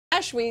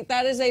Flash Week.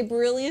 That is a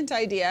brilliant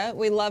idea.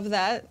 We love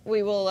that.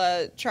 We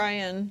will try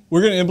and... We're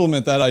going to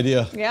implement that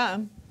idea. Yeah.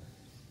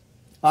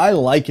 I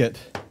like it.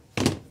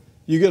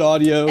 You get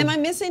audio. Am I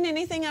missing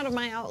anything out of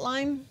my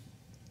outline?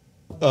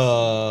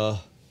 There's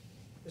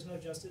no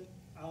Justin.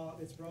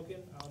 It's broken.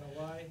 I don't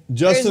know why.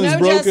 Justin is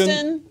There's no broken.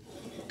 Justin.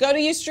 Go to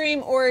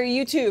Ustream or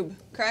YouTube.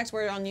 Correct?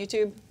 We're on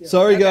YouTube. Yeah.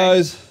 Sorry, Okay.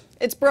 guys.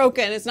 It's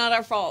broken. It's not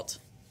our fault.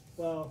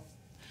 Well,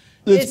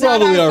 It's not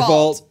probably our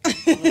fault.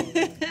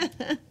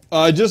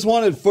 I just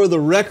wanted for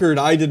the record,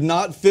 I did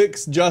not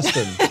fix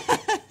Justin.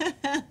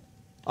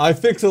 I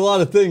fix a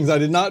lot of things. I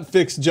did not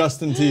fix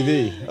Justin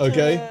TV,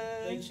 okay?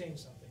 they changed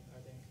something, I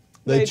think.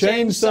 They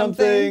changed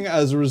something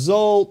as a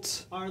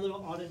result. Our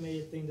little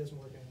automated thing doesn't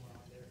work anymore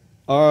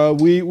on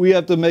there. We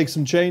have to make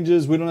some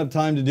changes. We don't have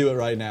time to do it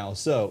right now.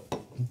 So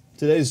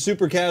today's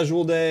super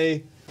casual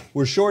day.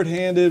 We're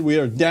short-handed. We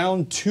are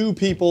down 2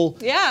 people.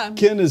 Yeah.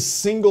 Ken is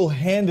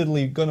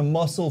single-handedly going to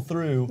muscle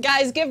through.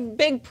 Guys, give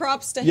big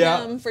props to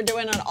Yeah. him for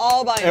doing it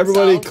all by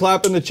Everybody himself.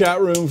 clap in the chat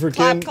room for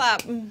Ken.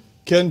 Clap.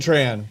 Ken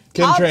Tran.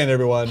 Ken Tran,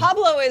 everyone.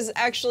 Pablo is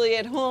actually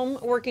at home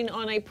working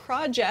on a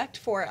project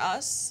for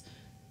us.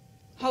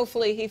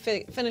 Hopefully he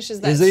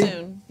finishes that Is he?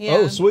 soon. Yeah.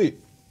 Oh,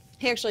 sweet.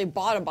 He actually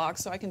bought a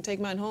box so I can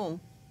take mine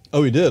home.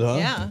 Oh, he did, huh?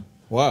 Yeah.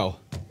 Wow.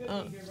 Could be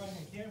here running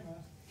a camera.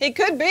 He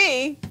could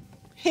be.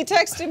 He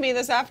texted me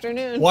this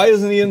afternoon. Why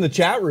isn't he in the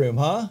chat room,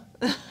 huh?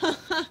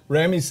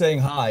 Rami's saying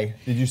hi.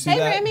 Did you see Hey,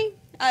 that? Rami.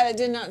 I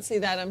did not see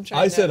that. I'm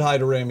trying I to... said hi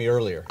to Rami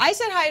earlier. I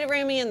said hi to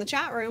Rami in the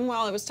chat room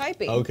while I was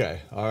typing.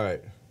 Okay, all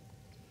right.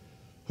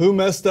 Who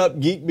messed up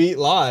Geek Beat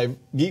Live?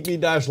 Geek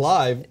Beat Dash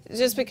Live.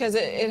 Just because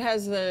it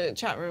has the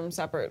chat room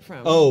separate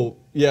from... Oh,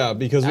 yeah,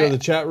 because we have the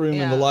chat room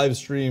and the yeah. live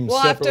stream We'll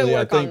have separately. to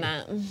work I think, on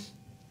that.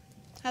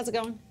 How's it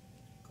going?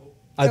 Cool.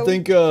 I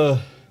think,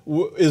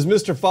 is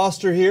Mr.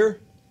 Foster here?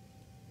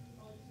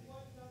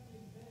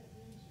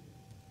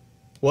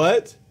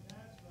 What?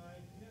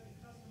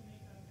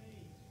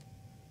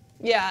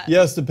 Yeah.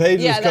 Yes, the page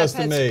was that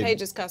custom made. page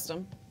is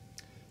custom.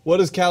 What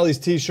does Callie's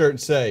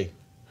t-shirt say?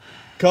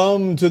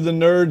 Come to the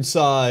nerd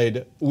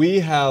side.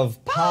 We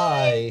have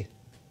pie.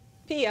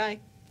 P.I.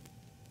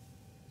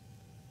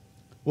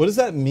 What does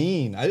that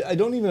mean? I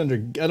don't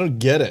even I don't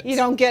get it. You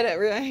don't get it,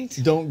 right?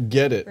 Don't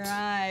get it.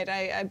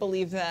 Right, I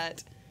believe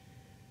that.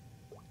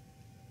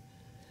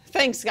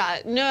 Thanks,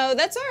 Scott. No,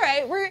 that's all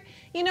right.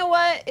 You know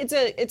what? It's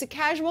a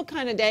casual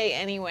kind of day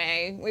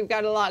anyway. We've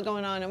got a lot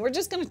going on, and we're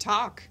just gonna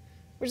talk.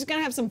 We're just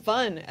gonna have some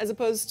fun, as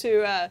opposed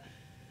to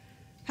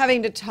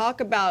having to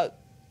talk about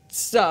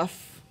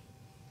stuff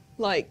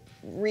like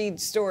read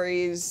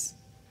stories.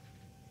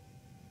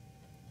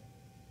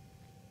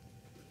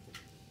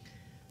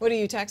 What are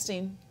you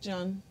texting,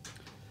 John?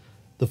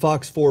 The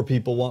Fox 4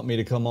 people want me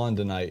to come on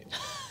tonight.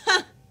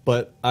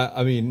 But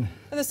I mean,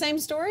 The same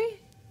story?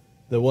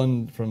 the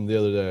one from the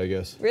other day, I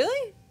guess.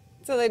 Really?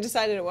 So they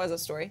decided it was a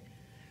story.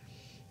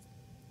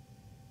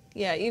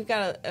 Yeah, you've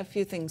got a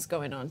few things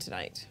going on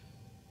tonight.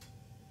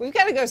 We've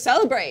got to go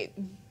celebrate.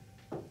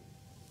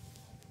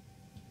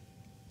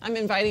 I'm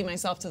inviting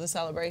myself to the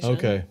celebration.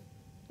 Okay.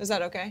 Is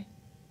that okay?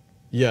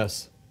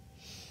 Yes.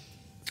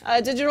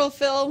 Digital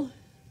Phil,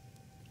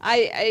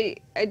 I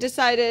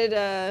decided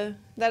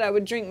that I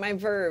would drink my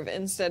Verve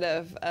instead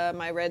of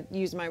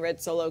use my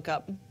red Solo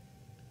cup.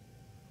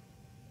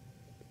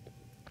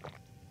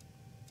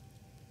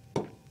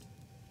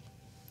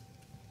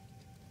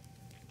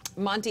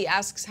 Monty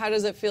asks, how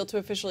does it feel to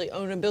officially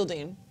own a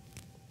building?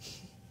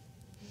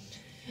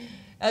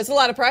 That's a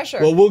lot of pressure.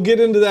 Well, we'll get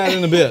into that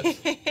in a bit.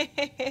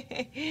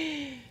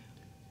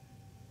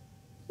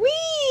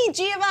 Whee!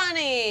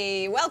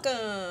 Giovanni!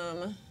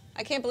 Welcome!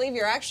 I can't believe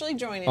you're actually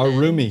joining Our in.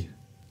 roomie.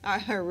 Our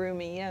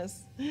roomie,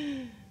 yes.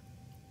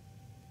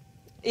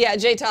 Yeah,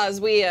 J-Taz,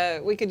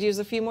 we could use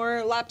a few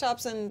more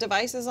laptops and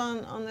devices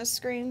on this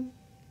screen.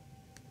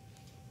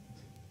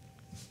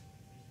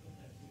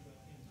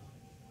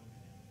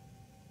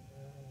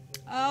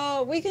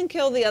 Oh, we can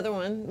kill the other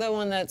one, the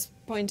one that's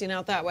pointing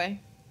out that way.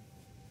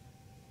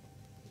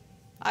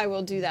 I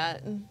will do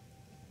that. Do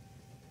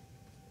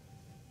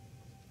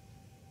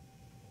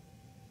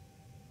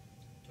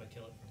I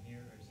kill it from here,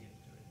 or is he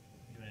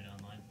doing it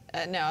online?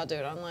 No, I'll do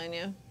it online,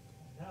 yeah.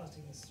 Now it's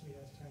taking a sweet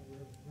ass time to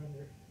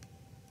render.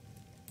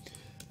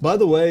 By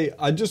the way,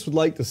 I just would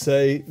like to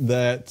say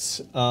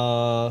that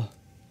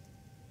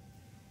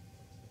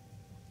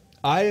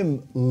I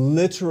am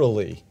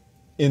literally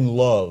in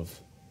love.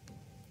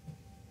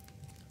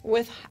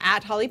 With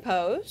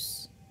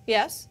 @HollyPose,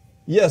 yes.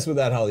 Yes, with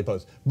that Holly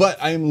Post. But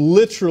I am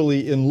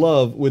literally in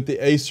love with the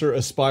Acer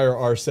Aspire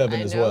R7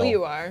 as well. I know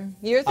you are.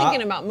 You're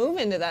thinking about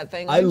moving to that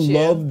thing, I aren't you?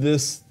 love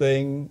this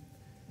thing.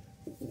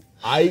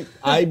 I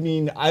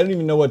mean, I don't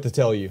even know what to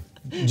tell you.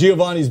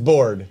 Giovanni's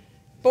bored.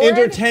 Bored?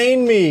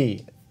 Entertain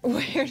me.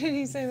 Where did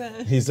he say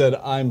that? He said,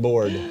 I'm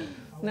bored.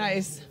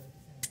 Nice.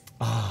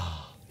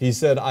 He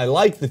said, I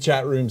like the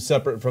chat room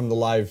separate from the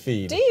live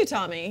feed. Do you,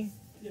 Tommy?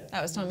 Yeah.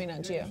 That was Tommy,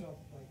 not Gio.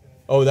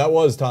 Oh, that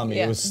was Tommy.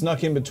 Yeah. It was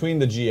snuck in between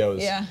the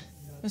Geos. Yeah,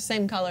 the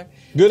same color.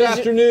 Good Did you-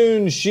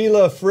 afternoon,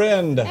 Sheila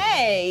friend.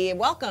 Hey,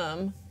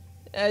 welcome.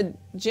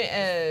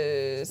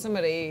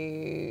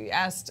 Somebody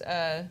asked,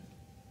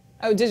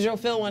 Digital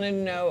Phil wanted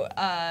to know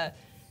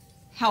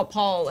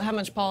how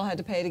much Paul had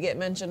to pay to get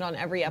mentioned on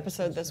every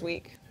episode this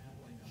week.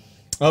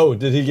 Oh,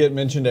 did he get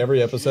mentioned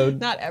every episode?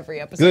 Not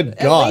every episode. Good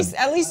God.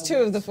 At least 2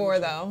 of the 4,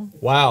 though.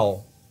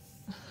 Wow.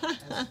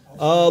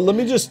 Let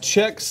me just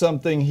check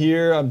something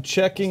here. I'm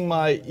checking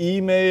my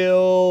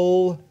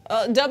email.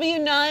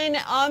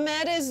 W9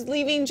 Ahmed is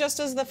leaving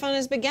just as the fun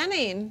is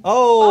beginning.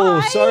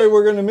 Oh, Bye. sorry,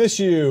 we're gonna miss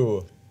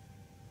you.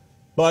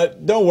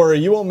 But don't worry,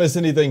 you won't miss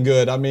anything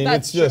good. I mean,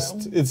 That's it's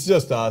true.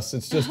 just us.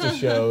 It's just a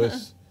show.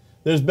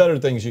 There's better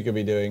things you could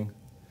be doing.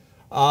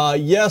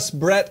 Yes,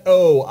 Brett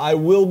O. I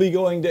will be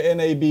going to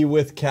NAB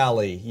with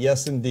Callie.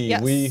 Yes, indeed.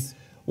 Yes.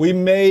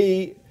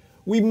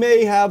 We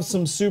may have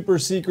some super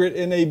secret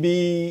NAB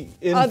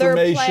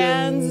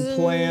information,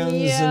 plans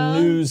yeah.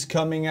 and news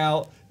coming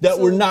out that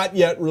we're not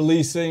yet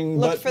releasing.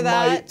 Look but for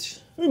that.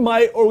 We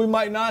might or we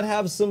might not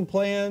have some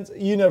plans.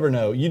 You never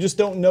know. You just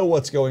don't know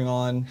what's going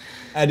on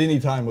at any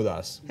time with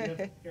us. Do you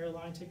have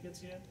airline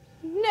tickets yet?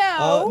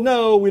 No.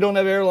 No, we don't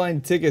have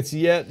airline tickets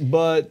yet,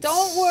 but...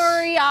 Don't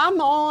worry,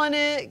 I'm on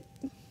it.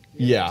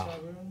 Yeah. Hotel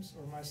rooms,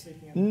 or am I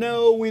sleeping in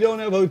No, we don't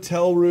have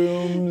hotel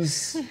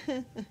rooms.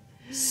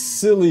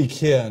 Silly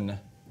Ken.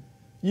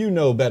 You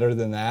know better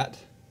than that.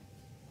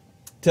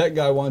 Tech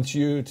guy wants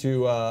you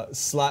to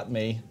slap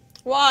me.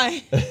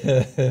 Why?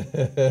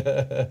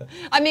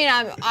 I mean,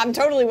 I'm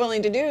totally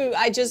willing to do.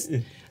 I just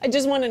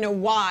want to know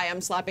why I'm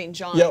slapping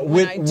John Yeah,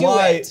 when I do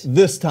why it.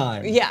 this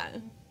time? Yeah.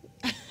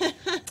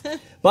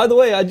 By the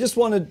way, I just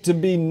wanted to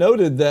be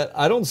noted that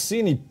I don't see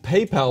any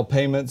PayPal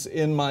payments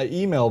in my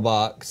email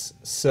box.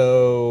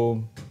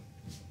 So,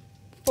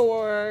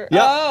 Yeah.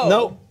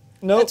 Oh.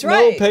 No That's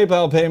right.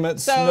 PayPal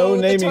payments. So No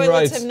naming the toilets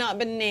rights. have not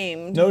been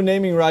named. No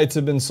naming rights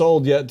have been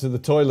sold yet to the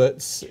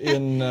toilets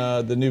in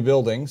the new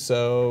building.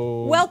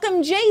 So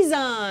Welcome,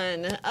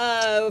 Jason.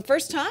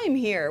 First time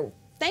here.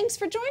 Thanks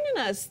for joining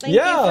us. Thank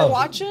Yeah. you for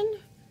watching.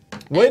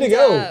 Way to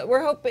go.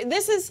 We're hoping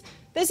this is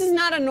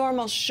not a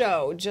normal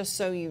show, just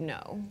so you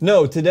know.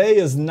 No, today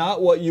is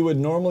not what you would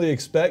normally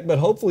expect, but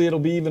hopefully it'll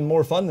be even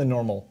more fun than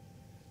normal.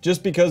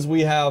 Just because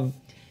we have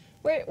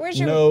Where's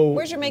no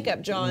your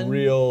makeup, John?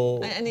 real...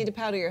 I need to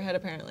powder your head,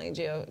 apparently.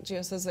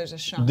 Gio says there's a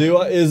shine.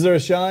 Is there a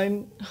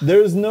shine?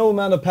 There's no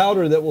amount of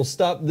powder that will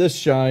stop this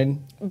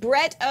shine.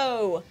 Brett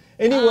O.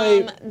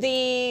 Anyway...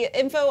 the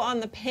info on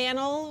the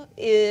panel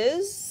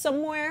is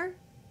somewhere.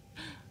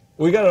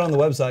 We got it on the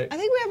website. I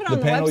think we have it on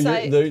the panel,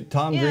 website. The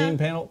Tom Yeah. Green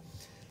panel.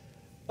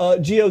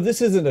 Gio,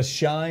 this isn't a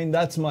shine.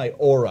 That's my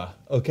aura,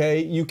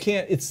 okay? You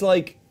can't... It's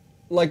like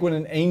when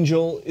an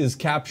angel is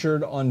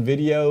captured on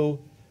video...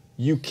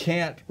 You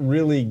can't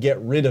really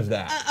get rid of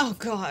that. Oh,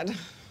 God.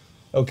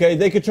 Okay,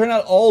 they could turn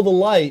out all the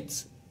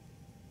lights.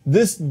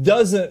 This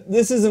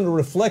isn't a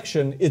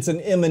reflection, it's an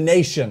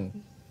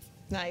emanation.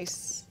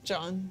 Nice,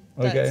 John.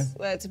 Okay.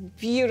 That's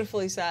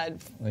beautifully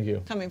said. Thank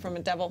you. Coming from a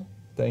devil.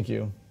 Thank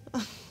you.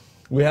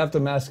 We have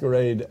to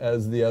masquerade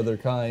as the other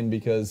kind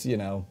because, you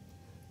know,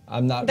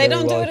 I'm not They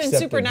very don't do well it in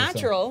accepted for some.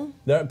 Supernatural.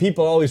 There are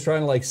people always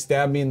trying to like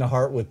stab me in the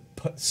heart with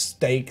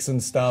stakes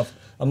and stuff.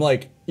 I'm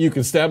like, you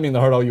can stab me in the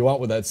heart all you want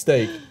with that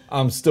stake.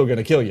 I'm still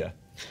gonna kill you.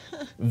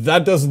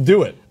 That doesn't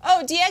do it.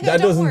 Oh, Diego, That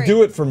don't doesn't worry.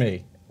 do it for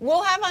me.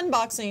 We'll have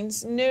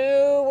unboxings.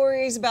 No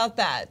worries about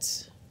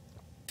that.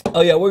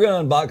 Oh yeah, we're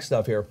gonna unbox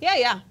stuff here.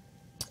 Yeah.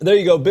 There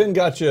you go. Ben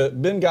got you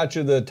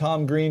the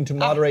Tom Green to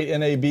moderate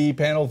NAB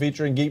panel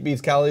featuring Geek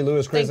Beats, Callie,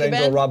 Lewis, Chris Thank you,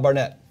 Angel, Ben. Rob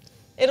Barnett.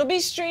 It'll be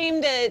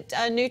streamed at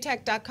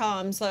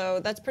newtech.com, so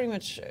that's pretty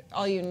much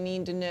all you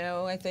need to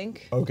know, I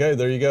think. Okay,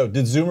 there you go.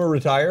 Did Zoomer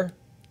retire?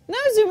 No,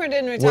 Zoomer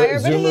didn't retire,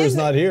 but Zoomer he's is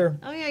not here.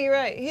 Oh yeah, you're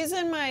right. He's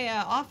in my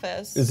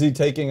office. Is he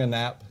taking a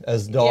nap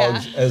as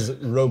dogs, Yeah. as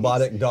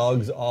robotic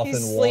dogs often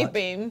He's want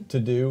sleeping. to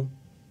do?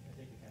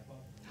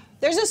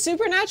 There's a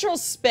Supernatural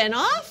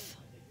spinoff?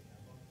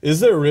 Is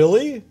there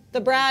really?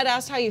 The Brad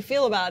asked how you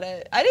feel about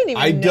it. I didn't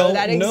even I know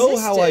that don't know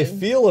existed. how I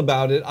feel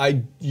about it.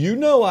 You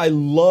know I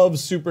love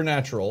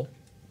Supernatural.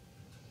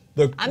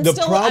 I'm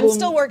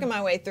still working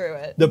my way through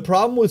it. The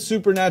problem with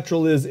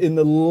Supernatural is in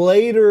the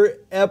later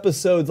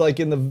episodes, like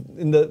in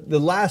the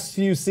last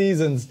few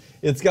seasons,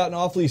 it's gotten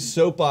awfully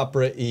soap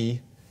opera-y,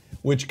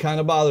 which kind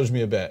of bothers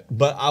me a bit.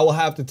 But I will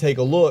have to take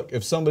a look.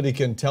 If somebody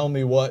can tell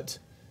me what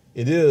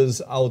it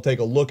is, I will take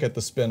a look at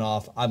the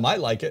spinoff. I might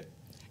like it.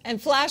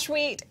 And Flash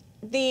Wheat,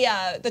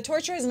 the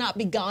torture has not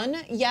begun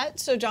yet,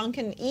 so John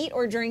can eat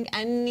or drink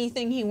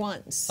anything he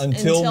wants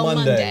Until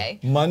Monday.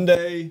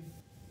 Monday,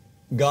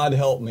 God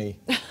help me.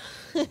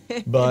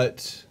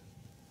 But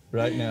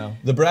right now,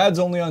 the Brad's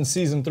only on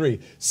season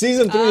 3.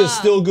 Season 3 is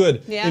still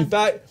good. Yeah. In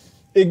fact,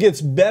 it gets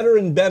better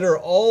and better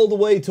all the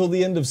way till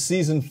the end of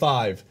season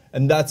 5.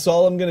 And that's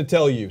all I'm going to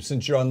tell you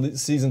since you're on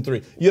season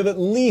 3. You have at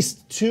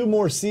least 2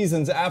 more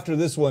seasons after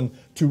this one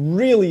to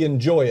really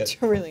enjoy it.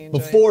 To really enjoy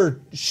it. Before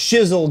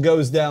shizzle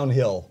goes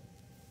downhill.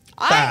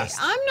 Fast.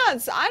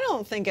 I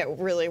don't think it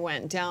really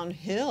went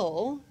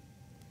downhill.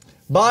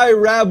 Bye,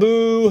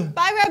 Rabu.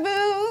 Bye,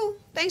 Rabu.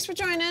 Thanks for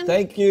joining.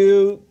 Thank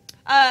you.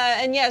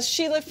 And yes,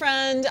 Sheila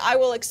friend, I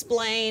will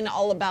explain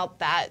all about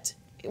that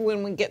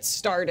when we get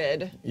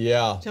started.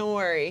 Yeah. Don't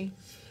worry.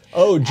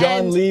 Oh,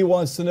 John And- Lee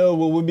wants to know,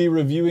 will we be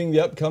reviewing the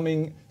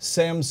upcoming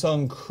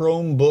Samsung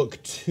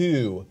Chromebook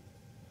 2?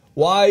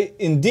 Why,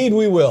 indeed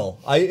we will.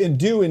 I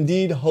do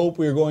indeed hope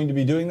we're going to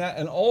be doing that.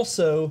 And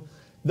also,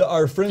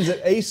 our friends at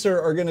Acer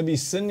are going to be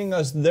sending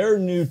us their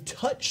new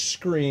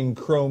touchscreen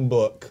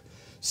Chromebook.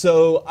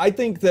 So I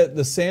think that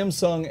the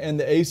Samsung and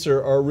the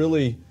Acer are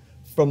really,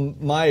 from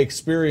my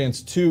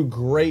experience, two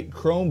great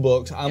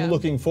Chromebooks. I'm Yeah.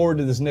 looking forward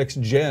to this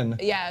next gen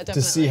Yeah,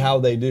 to see definitely. how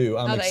they do.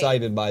 I'm How they-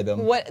 excited by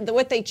them.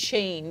 What they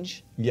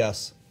change.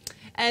 Yes.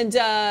 And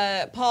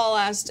Paul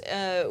asked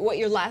what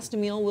your last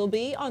meal will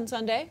be on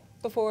Sunday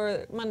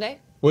before Monday.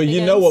 Well,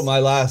 you know begins. what my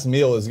last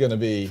meal is going to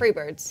be.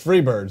 Freebirds.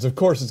 Freebirds. Of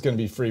course it's going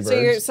to be Freebirds. So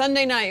your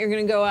Sunday night, you're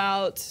gonna go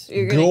out.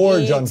 You're gonna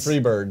Gorge eat on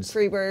Freebirds.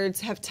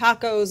 Freebirds, have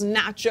tacos,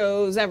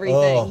 nachos, Oh,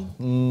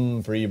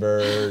 everything.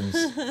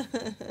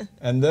 Freebirds.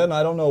 And then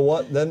I don't know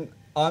what. Then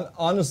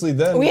honestly,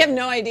 then We have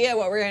no idea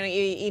what we're gonna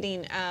be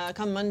eating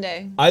come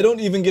Monday. I don't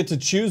even get to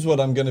choose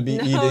what I'm going to be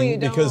No, eating you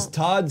because don't.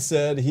 Todd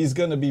said he's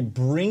going to be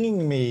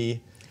bringing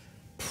me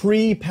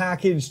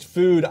pre-packaged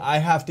food. I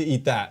have to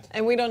eat that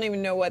And we don't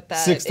even know what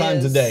that 6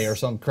 times a is. day or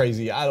something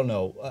crazy. I don't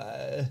know.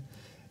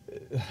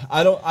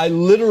 I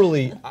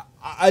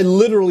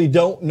literally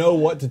don't know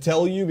what to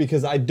tell you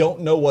because I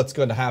don't know what's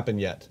going to happen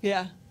yet.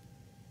 Yeah.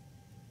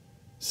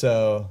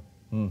 So.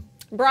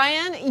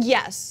 Brian,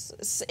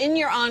 yes. In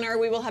your honor,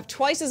 we will have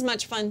twice as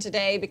much fun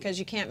today because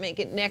you can't make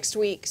it next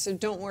week, so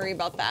don't worry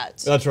about that.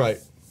 That's right.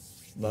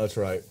 That's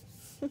right.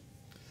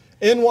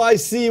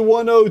 NYC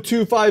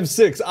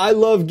 10256. I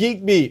love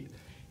Geek Beat.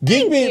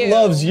 Geek Thank Beat you.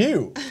 loves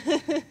you.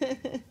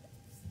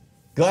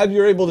 Glad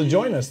you're able to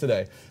join us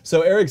today.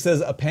 So Eric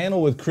says a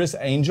panel with Chris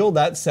Angel.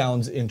 That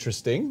sounds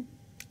interesting.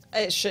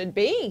 It should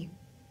be.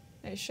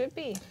 It should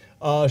be.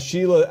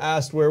 Sheila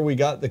asked where we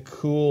got the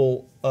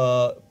cool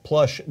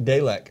plush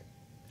Dalek.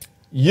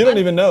 You don't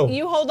even know.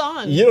 You hold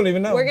on. You don't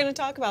even know. We're going to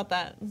talk about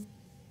that.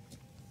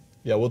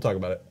 Yeah, we'll talk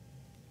about it.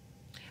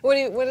 What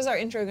is our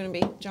intro going to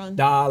be, John?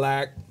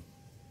 Dalek.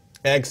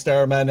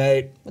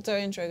 Exterminate. What's our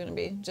intro going to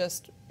be?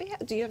 Just,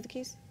 do you have the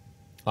keys?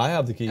 I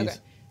have the keys. Okay.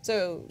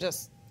 So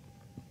just,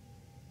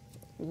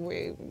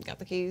 we got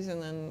the keys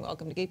and then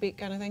welcome to Geek Beat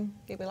kind of thing?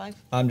 Geek Beat Live?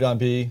 I'm John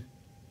P.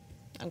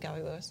 I'm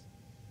Callie Lewis.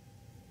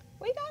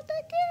 We got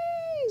the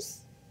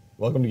keys!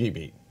 Welcome to Geek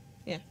Beat.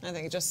 Yeah, I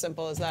think it's just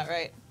simple as that,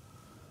 right?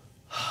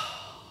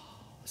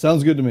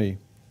 Sounds good to me.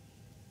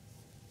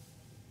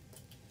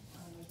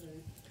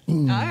 All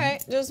right,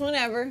 just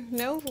whenever.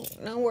 No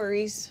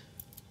worries.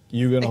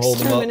 You gonna hold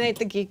them up? Exterminate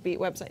the Geek Beat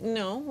website.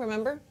 No,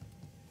 remember?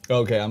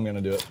 Okay, I'm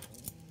gonna do it.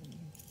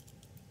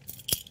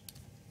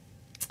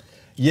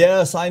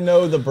 Yes, I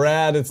know the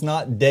Brad. It's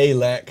not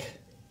Dalek.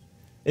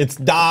 It's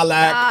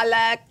Dalek.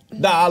 Alec.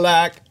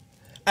 Dalek.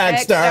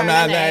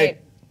 Exterminate.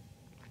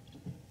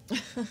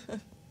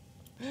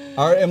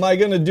 All right, am I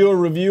gonna do a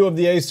review of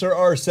the Acer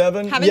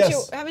R7?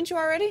 Yes. Haven't you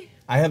already?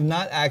 I have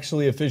not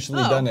actually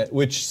officially Oh. done it,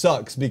 which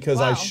sucks because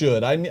I Wow.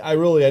 should. I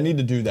need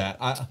to do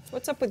that.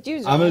 What's up with you,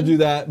 I'm going John? to do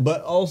that,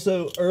 but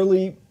also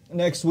early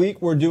next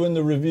week we're doing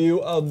the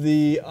review of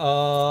the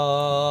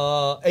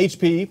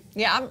HP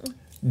Yeah,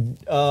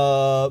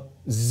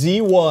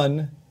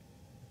 Z1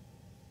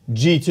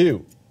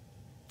 G2.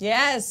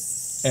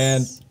 yes.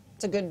 And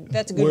that's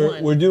a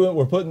good one.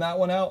 We're putting that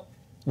one out.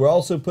 We're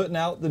also putting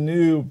out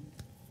the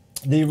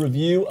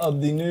review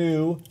of the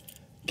new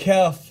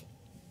KEF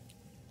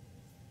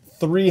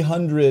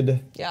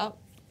 300 Yeah.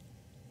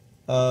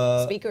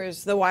 uh,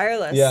 Speakers, the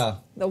wireless. yeah.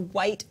 The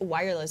white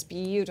wireless,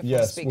 beautiful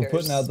yes, speakers. we're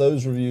putting out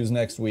those reviews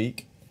next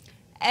week.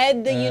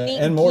 Ed, the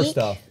unique and more geek.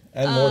 stuff.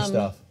 And more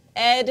stuff.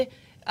 Ed,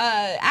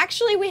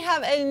 actually, we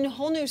have a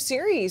whole new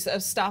series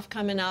of stuff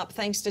coming up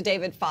thanks to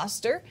David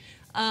Foster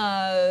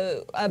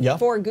Yeah.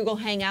 for Google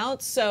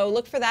Hangouts. So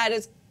look for that.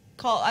 It's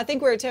called. I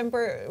think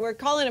we're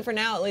calling it for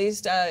now at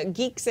least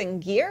Geeks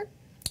and Gear.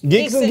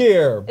 Geeks and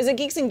Gear. Is it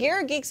Geeks and Gear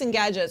or Geeks and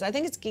Gadgets? I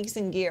think it's Geeks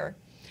and Gear.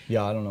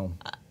 Yeah, I don't know.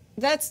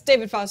 That's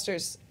David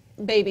Foster's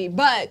baby.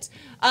 But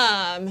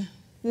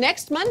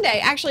next Monday,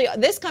 actually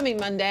this coming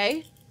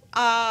Monday,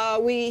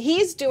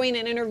 he's doing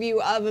an interview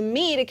of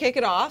me to kick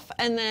it off,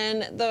 and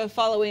then the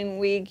following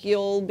week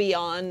you'll be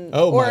on.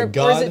 Oh, my Or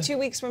God. is it 2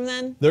 weeks from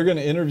then? They're going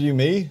to interview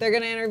me? They're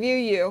going to interview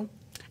you,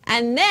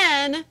 and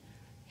then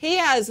he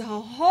has a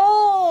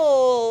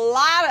whole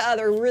lot of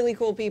other really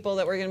cool people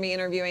that we're going to be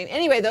interviewing.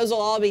 Anyway, those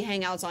will all be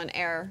hangouts on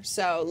air,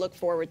 so look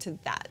forward to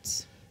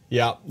that.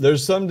 Yeah,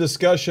 there's some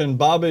discussion.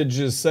 Bobbage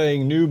is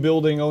saying new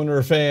building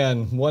owner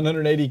fan,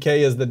 180K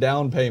is the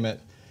down payment.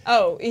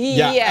 Oh,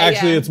 yeah.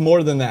 Actually, it's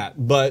more than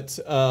that. But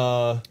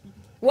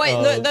Wait,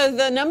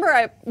 the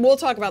number, we'll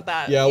talk about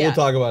that. yeah, we'll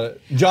talk about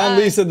it. John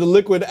Lee said the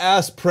liquid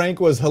ass prank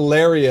was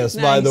hilarious,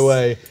 by the Nice.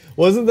 way.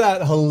 Wasn't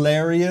that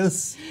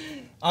hilarious?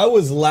 I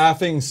was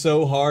laughing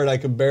so hard I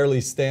could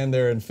barely stand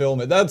there and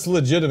film it. That's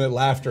legitimate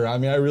laughter. I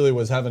mean, I really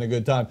was having a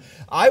good time.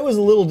 I was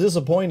a little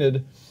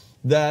disappointed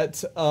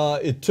that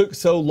it took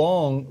so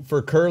long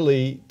for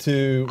Curly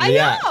to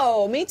react. I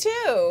know, me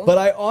too. But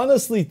I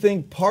honestly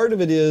think part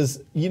of it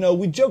is, you know,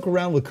 we joke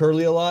around with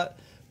Curly a lot,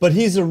 but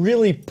he's a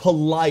really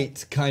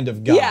polite kind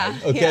of guy. Yeah,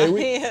 okay. yeah,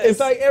 he is. In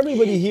fact,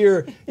 everybody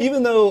here,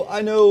 even though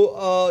I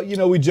know, you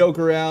know, we joke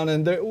around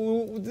and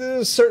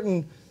there's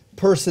certain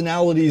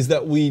personalities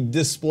that we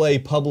display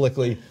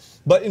publicly,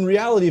 but in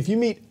reality, if you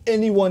meet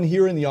anyone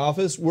here in the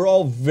office, we're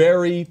all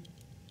very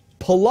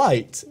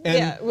polite. And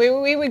yeah,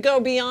 we would go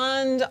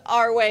beyond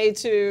our way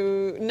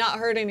to not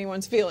hurt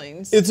anyone's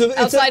feelings.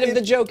 Outside of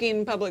the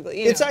joking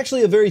publicly. It's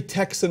actually a very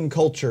Texan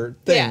culture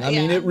thing. Yeah, I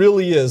mean, it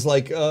really is.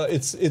 Like,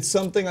 it's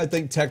something I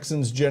think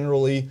Texans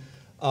generally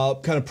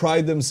kind of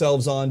pride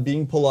themselves on,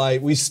 being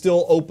polite. We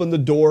still open the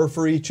door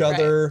for each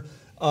other.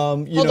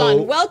 Hold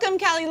on. Welcome,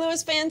 Callie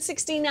Lewis fan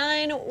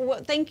 69.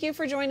 Thank you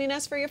for joining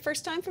us for your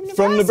first time from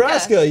Nebraska. From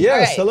Nebraska,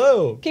 yes. Right.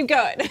 Hello. Keep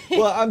going.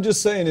 Well, I'm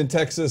just saying, in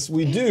Texas,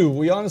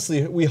 we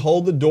honestly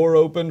hold the door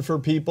open for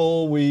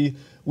people. We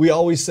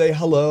always say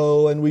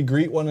hello and we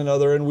greet one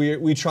another and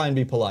we try and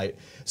be polite.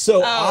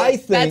 So I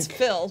think that's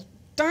Phil.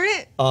 Darn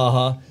it.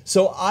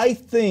 So I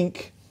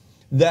think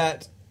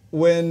that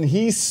when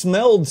he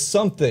smelled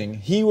something,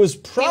 he was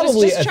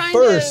probably at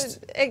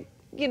first.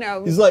 You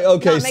know, he's like,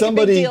 okay, not make a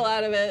big deal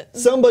out of it.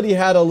 Somebody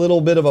had a little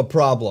bit of a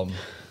problem,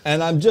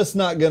 and I'm just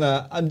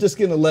gonna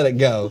let it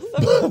go.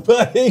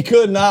 But he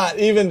could not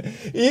even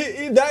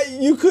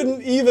you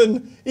couldn't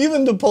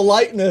even the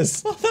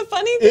politeness. Well, the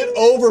funny thing it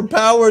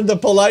overpowered the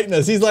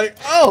politeness. He's like,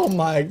 oh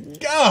my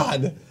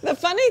God. The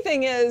funny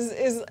thing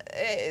is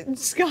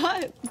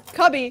Scott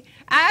Cubby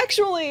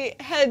actually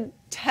had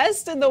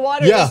tested the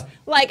waters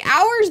like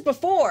hours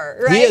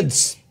before, right? He had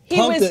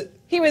pumped it.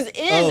 He was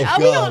in. Oh,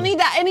 we don't need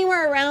that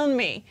anywhere around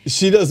me.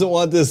 She doesn't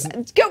want this.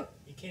 Go.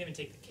 You can't even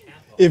take the cap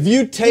off. If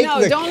you take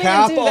the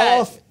cap that.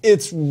 off,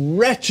 it's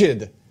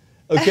wretched.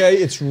 Okay,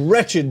 it's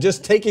wretched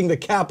just taking the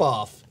cap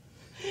off.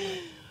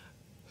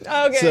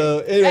 Okay. So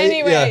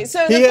anyway,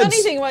 so the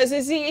funny thing was,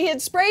 he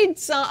had sprayed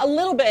a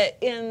little bit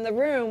in the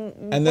room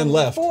and then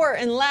left.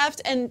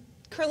 And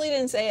Curly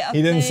didn't say a thing.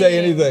 He didn't say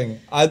anything.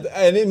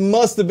 And he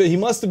must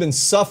have been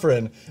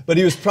suffering, but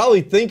he was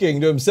probably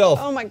thinking to himself,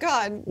 oh my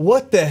God.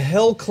 What the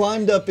hell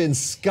climbed up in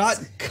Scott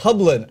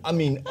Cublin? I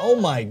mean, oh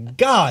my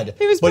God.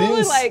 He was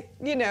probably like,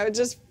 you know,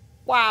 just,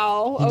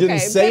 wow. He didn't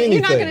say anything.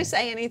 You're not going to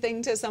say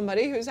anything to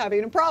somebody who's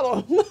having a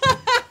problem.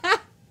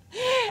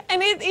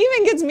 And it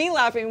even gets me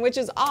laughing, which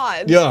is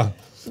odd. Yeah.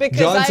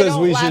 Because I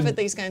don't laugh at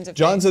these kinds of things.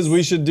 John says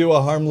we should do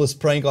a harmless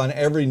prank on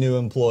every new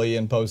employee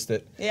and post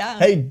it. Yeah.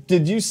 Hey,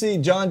 did you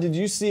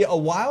see a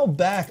while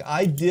back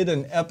I did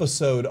an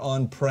episode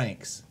on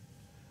pranks?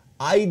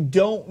 I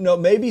don't know,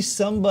 maybe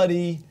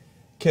somebody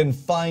can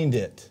find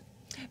it.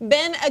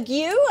 Ben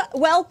Ague,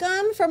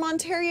 welcome from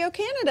Ontario,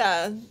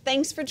 Canada.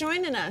 Thanks for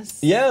joining us.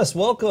 Yes,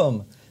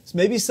 welcome. So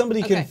maybe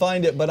somebody can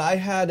find it, but I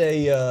had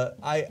a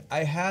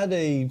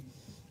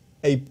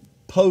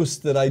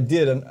post that I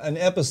did, an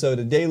episode,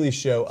 a daily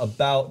show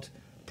about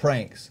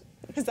pranks.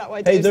 Is that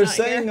why? Hey, they're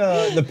saying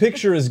the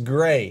picture is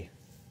gray.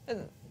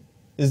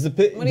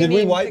 Did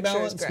we white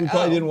balance? We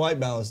probably didn't white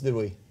balance, did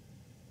we?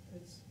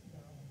 It's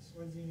balanced.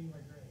 What do you mean by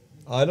gray?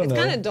 I don't know.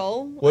 It's kind of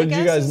dull. What did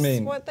you guys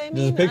mean? What they mean?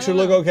 Does the picture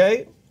look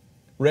okay?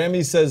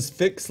 Rami says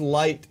fix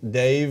light,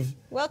 Dave.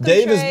 Welcome,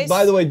 Dave Trace.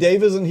 by the way,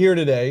 Dave isn't here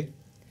today.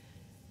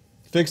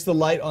 Fix the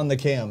light on the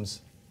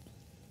cams.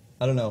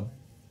 I don't know.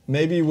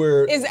 Maybe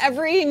we're... Is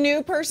every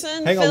new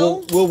person Hang Phil?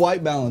 on, we'll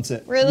white balance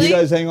it. Really? You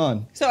guys hang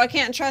on. So I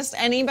can't trust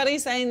anybody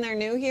saying they're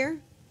new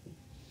here?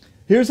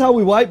 Here's how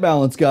we white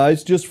balance,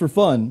 guys, just for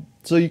fun,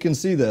 so you can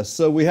see this.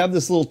 So we have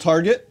this little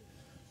target,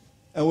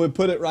 and we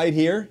put it right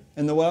here.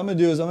 And then what I'm going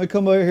to do is I'm going to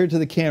come over here to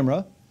the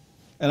camera,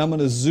 and I'm going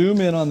to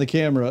zoom in on the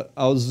camera.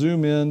 I'll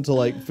zoom in to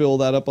like fill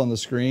that up on the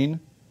screen.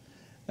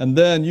 And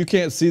then you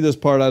can't see this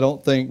part, I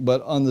don't think,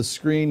 but on the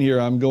screen here,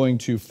 I'm going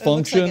to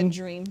function, it looks like a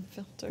dream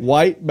filter.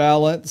 White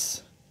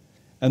balance,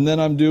 and then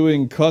I'm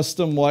doing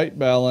custom white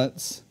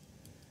balance,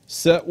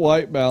 set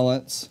white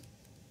balance,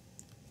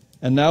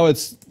 and now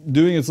it's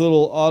doing its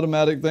little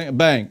automatic thing.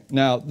 Bang!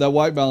 Now that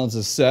white balance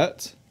is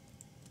set,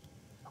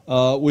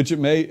 which it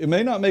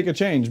may not make a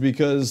change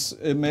because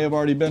it may have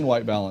already been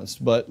white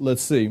balanced. But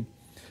let's see.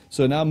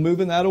 So now I'm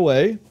moving that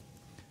away,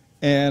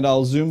 and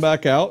I'll zoom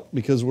back out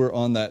because we're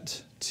on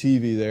that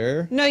TV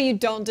there. No, you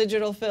don't,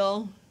 Digital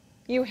Phil.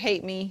 You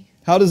hate me.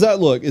 How does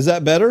that look? Is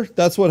that better?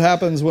 That's what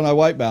happens when I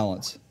white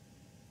balance.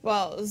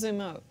 Well,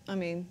 zoom out. I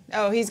mean,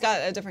 oh, he's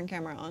got a different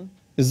camera on.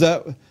 Is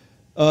that,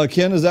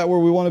 Ken, is that where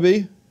we want to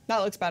be? That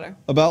looks better.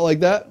 About like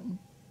that?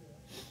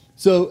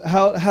 So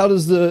how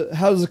does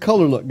the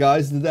color look,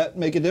 guys? Did that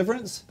make a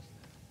difference?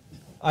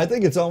 I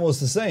think it's almost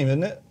the same,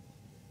 isn't it?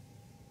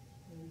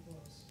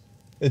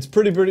 It's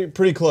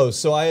pretty close.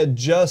 So I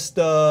adjust,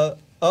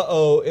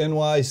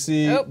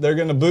 NYC. Oh. They're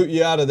going to boot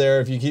you out of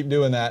there if you keep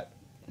doing that.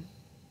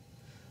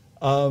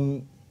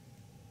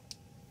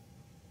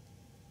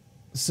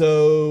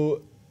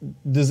 So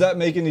does that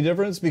make any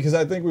difference? Because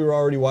I think we were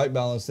already white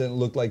balanced and it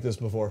looked like this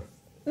before.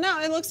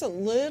 No, it looks a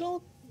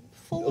little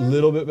fuller? A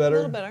little bit better. A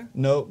little better.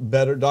 No,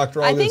 better.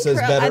 Dr. I Ogden think says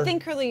better. I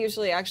think Curly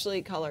usually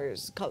actually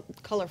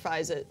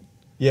colorifies it.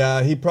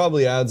 Yeah, he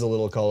probably adds a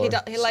little color.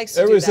 He likes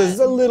to Everybody do says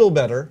that. it's a little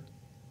better.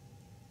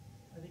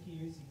 I think he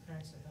usually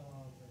cranks the hell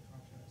out of the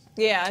contrast.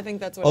 Yeah, I think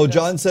that's what. Oh, he does.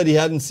 John said he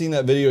hadn't seen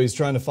that video. He's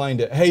trying to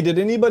find it. Hey, did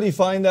anybody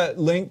find that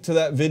link to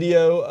that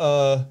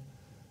video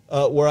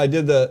where I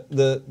did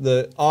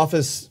the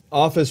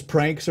office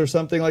pranks or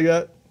something like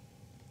that?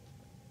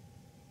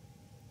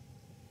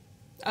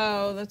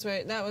 Oh, that's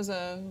right. That was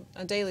a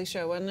Daily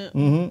Show, wasn't it?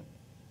 Mm-hmm.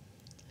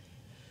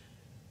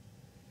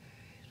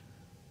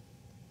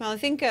 Well, I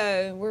think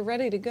we're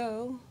ready to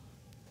go,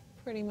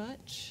 pretty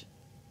much.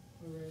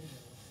 We're ready to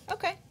go.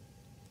 Okay. I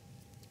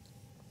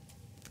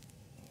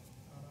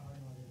don't know how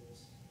you want to do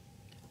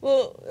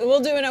this.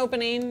 We'll do an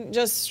opening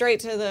just straight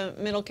to the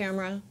middle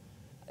camera.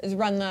 Is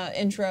run the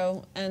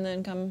intro and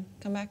then come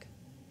back.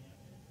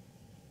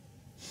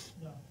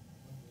 No.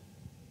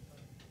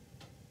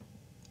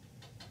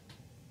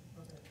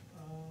 Okay.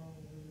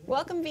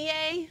 Welcome, VA.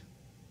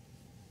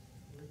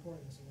 We're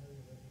recording, so whenever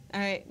you're ready. All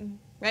right,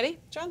 ready,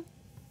 John?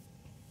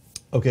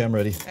 Okay, I'm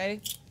ready.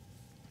 Ready?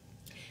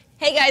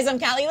 Hey guys, I'm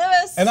Callie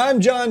Lewis. And I'm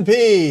John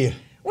P.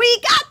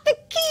 We got the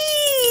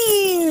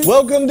keys.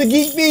 Welcome to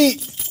Geek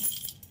Beat.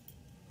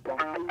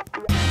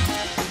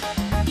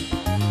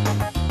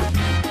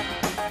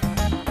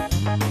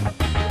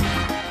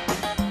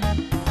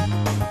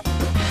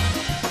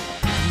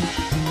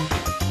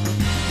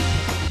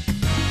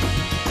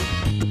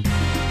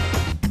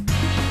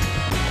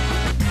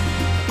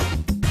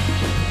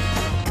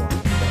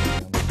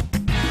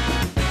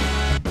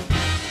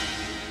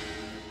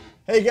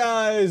 Hey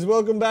guys,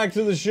 welcome back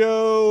to the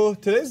show.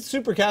 Today's a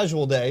super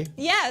casual day.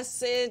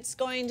 Yes, it's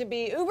going to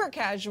be uber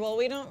casual.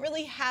 We don't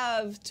really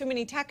have too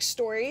many tech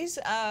stories,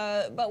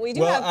 but we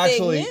do have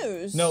actually, big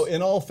news. no,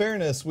 in all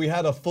fairness, we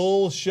had a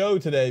full show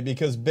today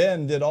because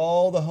Ben did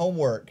all the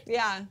homework.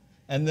 Yeah.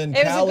 And then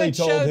It was a Callie good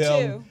told show,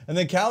 him, too. and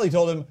then Callie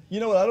told him, you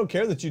know what, I don't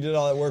care that you did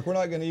all that work. We're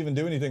not going to even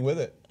do anything with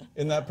it.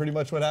 Isn't that pretty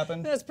much what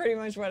happened? That's pretty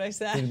much what I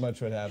said. Pretty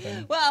much what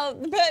happened. Well,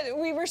 but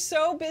we were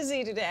so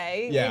busy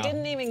today. Yeah. We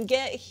didn't even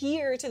get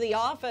here to the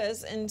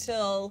office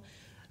until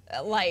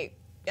like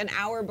an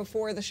hour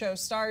before the show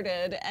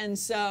started. And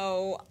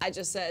so I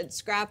just said,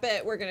 scrap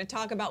it. We're going to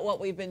talk about what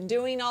we've been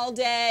doing all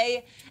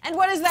day. And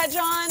what is that,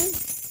 John?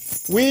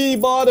 We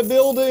bought a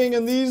building,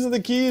 and these are the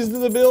keys to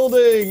the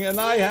building,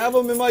 and I have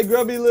them in my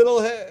grubby little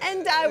head.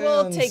 And I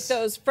will take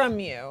those from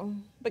you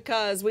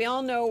because we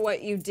all know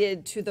what you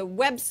did to the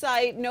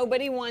website.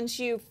 Nobody wants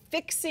you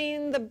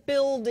fixing the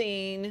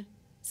building.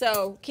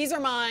 So keys are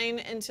mine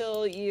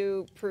until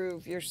you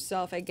prove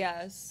yourself, I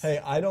guess. Hey,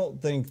 I don't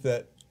think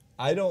that,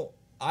 I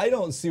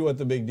don't see what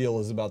the big deal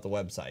is about the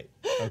website,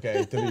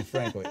 okay,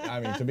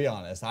 to be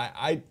honest.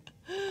 I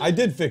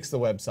did fix the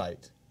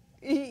website.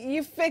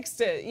 You fixed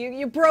it.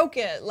 You broke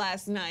it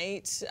last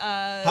night.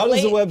 How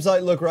does the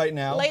website look right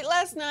now? Late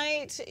last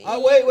night.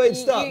 Wait,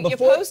 stop. You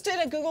Before- posted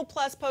a Google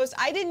Plus post.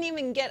 I didn't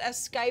even get a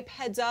Skype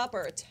heads up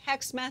or a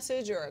text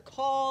message or a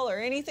call or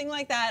anything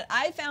like that.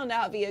 I found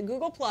out via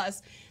Google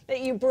Plus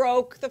that you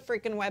broke the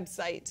freaking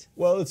website.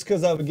 Well, it's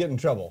because I would get in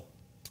trouble.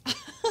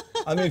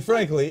 I mean,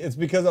 frankly, it's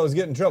because I was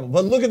getting in trouble.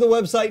 But look at the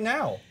website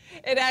now.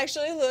 It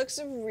actually looks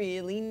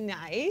really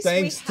nice.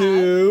 Thanks we have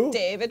to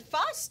David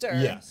Foster.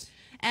 Yes.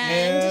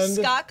 And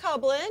Scott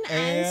Coblin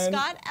and and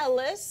Scott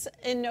Ellis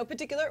in no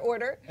particular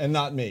order. And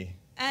not me.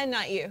 And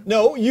not you.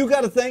 No, you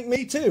got to thank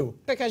me too.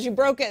 Because you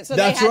broke it, so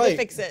That's they had right. to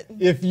fix it.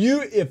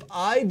 If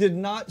I did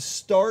not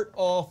start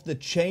off the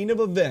chain of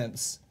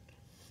events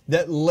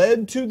that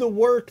led to the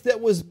work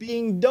that was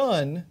being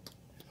done,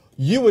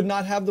 you would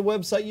not have the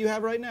website you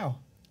have right now.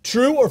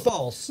 True or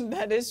false?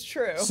 That is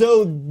true.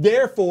 So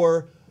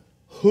therefore,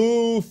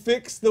 who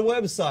fixed the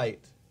website?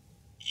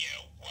 You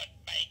would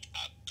make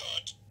a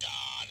good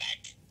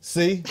Dalek.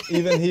 See,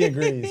 even he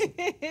agrees.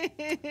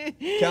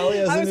 Callie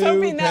has I was a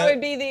new hoping that pet. would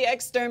be the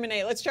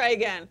exterminate. Let's try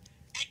again.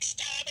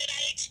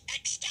 Exterminate!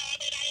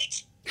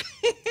 Exterminate!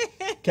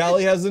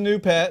 Callie has a new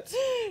pet.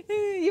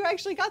 You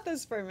actually got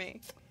this for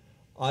me.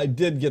 I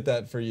did get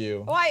that for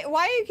you. Why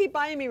do you keep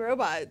buying me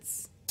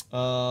robots?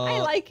 I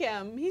like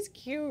him. He's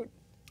cute.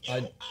 You are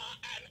an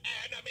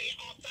enemy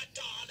of the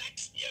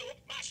Daleks. You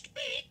must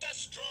be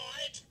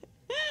destroyed.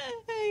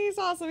 He's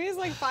awesome. He has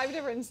like 5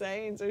 different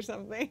sayings or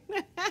something.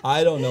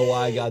 I don't know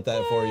why I got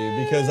that for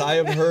you because I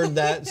have heard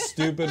that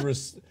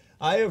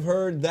I have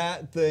heard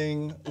that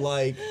thing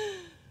like,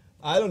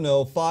 I don't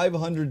know,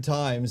 500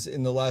 times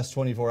in the last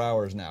 24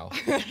 hours now.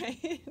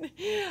 Right.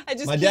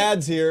 My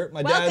dad's here.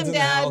 My Welcome, dad's in the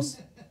Dad.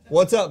 house.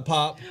 What's up,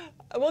 Pop?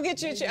 We'll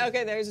get you a chair.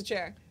 Okay, there's a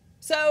chair.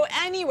 So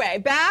anyway,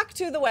 back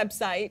to the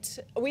website.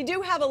 We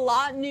do have a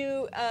lot of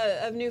new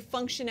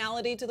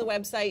functionality to the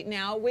website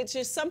now, which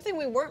is something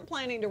we weren't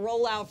planning to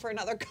roll out for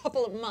another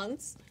couple of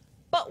months.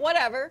 But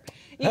whatever,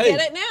 you Hey,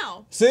 get it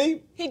now.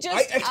 See? He just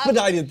I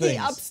expedited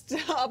things. He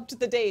upped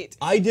the date.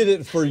 I did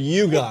it for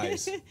you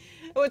guys.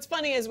 What's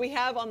funny is we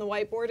have on the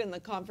whiteboard in the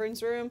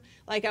conference room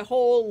like a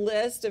whole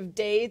list of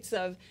dates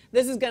of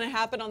this is going to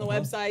happen on the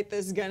website,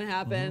 this is going to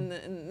happen,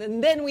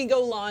 and then we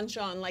go launch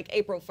on like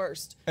April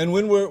 1st. And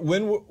when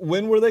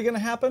were they going to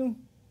happen?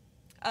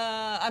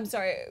 I'm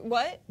sorry,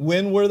 what?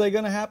 When were they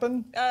going to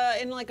happen?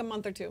 In like a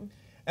month or two.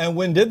 And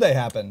when did they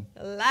happen?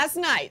 Last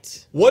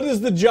night. What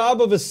is the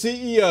job of a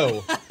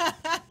CEO?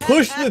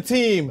 Push the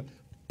team.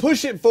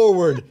 Push it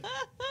forward.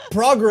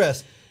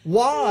 Progress.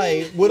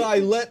 Why would I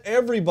let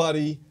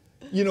everybody,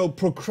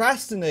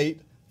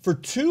 procrastinate for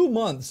 2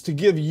 months to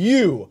give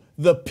you,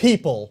 the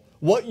people,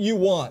 what you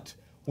want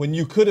when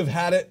you could have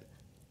had it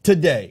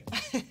today?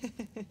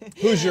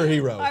 Who's your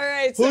hero? All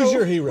right. Who's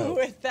your hero?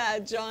 With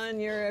that, John,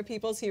 you're a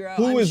people's hero.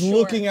 Who I'm is sure.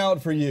 looking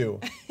out for you?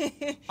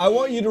 I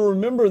want you to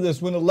remember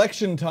this when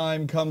election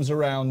time comes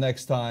around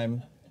next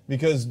time,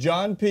 because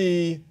John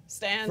P.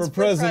 stands for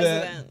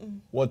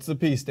president. What's the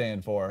P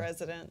stand for?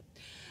 President.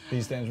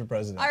 P stands for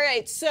president. All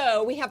right,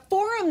 so we have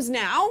forums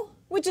now,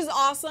 which is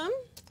awesome.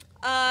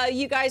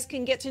 You guys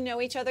can get to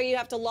know each other. You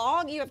have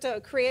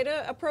to create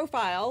a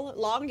profile,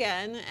 log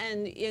in,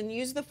 and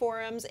use the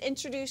forums,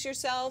 introduce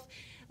yourself.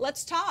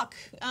 Let's talk.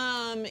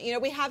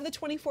 We have the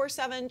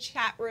 24/7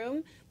 chat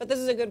room, but this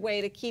is a good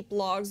way to keep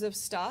logs of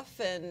stuff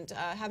and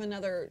have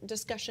another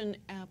discussion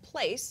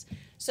place.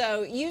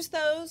 So use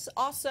those.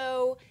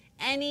 Also,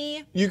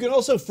 you can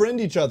also friend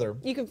each other.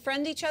 You can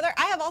friend each other.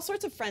 I have all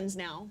sorts of friends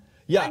now.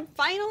 Yeah. I'm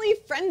finally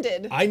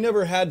friended. I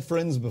never had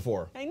friends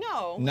before. I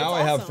know. Now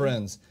It's I have awesome.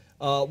 friends.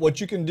 What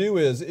you can do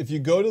is, if you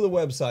go to the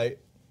website,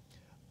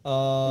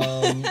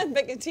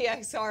 Vic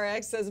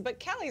TXRX says, but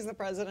Callie's the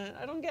president.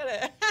 I don't get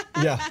it.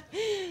 yeah,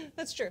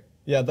 That's true.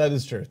 yeah, that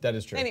is true. That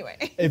is true.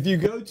 Anyway. If you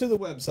go to the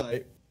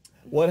website,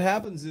 what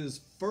happens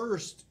is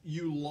first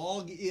you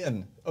log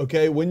in.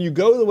 Okay, when you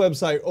go to the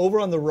website, over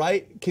on the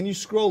right, can you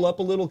scroll up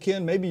a little,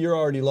 Ken? Maybe you're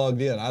already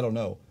logged in. I don't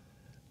know.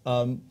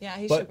 Yeah,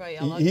 he But should probably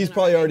logged he's in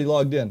probably already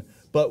logged in.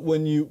 But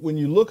when you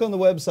look on the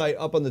website,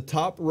 up on the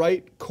top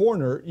right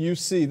corner, you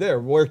see there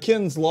where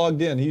Ken's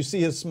logged in. You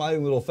see his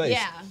smiling little face.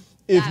 Yeah.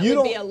 If that you would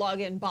don't, be a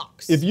login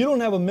box. if you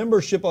don't have a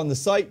membership on the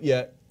site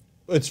yet,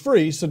 it's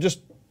free. So just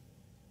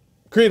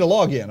create a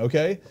login,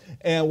 okay?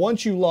 And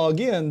once you log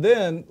in,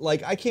 then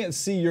like I can't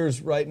see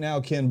yours right now,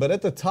 Ken, but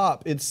at the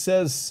top it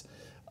says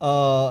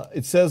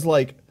something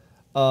like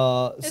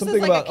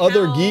about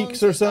other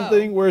geeks or accounts.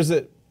 something. Where is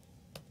it?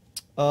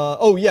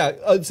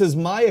 It says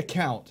my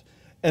account.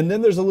 And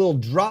then there's a little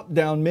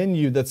drop-down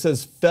menu that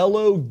says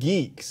fellow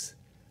geeks.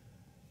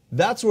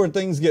 That's where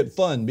things get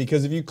fun,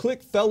 because if you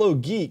click fellow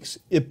geeks,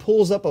 it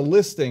pulls up a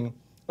listing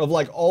of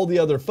like all the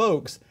other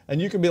folks,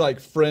 and you can be like,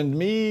 friend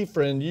me,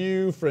 friend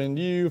you, friend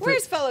you.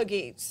 Where's fellow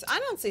geeks? I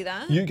don't see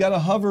that. You gotta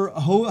hover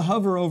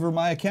over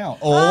my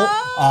account. You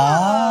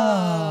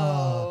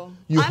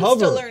I'm hover.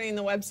 still learning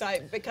the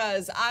website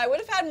because I would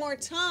have had more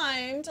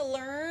time to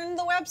learn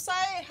the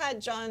website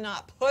had John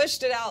not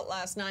pushed it out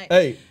last night.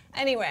 Hey.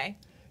 Anyway.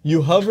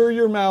 You hover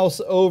your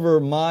mouse over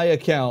my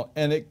account,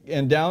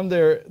 and down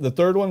there, the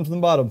third one from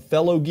the bottom,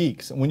 fellow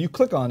geeks. And when you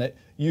click on it,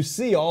 you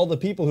see all the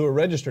people who are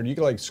registered. You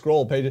can like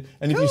scroll pages,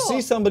 and if you Cool. see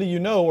somebody you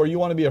know or you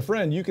want to be a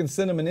friend, you can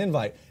send them an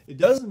invite. It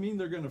doesn't mean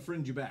they're going to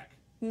friend you back.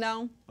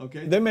 No.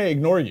 Okay, they may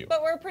ignore you.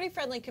 But we're a pretty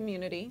friendly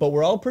community. But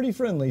we're all pretty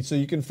friendly, so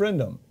you can friend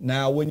them.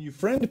 Now, when you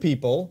friend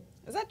people,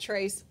 Is that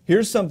Trace?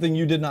 here's something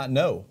you did not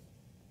know.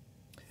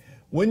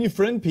 When you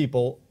friend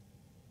people,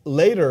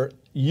 later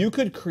you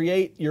could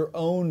create your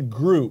own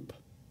group,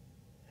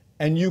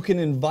 and you can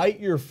invite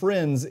your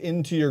friends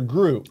into your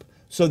group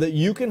so that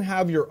you can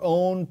have your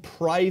own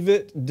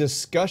private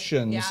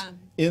discussions Yeah.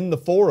 in the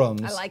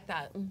forums. I like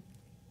that.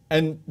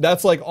 And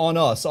that's like on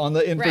us, on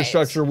the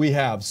infrastructure we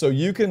have. So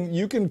you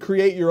can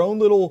create your own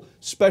little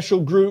special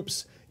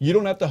groups. You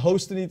don't have to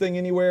host anything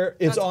anywhere.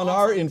 It's That's on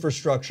our awesome.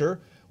 infrastructure,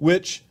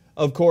 which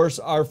of course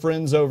our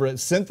friends over at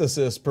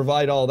Synthesis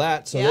provide all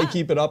that. So they Yeah.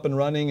 keep it up and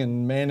running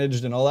and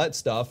managed and all that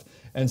stuff.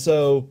 And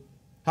so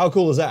how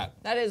cool is that?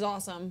 That is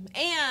awesome.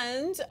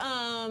 And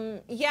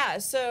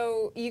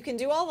so you can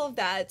do all of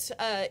that.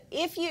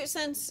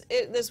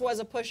 This was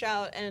a push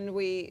out and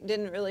we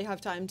didn't really have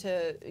time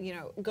to,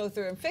 go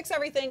through and fix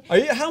everything.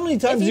 How many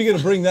times are you going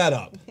to bring that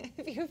up?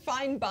 If you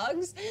find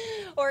bugs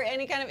or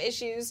any kind of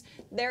issues,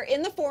 they're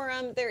in the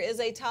forum. There is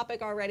a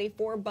topic already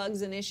for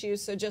bugs and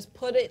issues, so just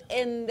put it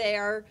in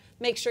there.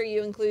 Make sure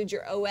you include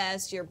your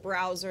OS, your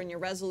browser, and your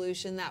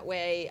resolution. That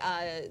way,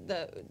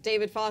 the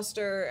David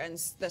Foster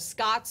and the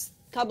Scotts,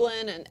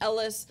 Cublin and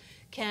Ellis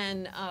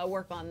can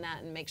work on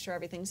that and make sure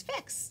everything's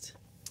fixed.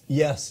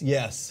 Yes,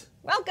 yes.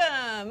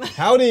 Welcome.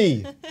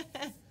 Howdy.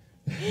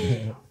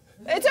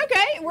 It's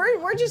okay.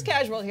 We're just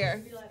casual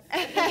here.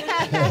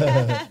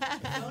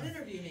 Don't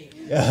interview me.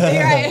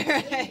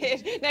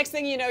 right. Next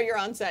thing you know, you're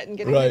on set and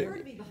getting Right. I prefer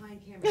to be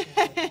behind camera.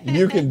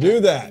 You can do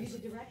that. You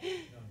should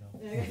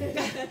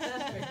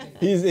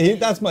direct.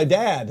 That's my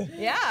dad.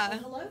 Yeah,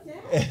 Hello,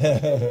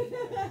 Dad.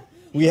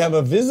 We have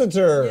a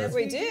visitor.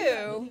 we do.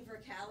 Looking for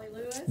Callie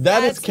Lewis.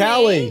 That is That's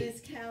Callie. me.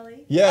 Miss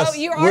Callie. Yes, Oh,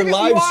 you we're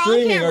live on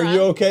streaming. Are camera.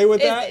 you okay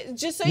with that?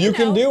 Just so You know,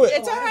 can do it.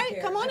 It's Oh, all I don't right.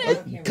 care. Come on I in.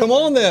 don't care. Come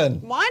on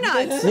then. Why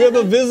not? We have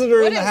a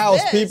visitor What in the is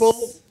house, this? people.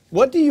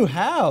 What do you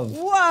have?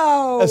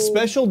 Whoa. A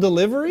special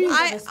delivery? A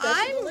special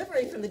I'm-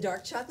 delivery from the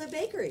Dark Chocolate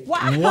Bakery.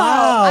 Wow.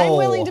 Wow. I'm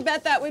willing to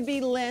bet that would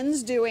be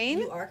Lynn's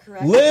doing. You are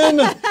correct. Lynn.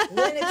 Lynn,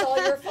 it's all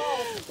your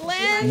fault.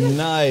 Lynn.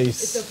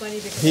 Nice. It's so funny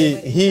because He- I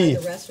went he-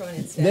 inside the restaurant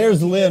instead. There's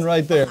She Lynn was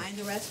right there. Behind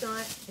the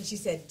restaurant, and she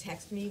said,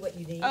 "Text me what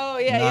you need." Oh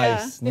yeah,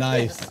 Nice,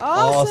 nice.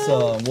 Awesome.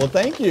 Awesome. Well,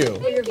 thank you.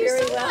 Well, you're Thank you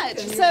very so welcome. much.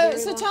 You're So, very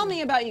so tell welcome.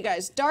 me about you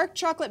guys.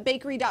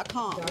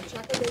 Darkchocolatebakery.com.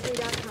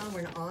 DarkChocolateBakery.com. We're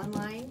an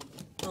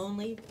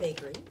online-only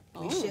bakery.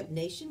 We ship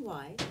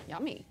nationwide,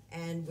 Yummy.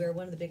 and we're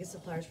one of the biggest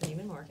suppliers for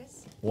Neiman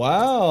Marcus.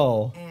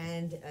 Wow.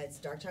 And it's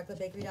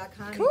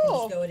DarkChocolateBakery.com. You Cool.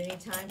 can just go at any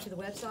time to the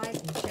website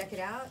and check it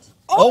out.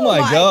 Oh my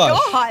gosh.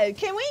 God.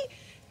 Can we?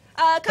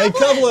 Hey,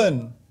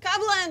 Cublin,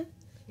 Cublin.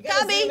 You gotta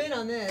Cubby. zoom in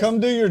on this. come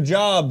do your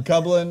job,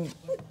 Cublin.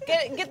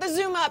 Get the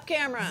zoom up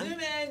camera.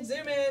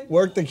 Zoom in.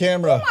 Work the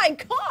camera. Oh my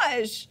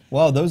gosh.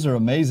 Wow, those are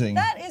amazing.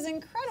 That is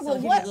incredible. So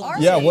give you What a little are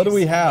Yeah, these? what do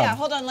we have? Yeah,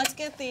 hold on. Let's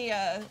get the,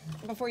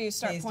 before you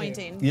start Please do.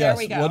 pointing. Yes,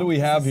 There we go. what do we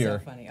have This is here?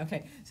 So funny.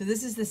 Okay, so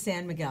this is the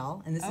San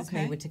Miguel, and this is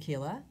Okay. made with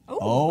tequila.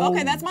 Oh,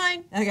 okay, that's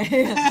mine.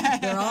 Okay,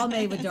 they're all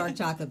made with dark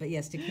chocolate, but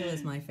yes, tequila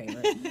is my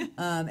favorite.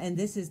 And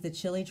this is the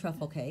chili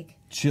truffle cake.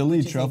 Chili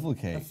which is truffle a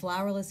cake.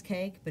 flourless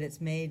cake, but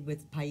it's made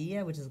with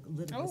paella, which is a little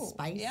bit of Oh,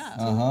 spice. yeah.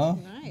 Uh-huh.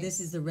 Nice. This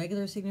is the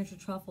regular signature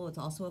truffle. It's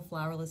also a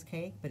flourless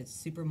cake, but it's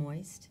super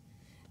moist.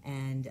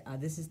 And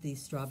this is the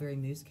strawberry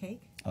mousse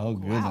cake. Oh, Wow,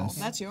 goodness.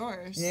 that's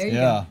yours. There you Yeah.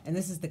 go. And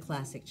this is the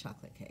classic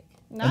chocolate cake.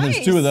 Nice. And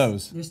there's two of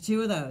those. There's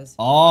two of those.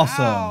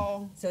 Awesome.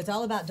 Wow. So it's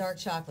all about dark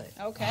chocolate.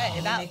 Okay,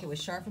 And that- we make it with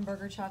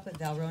Scharfenberger chocolate,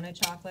 Dalrona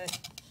chocolate.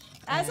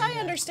 As I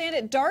understand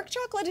it, dark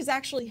chocolate is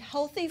actually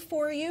healthy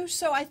for you.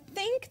 So I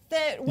think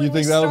that when You we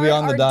think that'll start be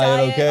on the our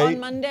diet, okay? on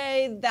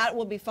Monday, that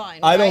will be fine.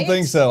 I don't right?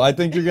 think so. I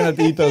think you're going to have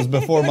to eat those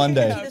before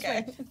Monday. This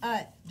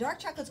way, dark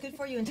chocolate's good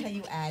for you until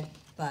you add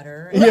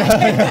butter.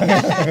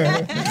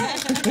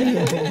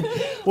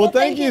 Well,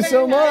 thank you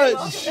so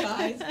much.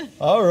 Guys,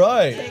 All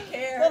right. take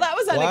care. Well, that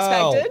was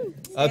Wow. unexpected.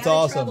 That's Stay out of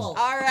awesome. trouble.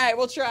 All right,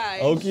 we'll try.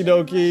 Okie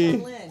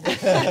dokie. Lynn.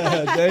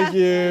 Thank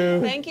you.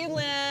 Thank you,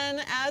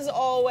 Lynn. As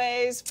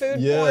always, food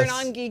Yes. porn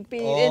on Geek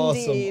Beat, Awesome,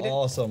 indeed.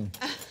 awesome.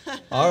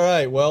 All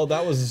right, well,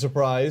 that was a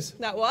surprise.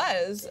 That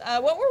was.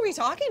 What were we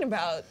talking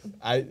about?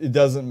 It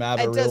doesn't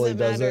matter, It really, doesn't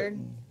does matter. it?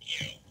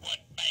 You would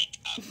make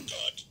a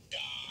good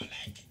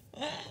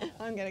Dalek.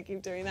 I'm gonna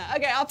keep doing that.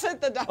 Okay, I'll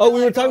put the. Oh,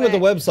 we were talking about the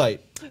away. website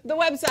The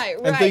website,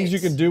 right? and things you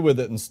can do with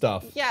it and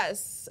stuff.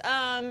 Yes.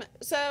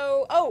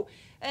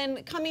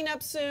 And coming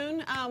up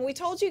soon, we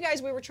told you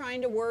guys we were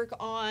trying to work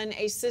on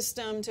a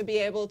system to be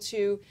able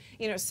to,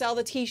 sell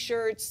the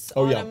T-shirts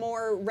Oh, on yeah. a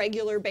more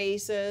regular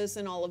basis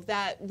and all of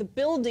that. The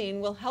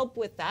building will help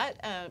with that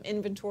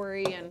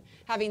inventory and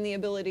having the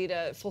ability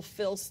to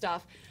fulfill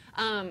stuff.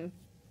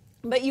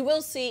 But you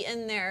will see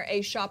in there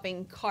a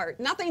shopping cart.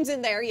 Nothing's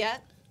in there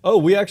yet. Oh,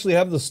 we actually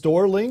have the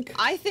store link?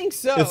 I think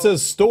so. It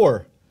says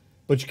store,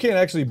 but you can't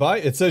actually buy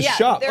it. It says Yeah,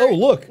 shop. there- Oh,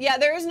 look. Yeah,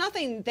 there is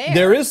nothing there.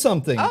 There is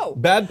something. Oh.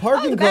 Bad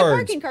parking the cards. bad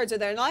parking cards are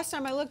there. Last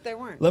time I looked, they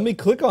weren't. Let me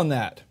click on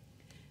that.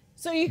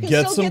 So you can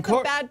Get still some get the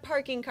car- bad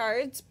parking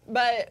cards,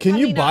 but Can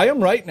you coming buy up-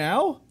 them right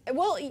now?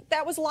 Well,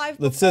 that was live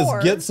That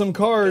before. says get some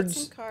cards.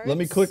 Get some cards. Let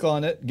me click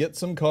on it. Get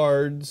some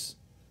cards.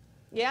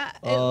 Yeah,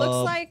 it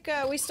looks like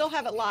we still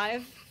have it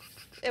live.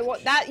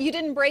 That you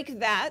didn't break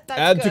that. That's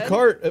Add good. to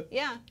cart.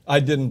 Yeah, I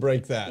didn't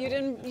break that. you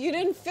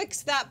didn't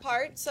fix that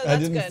part, so I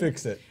that's didn't good.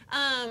 fix it.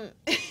 Um,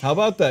 How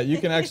about that? You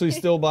can actually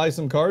still buy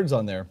some cards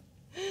on there.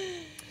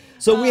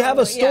 So we have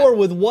a yeah. store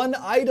with one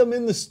item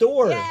in the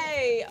store.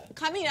 Yay!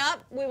 Coming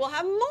up, we will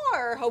have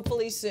more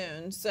hopefully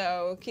soon.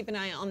 So keep an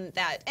eye on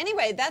that.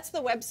 Anyway, that's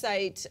the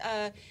website.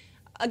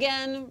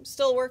 Again,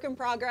 still work in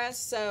progress.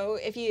 So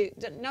if you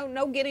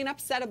no getting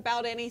upset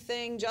about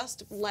anything,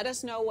 just let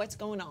us know what's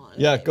going on.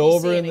 Yeah, if go you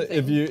over see and anything.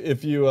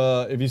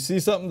 if you see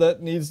something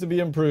that needs to be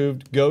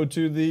improved, go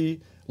to the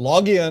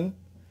log in,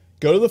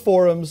 go to the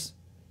forums,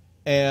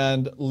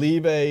 and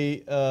leave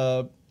a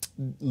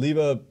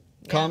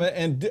comment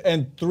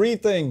and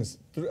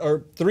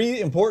three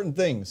important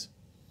things.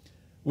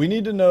 We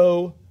need to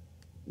know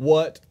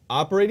what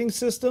operating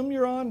system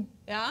you're on,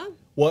 Yeah.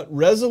 what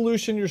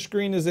resolution your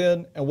screen is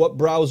in, and what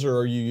browser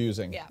are you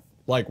using. Yeah.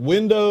 Like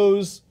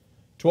Windows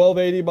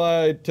 1280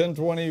 by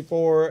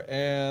 1024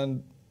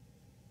 and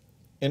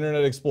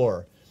Internet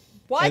Explorer.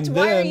 What? And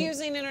Why are then- you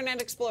using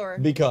Internet Explorer?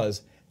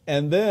 Because,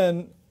 and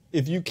then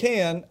if you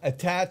can,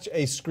 attach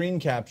a screen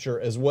capture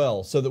as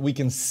well so that we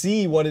can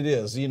see what it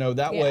is.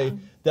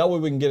 That way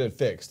we can get it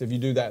fixed. If you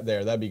do that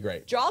there, that'd be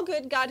great.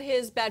 Jawgood got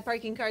his bad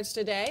parking cards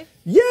today.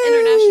 Yay!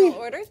 International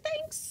order.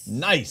 Thanks.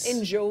 Nice.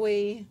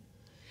 Enjoy.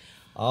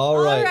 All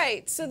right. All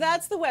right, so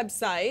that's the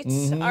website.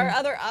 Mm-hmm. Our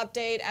other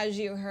update, as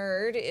you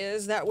heard,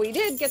 is that we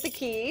did get the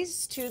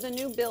keys to the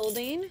new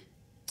building.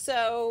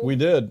 So We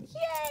did.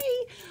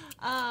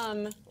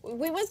 yay!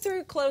 We went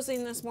through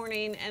closing this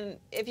morning, and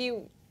if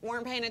you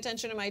weren't paying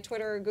attention to my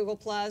Twitter or Google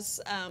Plus,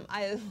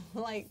 I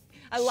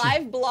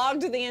live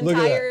blogged the Look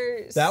at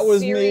entire That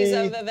was series me.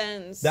 of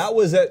events. That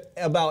was at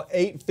about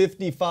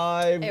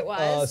 8:55. It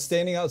was.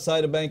 Standing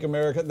outside of Bank of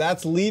America.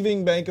 That's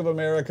leaving Bank of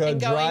America, and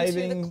going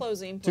driving to the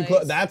closing to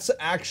place. that's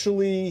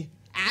actually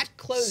at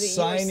closing.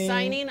 signing- You were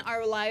signing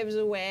our lives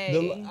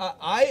away.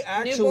 I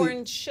actually.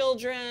 Newborn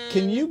children.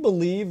 Can you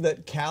believe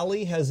that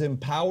Callie has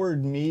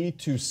empowered me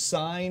to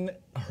sign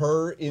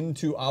her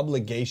into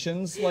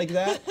obligations like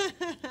that?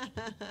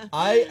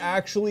 I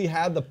actually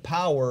had the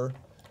power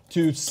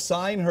to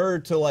sign her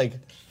to like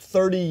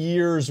 30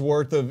 years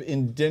worth of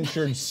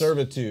indentured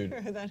servitude.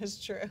 That is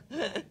true.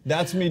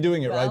 That's me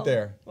doing it right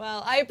there.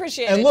 Well, I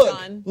appreciate And it, look,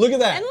 John. look at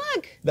that. And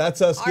look.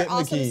 That's us Our getting the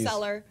awesome keys.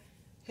 seller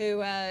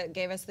who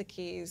gave us the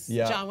keys.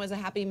 Yeah. John was a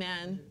happy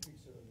man.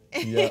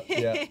 Yeah,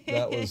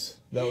 that was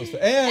and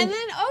And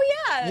then,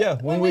 Yeah,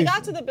 when when we we-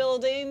 got to the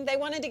building, they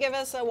wanted to give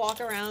us a walk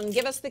around,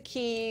 give us the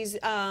keys,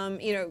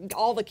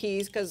 all the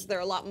keys, because there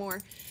are a lot more,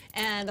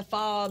 and the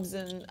fobs,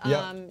 and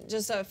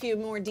just a few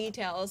more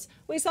details.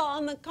 We saw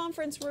on the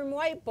conference room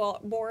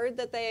whiteboard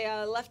that they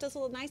left us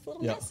a nice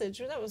little message.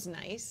 That was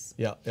nice.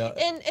 Yeah.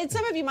 And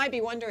some of you might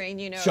be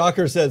wondering,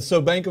 Shocker said, so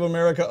Bank of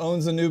America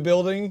owns a new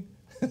building?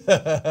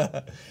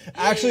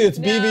 Actually, it's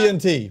No.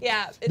 BB&T.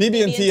 Yeah, it's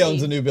BB&T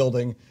owns a new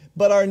building,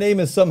 but our name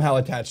is somehow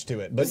attached to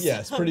it. But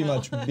yes, pretty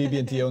much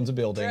BB&T owns a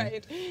building.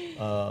 Right.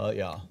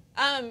 Yeah.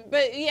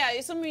 But yeah,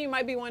 some of you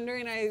might be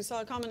wondering, I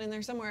saw a comment in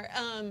there somewhere,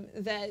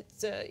 that,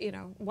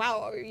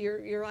 wow,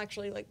 you're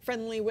actually like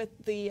friendly with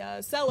the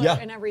seller Yeah.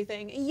 and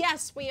everything.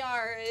 Yes, we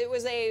are.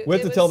 We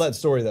have to tell that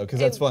story though, because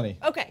that's funny.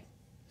 Okay.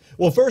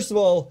 Well, first of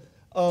all,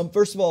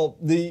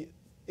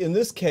 in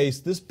this case,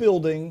 this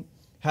building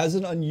has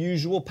an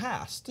unusual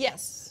past.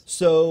 Yes.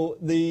 So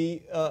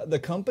the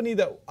company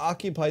that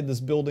occupied this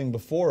building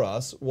before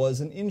us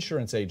was an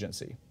insurance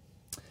agency.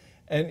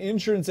 An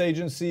insurance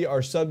agency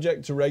are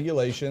subject to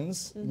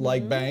regulations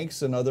like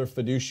banks and other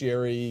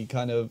fiduciary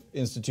kind of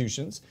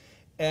institutions.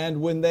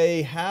 And when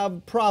they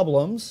have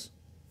problems,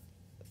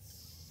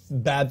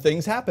 bad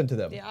things happen to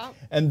them. Yeah.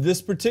 And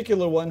this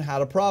particular one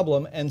had a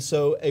problem, and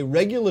so a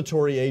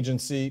regulatory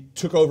agency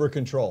took over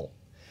control.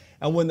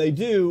 And when they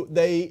do,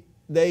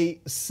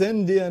 they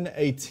send in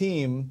a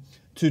team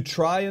to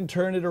try and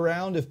turn it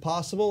around if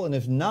possible, and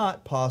if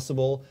not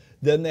possible,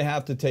 then they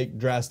have to take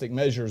drastic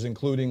measures,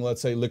 including, let's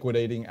say,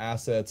 liquidating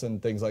assets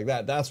and things like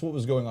that. That's what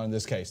was going on in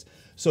this case.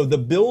 So the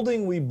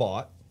building we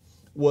bought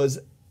was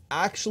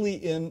actually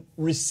in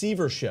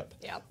receivership,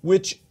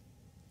 which,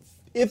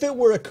 if it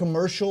were a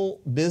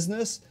commercial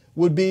business,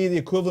 would be the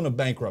equivalent of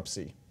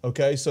bankruptcy,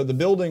 okay? So the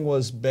building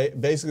was,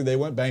 basically, they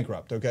went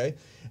bankrupt, okay?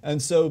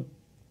 And so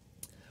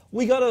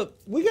we got a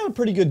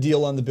pretty good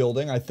deal on the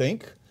building, I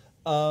think.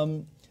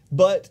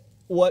 But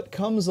what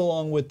comes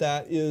along with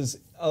that is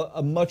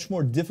a much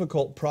more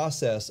difficult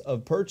process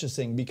of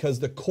purchasing because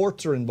the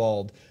courts are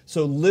involved.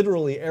 So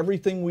literally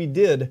everything we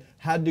did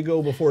had to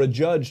go before a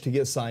judge to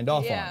get signed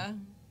off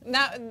on.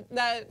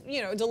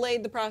 That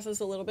delayed the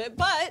process a little bit,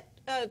 but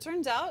it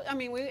turns out,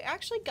 we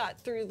actually got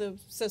through the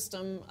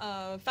system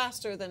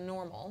faster than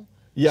normal.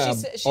 Yeah,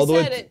 she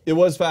although said it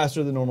was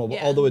faster than normal,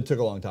 Yeah. although it took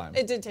a long time.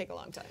 It did take a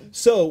long time.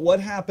 So what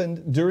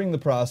happened during the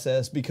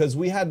process, because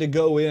we had to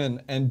go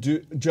in and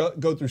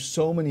go through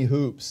so many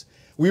hoops,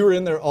 we were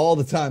in there all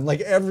the time.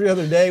 Like every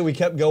other day we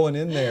kept going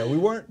in there. We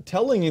weren't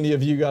telling any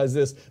of you guys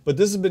this, but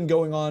this has been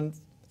going on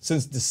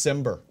since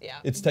December. Yeah.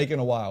 It's taken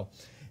a while.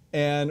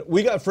 And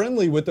we got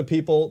friendly with the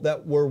people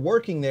that were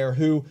working there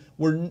who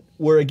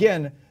were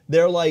again,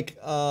 they're like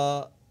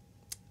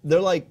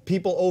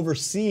people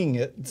overseeing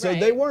it. So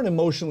they weren't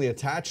emotionally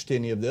attached to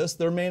any of this.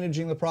 They're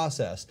managing the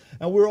process.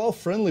 And we're all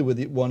friendly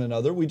with one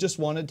another. We just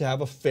wanted to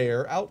have a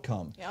fair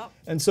outcome. Yep.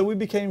 And so we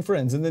became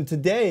friends. And then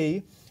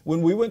today,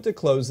 when we went to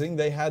closing,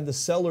 they had the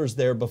sellers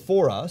there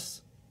before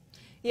us.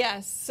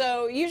 Yes,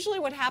 so usually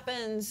what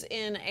happens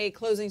in a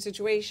closing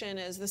situation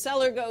is the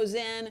seller goes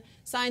in,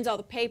 signs all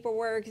the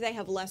paperwork, they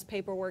have less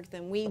paperwork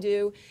than we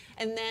do,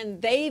 and then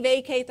they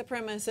vacate the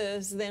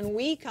premises, then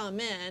we come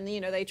in,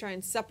 they try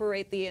and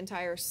separate the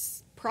entire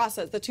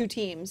process, the two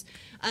teams,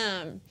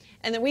 and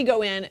then we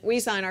go in, we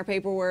sign our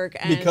paperwork,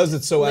 and because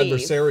it's so leave.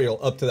 adversarial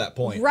up to that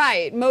point.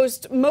 Right,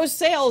 most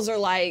sales are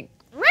like,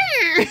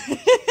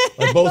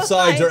 like both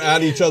sides are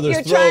at each other's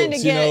You're trying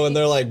throats, to get- and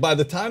they're like, by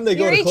the time they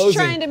go you're to each closing,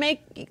 trying to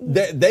make,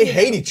 they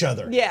hate each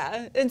other.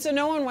 Yeah, and so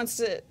no one wants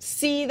to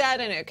see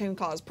that, and it can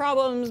cause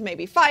problems,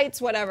 maybe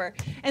fights, whatever.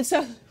 And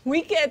so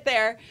we get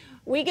there,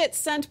 we get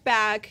sent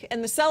back,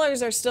 and the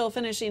sellers are still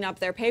finishing up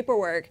their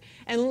paperwork.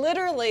 And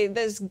literally,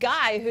 this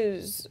guy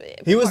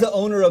He was the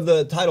owner of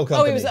the title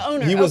company. he was the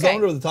owner. He was the Okay.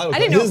 owner of the title I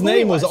company. didn't know His who he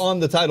name was was. on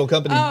the title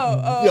company. Oh,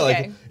 Yeah, okay.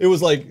 like, it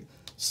was like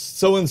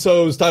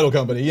so-and-so's title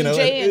company, you know.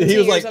 J&T He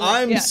was or like, something,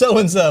 I'm yeah.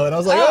 so-and-so. And I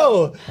was like,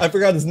 Oh. oh, I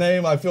forgot his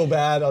name. I feel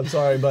bad. I'm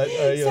sorry. But,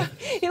 you know.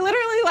 He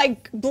literally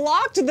like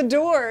blocked the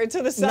door to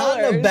the Not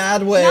cellars. in a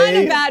bad way. Not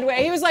in a bad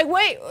way. He was like,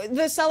 wait,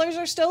 the sellers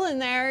are still in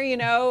there, you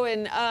know,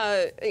 and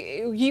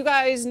you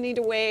guys need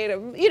to wait.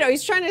 You know,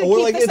 he's trying to We're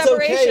keep like, the it's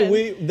separation.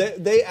 okay.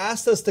 They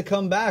asked us to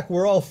come back.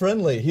 We're all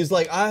friendly. He's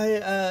like,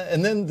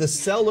 and then the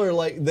seller,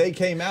 like, they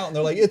came out and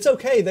they're like, it's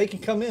okay. They can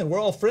come in. We're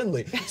all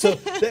friendly. So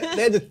they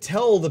had to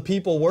tell the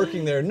people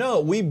working there,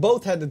 no, we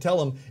both had to tell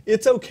them,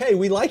 it's okay.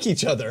 We like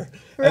each other.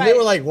 And they Right.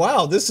 were like,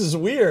 wow, this is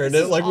weird.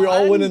 This is like we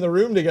all odd. went in the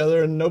room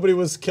together and nobody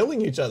was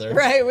killing each other.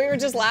 Right, we were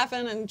just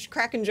laughing and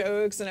cracking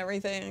jokes and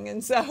everything,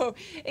 and so,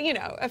 you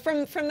know,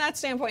 from that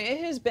standpoint,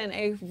 it has been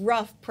a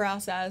rough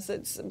process.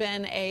 It's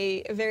been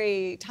a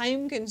very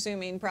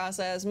time-consuming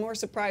process, more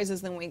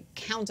surprises than we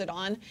counted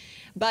on,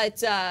 but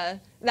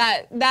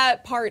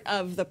that part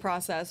of the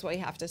process, we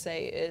have to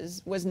say,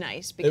 was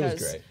nice because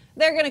great.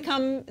 they're going to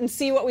come and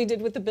see what we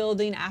did with the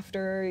building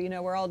after, you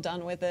know, we're all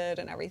done with it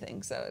and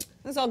everything, so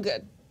it's all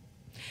good.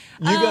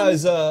 You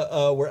guys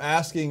were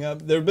asking,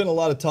 there had been a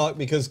lot of talk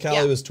because Callie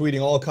Yeah. was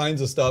tweeting all kinds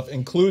of stuff,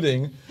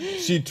 including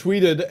she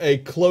tweeted a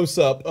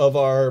close-up of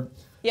our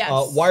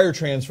Yes. wire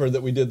transfer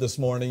that we did this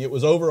morning. It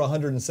was over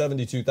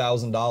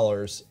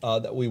 $172,000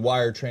 that we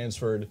wire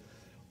transferred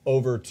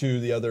over to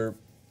the other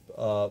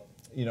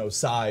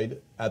side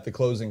at the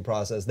closing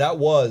process. That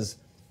was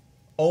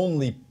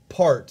only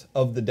part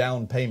of the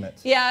down payment.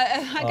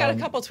 Yeah, I got a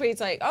couple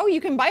tweets like, "Oh,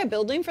 you can buy a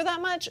building for that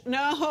much?"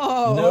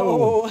 No.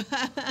 No.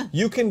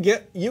 You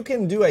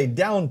can do a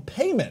down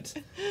payment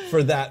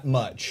for that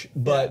much,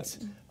 but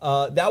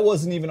that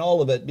wasn't even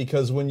all of it,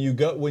 because when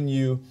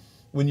you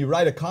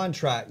write a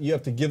contract, you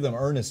have to give them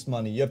earnest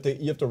money. You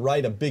have to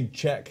write a big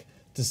check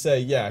to say,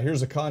 yeah,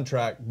 here's a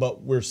contract,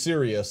 but we're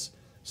serious.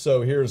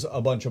 So here's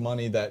a bunch of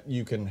money that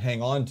you can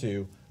hang on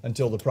to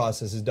until the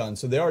process is done.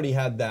 So they already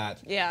had that.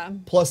 Yeah.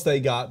 Plus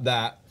they got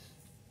that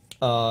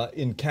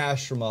in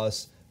cash from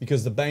us,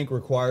 because the bank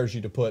requires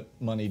you to put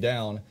money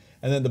down.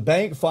 And then the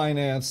bank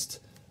financed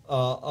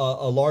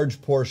a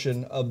large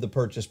portion of the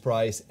purchase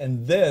price.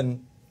 And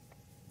then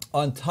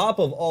on top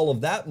of all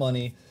of that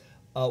money,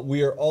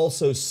 we are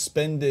also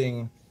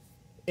spending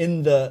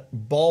in the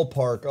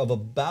ballpark of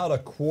about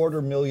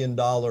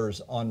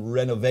 $250,000 on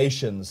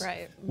renovations,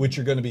 Right. which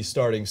are going to be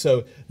starting.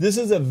 So this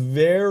is a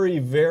very,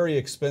 very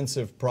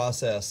expensive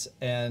process,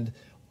 and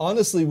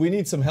honestly, we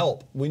need some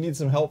help. We need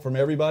some help from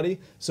everybody.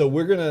 So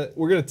we're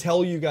gonna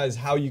tell you guys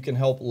how you can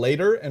help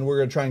later, and we're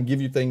gonna try and give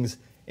you things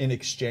in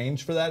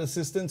exchange for that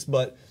assistance.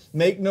 But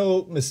make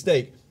no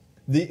mistake,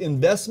 the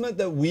investment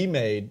that we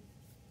made,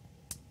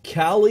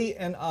 Callie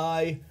and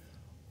I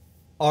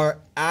are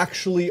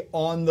actually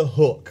on the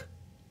hook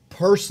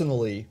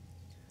personally,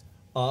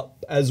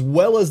 as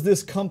well as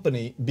this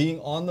company being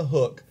on the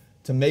hook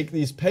to make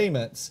these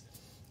payments.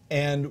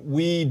 And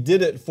we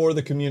did it for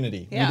the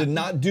community. Yeah. We did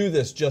not do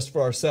this just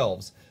for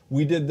ourselves.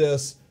 We did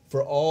this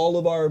for all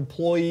of our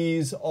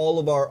employees, all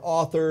of our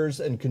authors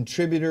and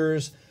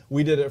contributors.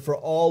 We did it for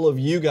all of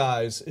you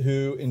guys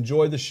who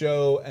enjoy the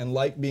show and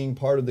like being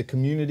part of the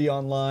community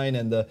online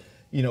and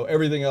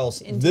everything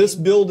else. Indeed. This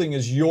building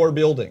is your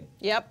building.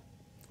 Yep.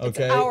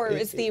 Okay.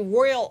 It's the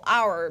Royal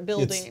Hour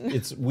building.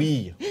 It's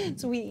we.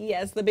 It's we,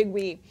 yes, the big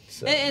we.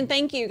 So- And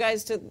thank you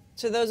guys to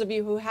those of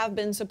you who have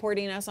been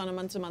supporting us on a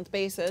month-to-month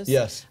basis.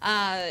 Yes.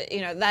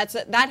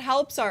 That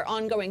helps our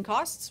ongoing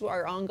costs.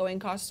 Our ongoing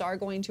costs are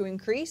going to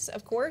increase,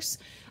 of course,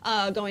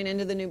 going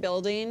into the new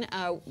building.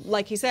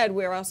 Like you said,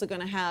 we're also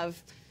going to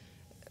have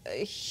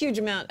a huge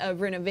amount of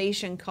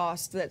renovation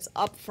costs that's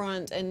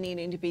upfront and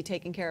needing to be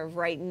taken care of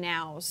right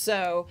now.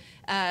 So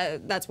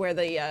that's where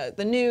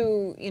the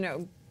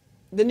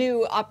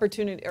new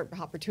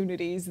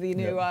opportunities, the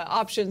new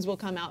options will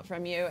come out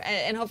from you,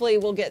 and hopefully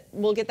we'll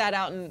get that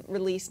out and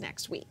released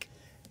next week.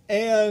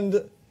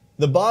 And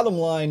the bottom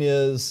line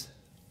is,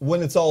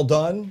 when it's all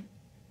done,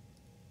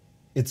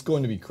 it's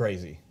going to be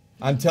crazy.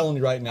 I'm telling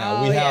you right now,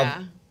 Oh, we yeah.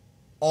 have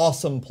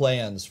awesome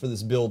plans for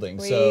this building.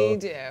 We so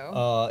do.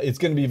 It's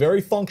going to be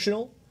very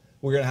functional.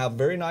 We're going to have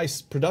very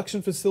nice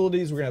production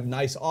facilities. We're going to have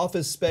nice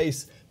office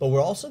space, but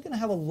we're also going to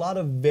have a lot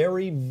of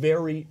very,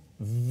 very,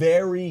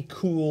 very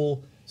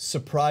cool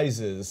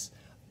surprises.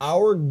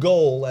 Our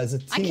goal as a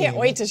team. I can't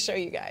wait to show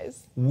you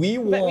guys, but we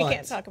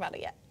can't talk about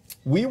it yet.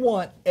 We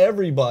want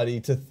everybody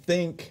to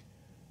think,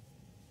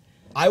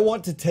 I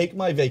want to take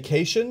my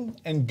vacation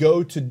and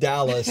go to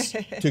Dallas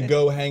to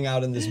go hang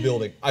out in this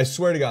building. I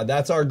swear to God,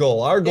 that's our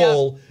goal. Our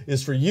goal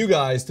is for you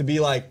guys to be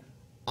like,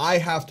 I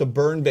have to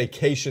burn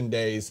vacation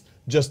days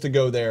just to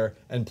go there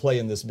and play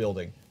in this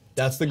building.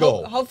 That's the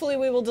goal. Hopefully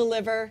we will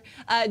deliver.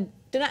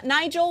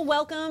 Nigel,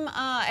 welcome.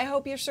 I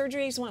hope your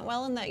surgeries went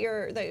well and that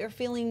you're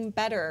feeling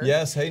better.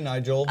 Yes, hey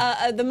Nigel.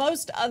 The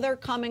most other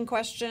common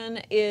question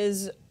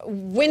is,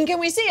 when can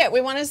we see it?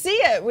 We want to see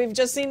it. We've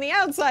just seen the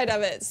outside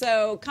of it.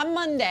 So come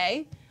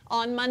Monday,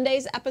 on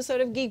Monday's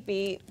episode of Geek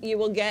Beat, you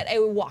will get a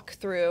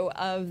walkthrough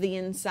of the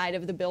inside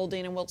of the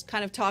building, and we'll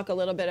kind of talk a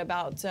little bit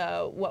about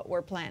what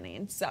we're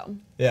planning. So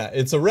Yeah,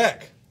 it's a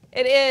wreck.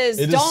 It is.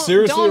 It is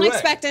seriously Don't a wreck.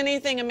 expect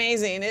anything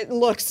amazing. It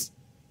looks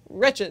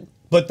wretched.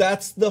 But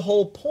that's the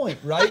whole point,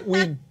 right?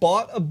 We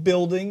bought a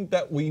building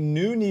that we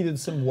knew needed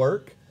some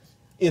work.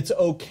 It's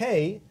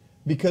okay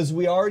because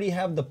we already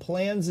have the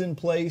plans in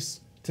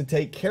place to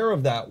take care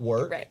of that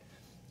work. Right.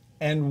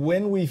 And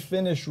when we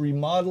finish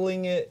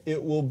remodeling it,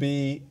 it will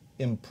be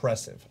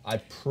impressive. I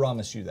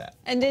promise you that.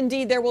 And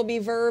indeed, there will be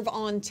Verve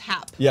on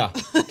tap. Yeah.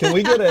 Can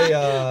we get a...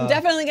 I'm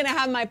definitely going to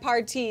have my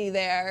party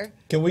there.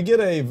 Can we get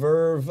a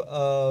Verve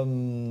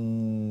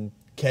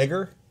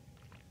kegger?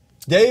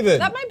 David.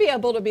 That might be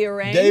able to be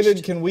arranged.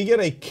 David, can we get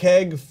a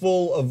keg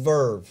full of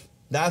Verve?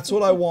 That's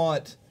what I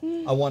want.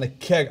 I want a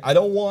keg. I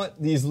don't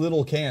want these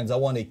little cans. I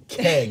want a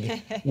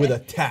keg with a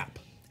tap.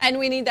 And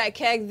we need that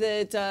keg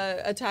that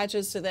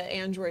attaches to the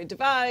Android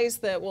device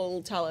that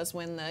will tell us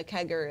when the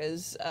kegger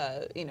is,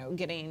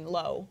 getting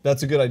low.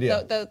 That's a good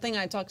idea. The thing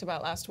I talked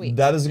about last week.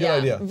 That is a good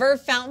idea.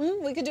 Verve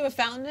fountain. We could do a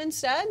fountain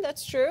instead.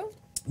 That's true.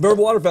 Verve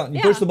water fountain.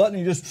 You Yeah. push the button,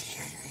 you just...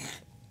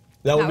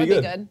 That would be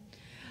good.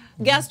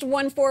 Guest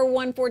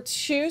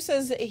 14142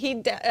 says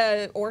he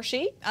or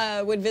she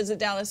would visit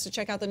Dallas to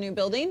check out the new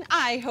building.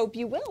 I hope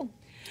you will.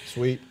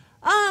 Sweet.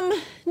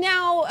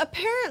 Now,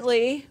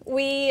 apparently,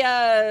 we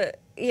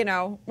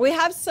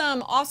have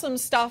some awesome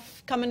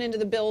stuff coming into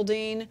the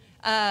building.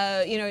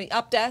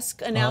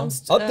 Updesk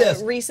announced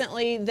Updesk.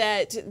 recently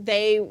that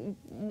they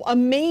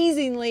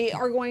amazingly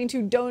are going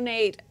to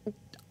donate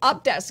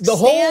Updesk. The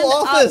whole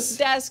office.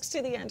 Desks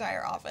to the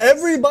entire office.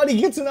 Everybody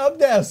gets an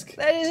Updesk.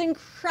 That is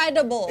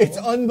incredible. It's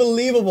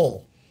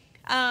unbelievable.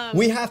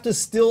 We have to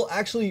still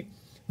actually...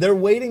 They're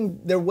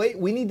waiting.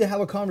 We need to have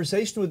a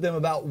conversation with them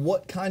about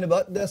what kind of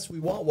Updesk we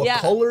want, what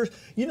colors.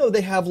 You know, they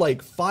have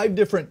like 5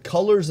 different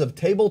colors of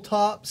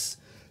tabletops.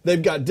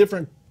 They've got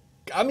different,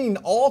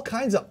 all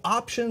kinds of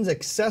options,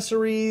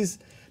 accessories.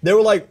 They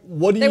were like,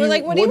 what do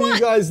you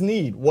guys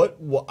need? What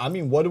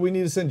do we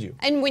need to send you?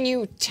 And when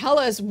you tell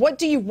us what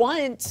do you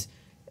want,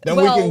 Then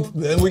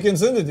we can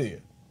send it to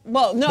you.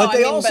 Well, no, But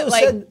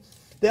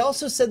they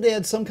also said they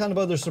had some kind of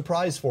other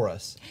surprise for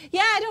us.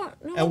 Yeah, I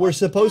don't know. And we're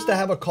supposed to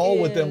have a call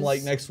with them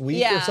like next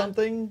week or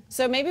something.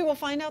 So maybe we'll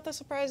find out the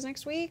surprise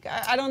next week.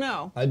 I don't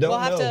know. We'll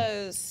have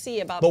to see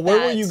about that. that. But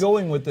where were you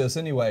going with this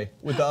anyway,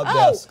 with the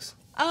Updesks?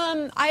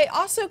 I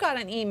also got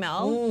an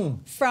email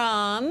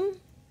from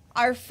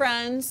our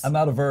friends. I'm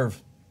out of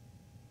Verve.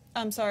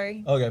 I'm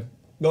sorry. Okay,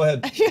 go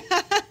ahead.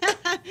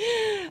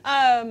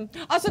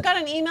 Also got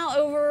an email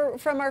over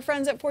from our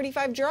friends at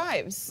 45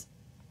 Drives.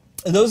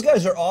 Those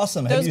guys are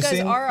awesome. Those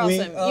guys are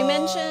awesome. You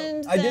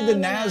mentioned I did the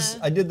NAS.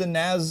 I did the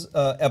NAS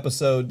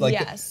episode, like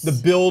Yes. the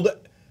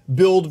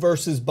build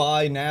versus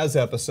buy NAS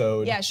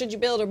episode. Yeah, should you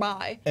build or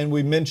buy? And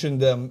we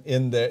mentioned them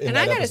in that And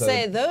I gotta episode.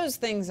 say, those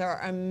things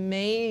are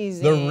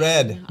amazing. They're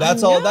red.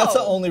 That's all. That's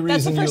the only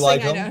reason you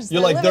like them.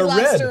 You're like, they're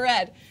red.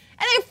 red.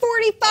 And they have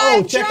 45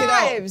 Oh, check it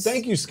out. drives.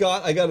 Thank you,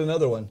 Scott. I got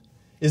another one.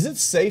 Is it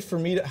safe for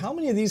me to? How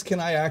many of these can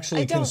I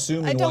actually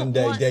consume in one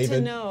day, David? I don't want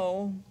to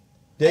know.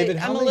 David,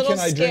 I'm how a many little can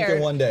I drink in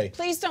scared. one day?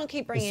 Please don't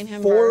keep bringing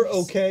him 4 verbs.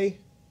 okay?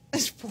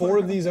 4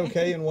 of these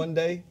okay in one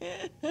day?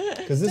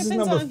 Because this is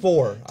Depends number on-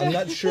 4. I'm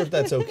not sure if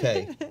that's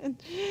okay.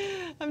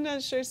 I'm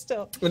not sure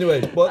still.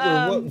 Anyway, what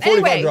 45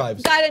 Anyway,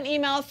 Drives? got an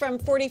email from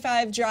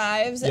 45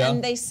 Drives, Yeah.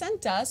 and they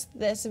sent us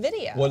this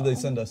video. What did they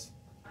send us?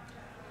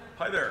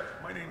 Hi there,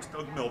 my name's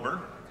Doug Milburn,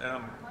 and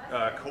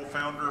I'm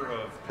co-founder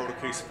of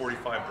ProtoCase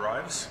 45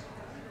 Drives.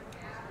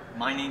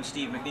 My name's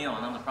Steve McNeil,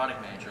 and I'm the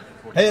product manager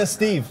for Hey, it's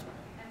Steve.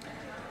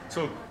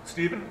 So,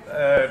 Stephen,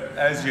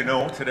 as you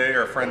know, today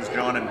our friends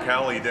John and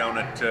Callie down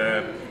at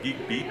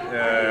Geek Beat,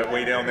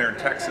 way down there in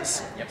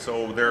Texas. Yep.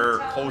 So they're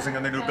closing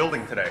on their new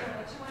building today.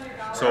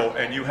 So,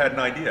 and you had an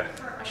idea.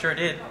 I sure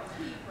did.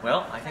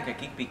 Well, I think at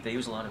Geek Beat they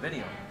use a lot of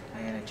video,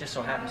 and it just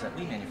so happens that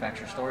we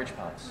manufacture storage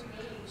pods.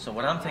 So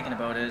what I'm thinking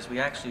about is we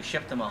actually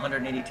ship them a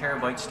 180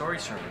 terabyte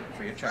storage server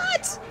free of charge.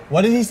 What?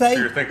 What did he say?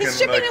 So you're thinking He's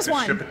shipping like us to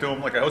one. ship it to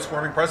them like a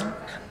housewarming present?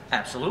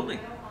 Absolutely.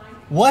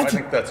 What? I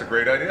think that's a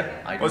great idea.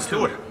 Let's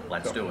do it.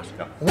 Let's do it.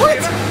 Yeah. What?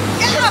 What's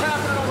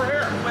happening over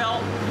here?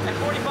 Well, at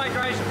 45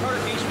 Drives and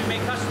ProtoCase, we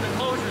make custom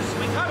enclosures.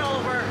 We cut all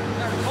of our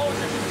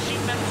enclosures from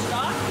sheet metal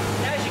stock.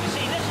 And as you can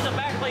see, this is a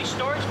backplate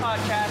storage pod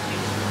chassis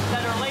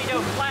that are laid out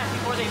flat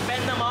before they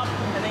bend them up,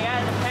 and they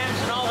add the pens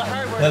and all the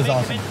hardware That's to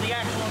make awesome. them into the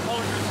actual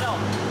enclosure itself.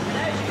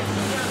 And as you can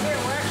see down here,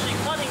 we're actually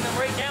flooding them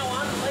right now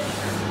on the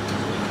laser.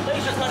 So we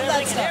laser cut that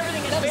everything, and stuff.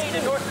 everything is That is made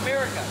in cool. North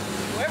America.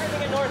 So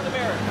everything in North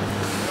America.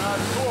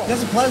 Cool.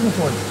 That's a plasma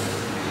torch.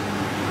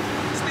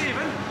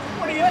 Stephen,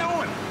 what are you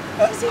doing?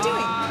 What is he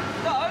doing?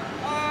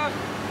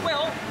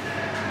 Well,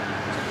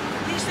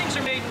 these things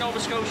are made in Nova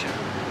Scotia,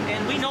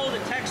 and we know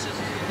that Texas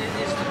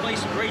is the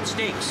place of great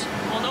steaks.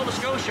 Well, Nova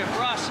Scotia,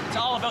 for us, it's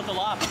all about the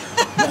lobster.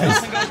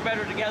 Nothing goes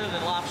better together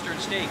than lobster and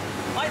steak.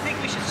 I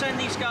think we should send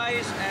these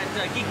guys at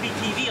GeekBeat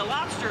TV a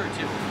lobster or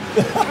two.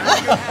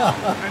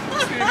 And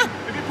Stephen,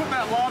 if you put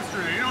that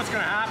lobster there, you know what's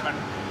going to happen?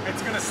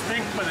 It's going to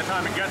stink by the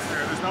time it gets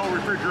there. There's no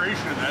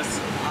refrigeration in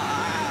this.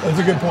 That's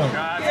a good point.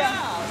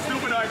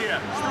 Stupid idea.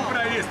 Stupid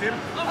idea, Stephen.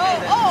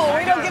 Oh,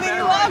 we don't get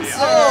any lobster.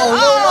 Oh,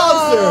 no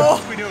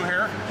lobster. What we do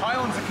here,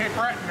 Highland's a kick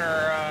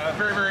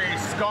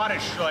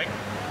Scottish, like,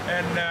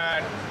 and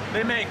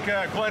they make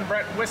Glen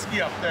Brett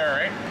whiskey up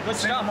there, eh? Good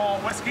Single stuff.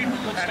 malt whiskey, and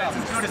stuff.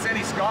 it's as good as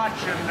any Scotch,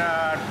 and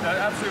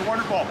absolutely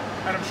wonderful.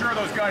 And I'm sure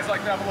those guys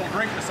like to have a little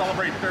drink to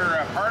celebrate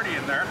their party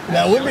in there.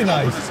 That would be Open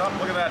nice. this up.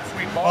 Look at that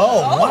sweet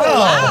Oh, bottle.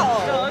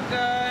 wow.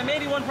 Doug,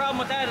 maybe one problem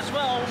with that as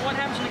well. What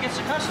happens when it gets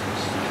to customers?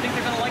 You think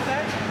they're going to like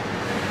that?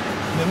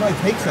 They might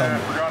take some. I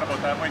forgot about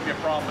that. Might be a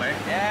problem, eh?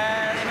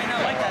 Yeah, they may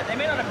not like that. They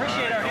may not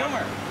appreciate our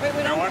humor. Wait, we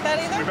You know don't what? get that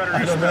We either? better I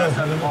just don't know.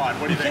 send them on.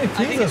 What do you think?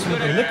 Tease us with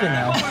the liquor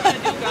now. What we're going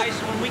to do, guys,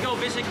 when we go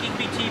visit Geek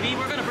Beat TV,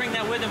 we're going to bring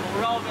that with them, and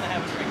we're all going to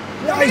have a drink.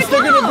 Nice, they're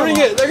gonna bring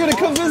it. They're gonna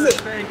come visit.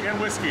 Steak and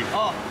whiskey.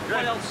 Oh, Good.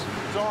 what else?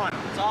 It's on.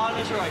 It's on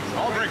its right.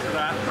 I'll drink to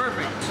that.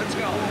 Perfect. Let's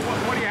go.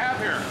 What do you have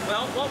here?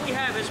 Well, what we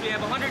have is we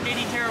have 180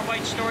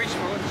 terabyte storage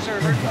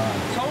server,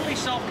 totally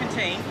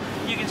self-contained.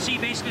 You can see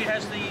basically it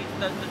has the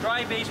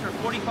drive base for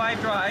 45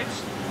 drives.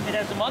 It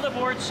has the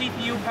motherboard,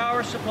 CPU,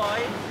 power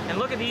supply, and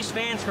look at these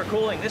fans for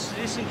cooling. This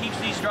thing keeps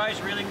these drives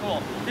really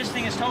cool. This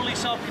thing is totally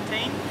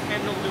self-contained, and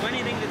it'll do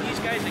anything that these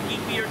guys at Geek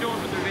Beat are doing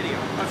with their video.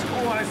 That's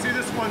cool. And I see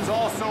this one's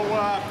also,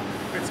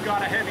 it's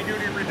got a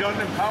heavy-duty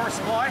redundant power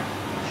supply.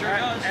 Sure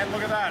does. And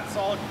look at that,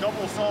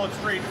 double solid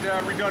straight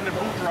redundant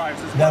boot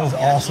drives as That well. is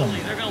awesome.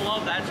 Absolutely. They're going to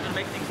love that. It's going to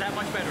make things that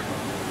much better.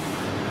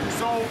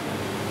 So,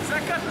 has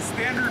that got the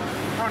standard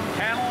front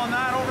panel on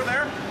that over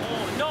there?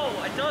 Oh, no,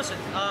 it doesn't.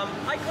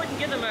 I couldn't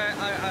give them a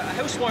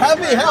housewarming.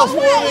 Happy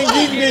housewarming,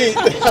 Geek Beat.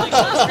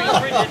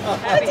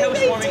 Happy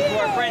housewarming to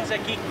our friends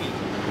at Geek Beat.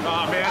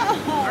 Oh man,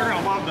 they're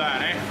gonna love that,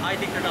 eh? I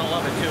think they're going to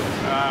love it too.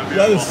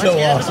 That is so Let's get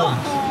it awesome. on.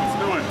 Let's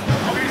do it.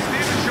 Okay,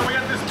 Steven, shall we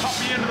get this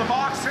puppy into the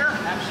box here?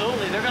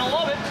 Absolutely. They're going to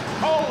love it.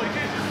 Holy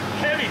Jesus,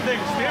 heavy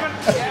thing, Steven.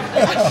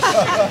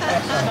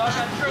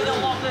 I'm sure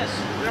they'll love this.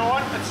 You know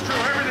what? That's true.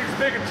 Everything's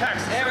big in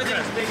Texas. isn't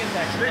Everything's it? big in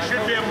Texas. They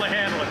should be able to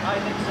handle it.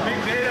 I think so. Big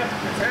data,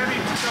 it's heavy,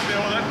 they'll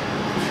deal with it.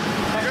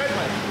 Good.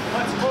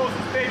 Let's close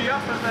this baby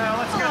up and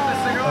let's get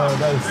this thing off. Oh,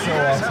 that is so so you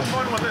guys awesome. have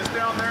fun with this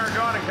down there,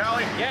 John and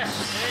Callie. Yes,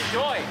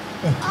 enjoy.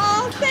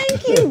 Oh,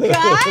 thank you,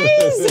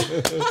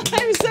 guys. I'm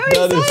so excited.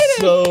 That is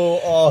so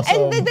awesome.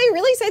 And did they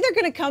really say they're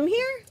going to come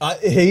here?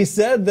 He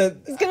said that.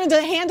 He's going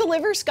to hand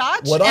deliver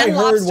scotch What and I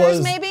heard lobsters,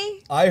 was.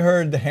 maybe? I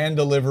heard the hand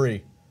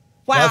delivery.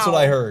 Wow. That's what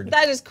I heard.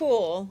 That is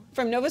cool.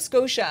 From Nova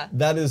Scotia.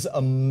 That is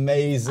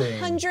amazing.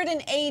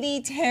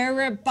 180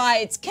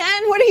 terabytes.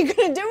 Ken, what are you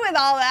going to do with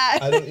all that?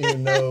 I don't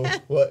even know.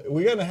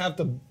 We're gonna have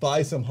to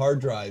buy some hard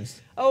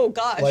drives. Oh,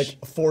 gosh.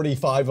 Like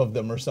 45 of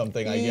them or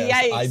something, I guess.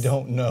 Yikes. I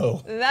don't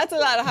know. That's a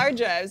lot of hard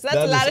drives. That's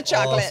That a lot is of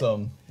chocolate.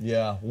 Awesome.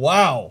 Yeah.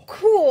 Wow.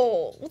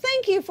 Cool. Well,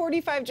 thank you,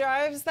 45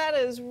 drives. That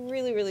is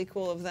really, really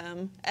cool of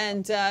them.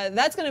 And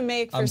that's going to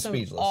make for I'm some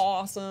speechless.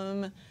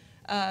 awesome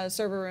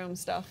server room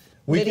stuff.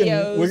 We're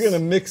gonna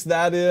mix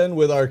that in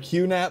with our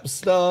QNAP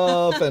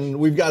stuff, and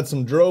we've got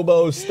some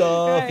Drobo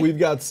stuff. Right. We've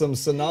got some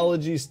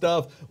Synology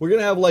stuff. We're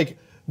gonna have like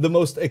the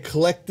most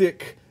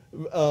eclectic,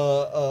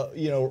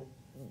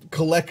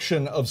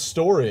 collection of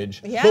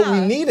storage. Yeah. But we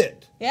need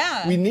it.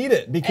 Yeah. We need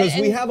it because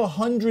And- we have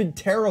 100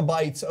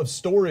 terabytes of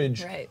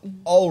storage Right.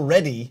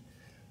 already.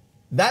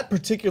 That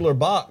particular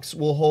box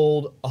will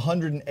hold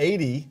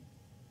 180,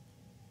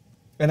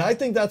 and I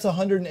think that's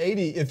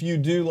 180 if you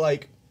do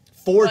like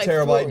 4 Like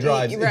terabyte 4,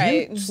 drives.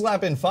 right. If you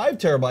slap in 5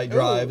 terabyte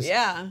drives,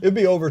 yeah. it'd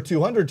be over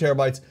 200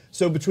 terabytes.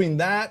 So between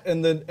that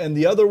and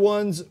the other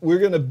ones, we're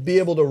going to be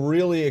able to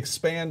really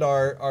expand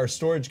our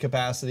storage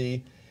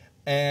capacity.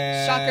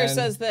 And Shocker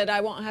says that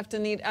I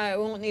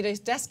won't need a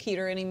desk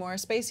heater anymore, a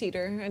space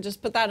heater, and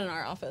just put that in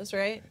our office,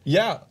 right?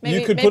 yeah, Maybe,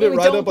 you could maybe put it we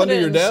right don't up put under it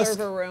your in desk.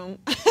 Server room.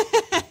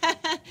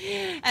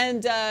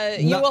 And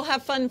you will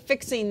have fun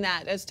fixing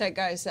that, as Tech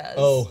Guy says.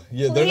 Oh,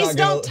 yeah, they're not Please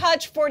gonna- don't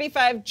touch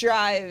 45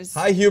 drives.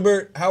 Hi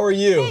Hubert, how are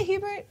you? Hey,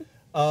 Hubert.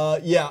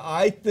 Yeah,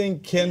 I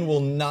think Ken will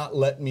not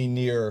let me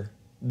near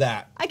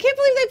that. I can't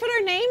believe they put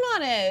our name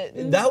on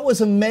it. That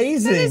was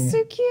amazing. That is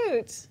so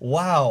cute.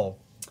 Wow.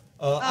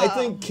 I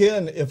think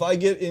Ken, if I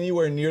get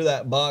anywhere near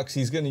that box,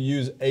 he's going to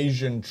use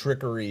Asian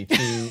trickery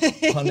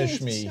to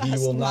punish me. He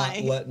will not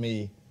might. let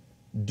me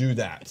do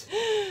that.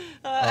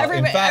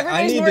 Everybody's in fact,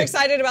 I need more to-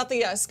 excited about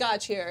the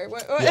scotch here.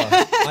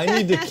 Yeah, I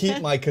need to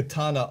keep my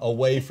katana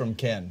away from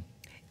Ken.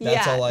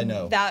 That's all I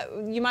know. That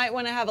you might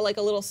want to have a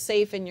little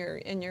safe in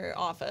your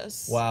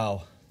office.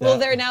 Wow. Will That-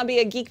 there now be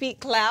a Geek Beat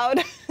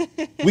cloud?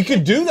 We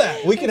could do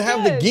that. We could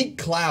have the could. Geek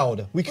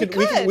Cloud. We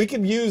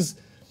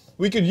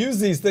could use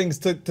these things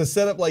to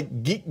set up like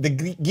the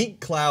Geek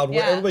Cloud where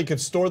Yeah. everybody could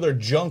store their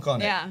junk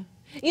on it. Yeah.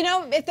 You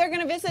know, if they're going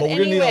to visit But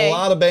we're anyway, gonna need a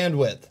lot of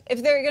bandwidth.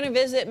 if they're going to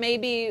visit,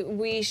 maybe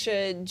we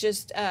should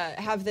just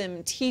have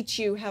them teach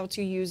you how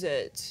to use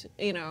it,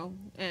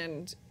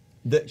 and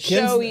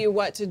show you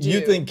what to do.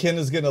 You think Ken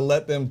is gonna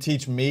let them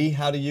teach me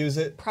how to use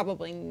it?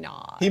 Probably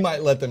not. He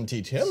might let them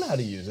teach him how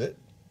to use it.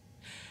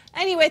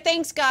 Anyway,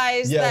 thanks,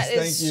 guys. Yes, that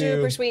is thank you.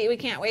 super sweet. We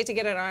can't wait to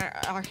get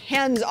our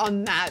hands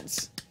on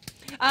that.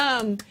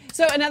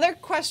 So another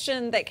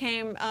question that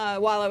came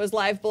while I was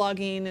live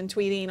blogging and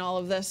tweeting all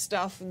of this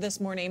stuff this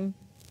morning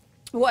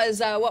was,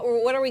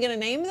 what are we going to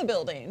name the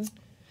building?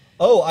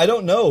 Oh, I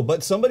don't know,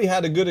 but somebody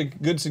had a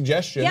good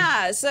suggestion.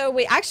 Yeah, so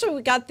we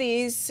got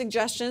these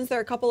suggestions. There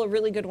are a couple of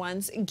really good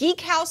ones.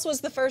 Geek House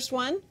was the first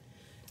one.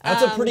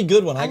 That's a pretty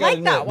good one. I gotta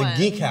like that admit, one.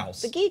 the Geek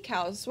House. The Geek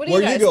House. What do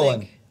Where you are you guys going?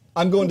 think?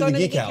 I'm going to the to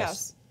Geek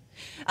House.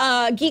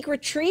 Geek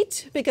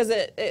Retreat, because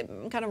it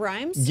kind of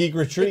rhymes. Geek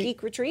Retreat. The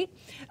Geek Retreat.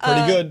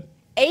 Pretty good.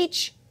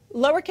 H,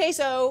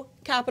 lowercase o,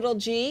 capital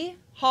G,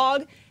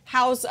 Hog,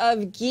 House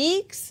of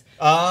Geeks.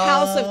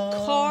 House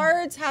of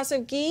Cards, House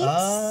of Geeks.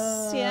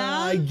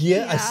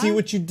 I see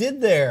what you did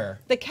there.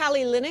 The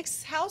Kali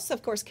Linux House,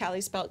 of course,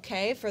 Kali spelled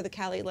K for the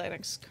Kali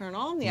Linux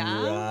kernel.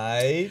 Yeah.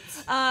 Right.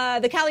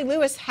 The Kali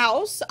Lewis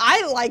House.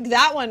 I like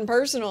that one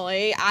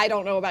personally. I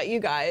don't know about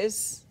you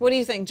guys. What do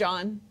you think,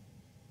 John?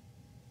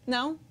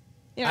 No?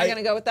 You're not going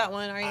to go with that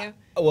one, are you?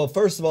 Well,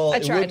 first of all, I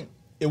tried.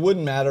 It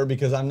wouldn't matter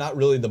because I'm not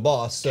really the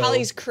boss. So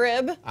Kali's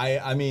Crib.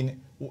 I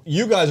mean,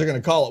 you guys are going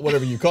to call it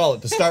whatever you call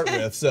it to start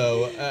with.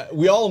 So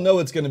we all know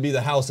it's going to be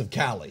the House of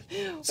Kali.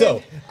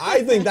 So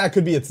I think that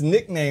could be its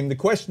nickname. The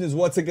question is,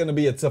 what's it going to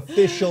be its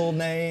official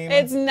name?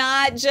 It's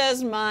not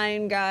just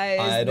mine, guys.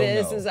 I don't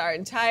This know. is our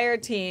entire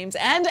team's.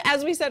 And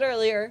as we said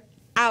earlier,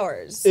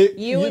 ours.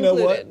 You know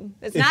what? included.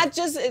 It's not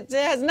just, it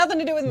has nothing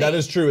to do with me. That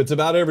is true. It's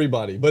about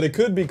everybody. But it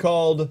could be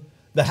called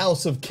the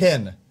House of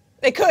Ken.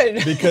 It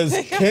could. Because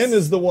Ken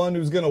is the one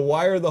who's going to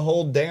wire the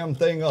whole damn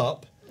thing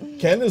up.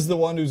 Ken is the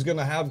one who's going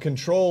to have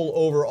control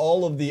over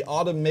all of the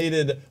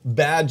automated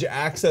badge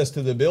access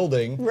to the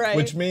building. Right.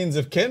 Which means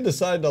if Ken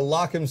decided to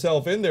lock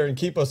himself in there and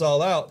keep us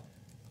all out,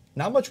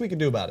 not much we can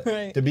do about it,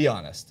 Right. to be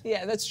honest.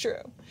 Yeah, that's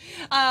true.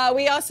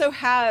 We also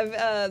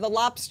have the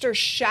Lobster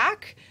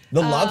Shack.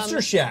 The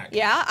Lobster Shack.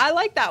 Yeah, I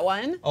like that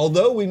one.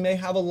 Although we may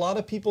have a lot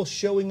of people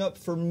showing up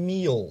for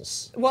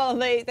meals. Well,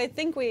 they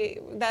think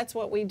that's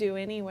what we do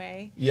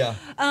anyway. Yeah.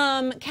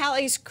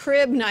 Callie's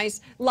Crib, nice.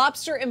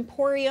 Lobster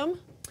Emporium.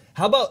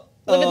 How about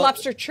Livid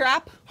Lobster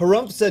Trap.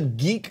 Harump said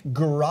Geek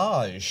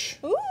Garage.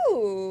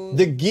 Ooh.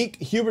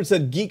 Hubert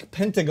said Geek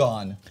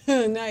Pentagon.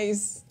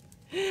 Nice.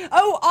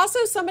 Oh, also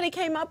somebody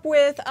came up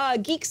with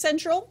Geek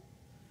Central.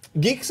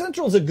 Geek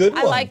Central's a good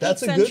one. I like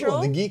That's Geek a good Central.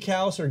 one. The Geek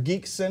House or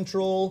Geek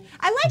Central.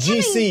 I like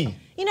GC. having,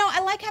 I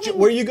like having.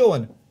 Where are you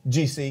going?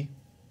 GC.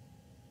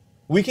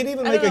 We could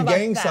even I make don't a know about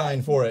gang that.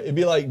 sign for it. It'd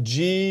be like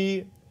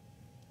G.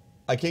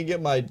 I can't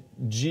get my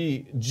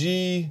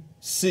GC.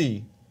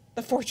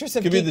 The Fortress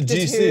of Could be the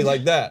Geekitude. GC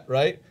like that,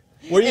 right?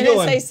 Where are you NSA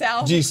going?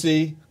 South.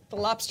 GC. The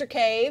Lobster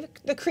Cave,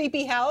 the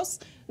Creepy House,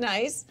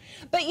 nice.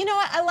 But you know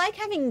what? I like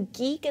having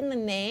geek in the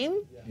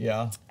name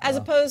Yeah. as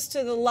opposed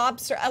to the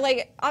lobster.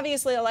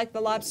 Obviously I like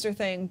the lobster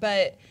thing,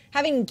 but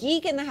having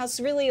geek in the house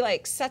really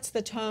like sets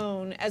the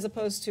tone as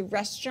opposed to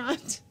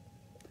restaurant.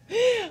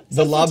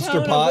 The lobster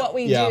tone pot. of what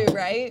we yeah. do,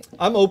 right?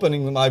 I'm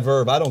opening my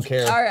verb. I don't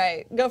care. All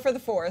right, go for the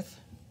fourth.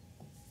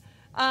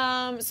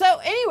 So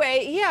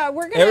anyway, yeah,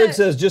 we're gonna. Eric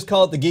says just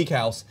call it the Geek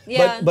House.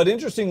 Yeah. But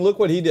interesting, look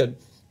what he did.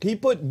 He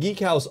put Geek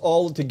House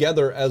all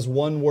together as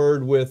one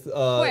word with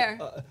Where?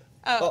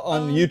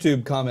 On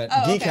YouTube comment.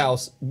 Oh, Geek okay.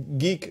 House.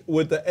 Geek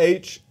with the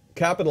H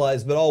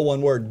capitalized, but all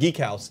one word. Geek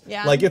House.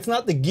 Yeah. Like it's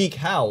not the Geek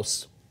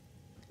House.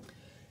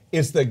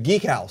 It's the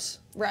Geek House.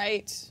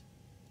 Right.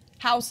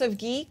 House of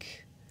Geek.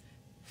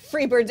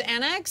 Freebird's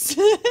Annex.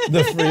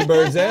 The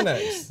Freebirds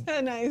Annex.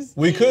 Nice.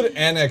 We could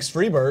annex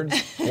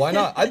Freebirds. Why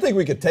not? I think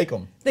we could take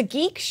them. The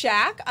Geek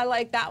Shack, I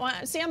like that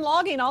one. See, I'm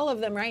logging all of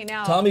them right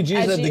now. Tommy G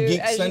said the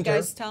Geek as Center. you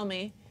guys tell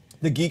me.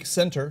 The Geek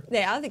Center.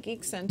 Yeah, the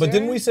Geek Center. But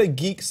didn't we say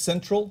Geek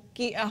Central?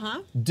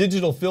 Uh-huh.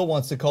 Digital Phil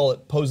wants to call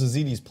it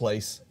Posaziti's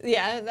place.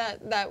 Yeah,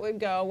 that would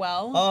go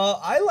well.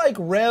 I like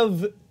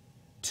Rev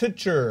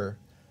Titcher,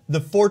 the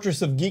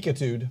Fortress of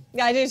Geekitude.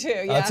 Yeah, I do too,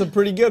 yeah. That's a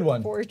pretty good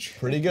one. Fortress.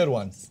 Pretty good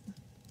one.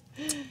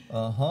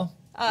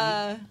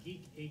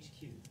 Geek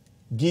HQ.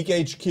 Geek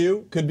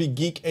HQ could be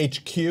Geek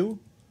HQ.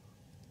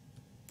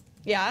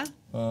 Yeah?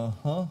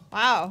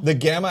 Wow. The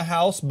Gamma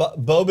House.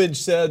 Bobage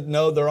said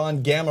no, they're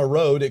on Gamma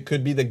Road. It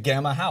could be the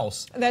Gamma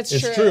House. That's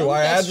it's true. true.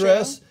 Our That's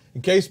address. true.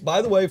 In case,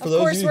 by the way, for Of those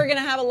course, of you, we're going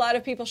to have a lot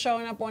of people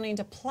showing up wanting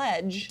to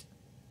pledge.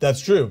 that's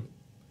true.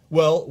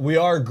 Well, we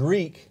are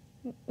Greek.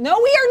 No,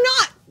 we are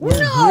not.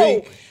 We're no.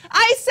 Greek.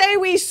 I say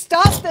we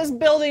stop this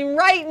building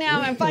right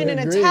now and find an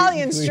We're Greek.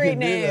 Italian We street can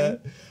do name.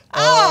 that.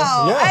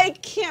 Oh, yeah. I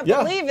can't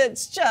Yeah. believe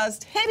it's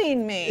just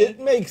hitting me. It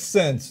makes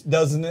sense,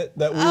 doesn't it,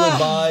 that we would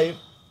buy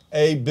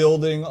a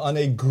building on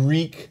a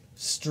Greek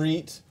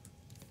street,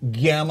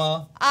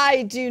 Gamma.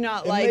 I do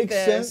not It like makes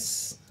this.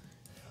 sense.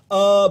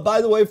 By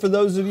the way, for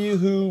those of you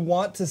who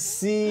want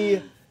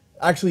to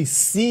actually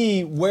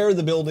see where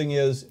the building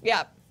is,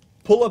 Yeah.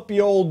 pull up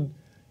the old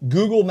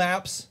Google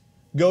Maps,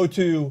 go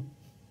to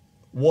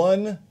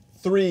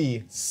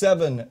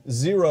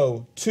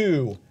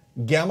 13702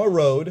 Gamma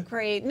Road,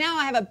 Great. Now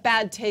I have a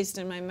bad taste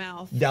in my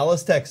mouth.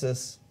 Dallas,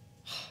 Texas,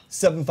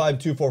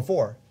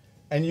 75244.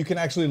 And you can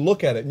actually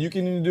look at it. And you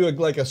can even do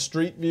like a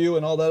street view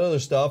and all that other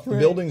stuff. The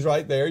building's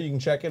right there. You can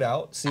check it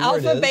out, see where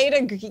it Alpha is.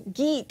 Beta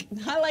Geek.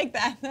 I like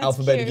that. That's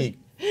Alpha Beta cute.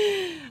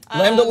 Geek.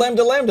 Lambda,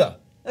 Lambda, Lambda.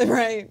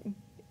 Right.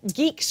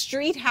 Geek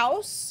Street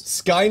House.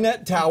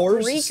 Skynet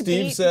Towers, Greek Steve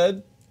Beat.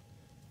 said.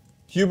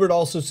 Hubert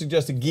also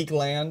suggested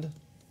Geekland.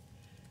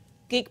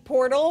 Geek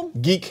Portal.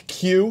 Geek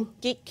Q.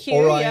 Geek Q,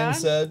 Orion yeah.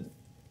 said.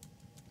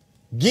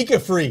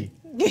 Geeka-free.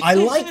 I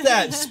like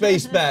that,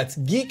 Space Bats.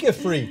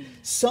 Geeka-free.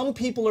 Some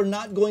people are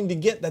not going to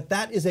get that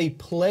that is a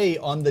play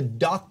on the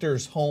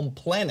Doctor's home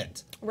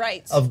planet.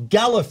 Right. Of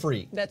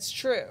Gallifrey. That's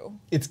true.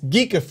 It's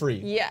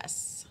Geeka-free.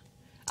 Yes.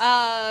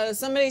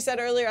 Somebody said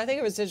earlier, I think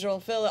it was Digital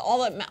Phil,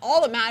 all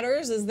that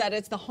matters is that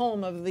it's the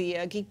home of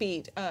the Geek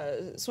Beat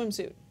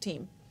swimsuit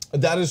team.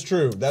 That is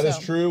true. That is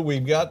true.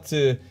 We've got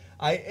to.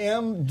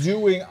 It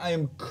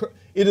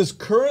is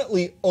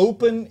currently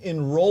open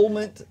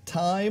enrollment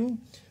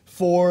time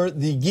for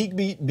the Geek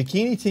Beat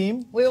bikini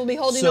team. We will be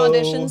holding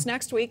auditions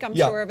next week. I'm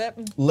sure of it.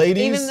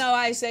 Ladies. Even though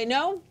I say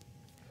no,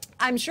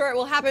 I'm sure it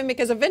will happen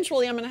because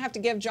eventually I'm going to have to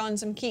give John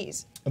some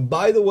keys. And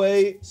by the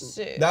way,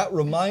 that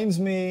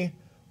reminds me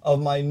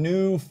of my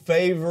new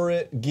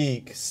favorite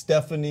geek,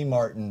 Stephanie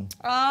Martin.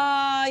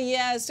 Ah,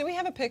 yes. Do we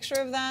have a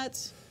picture of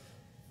that?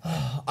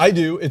 I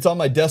do. It's on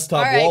my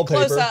desktop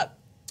wallpaper. Close up.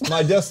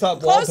 My desktop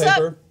close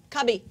wallpaper. Up.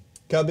 Cubby.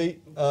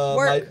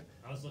 Work.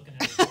 I was looking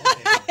at it.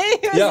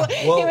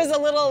 He was a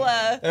little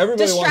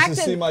everybody distracted. wants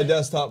to see my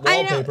desktop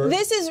wallpaper. I know.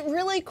 This is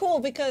really cool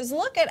because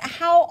look at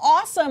how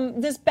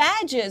awesome this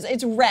badge is.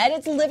 It's red.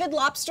 It's livid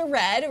lobster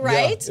red,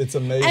 right? Yeah, it's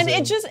amazing. And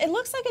it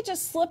looks like it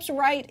just slips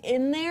right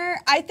in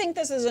there. I think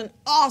this is an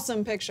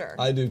awesome picture.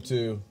 I do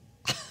too.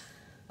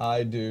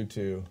 I do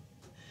too.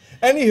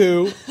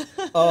 Anywho,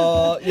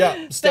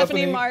 yeah,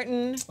 Stephanie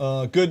Martin.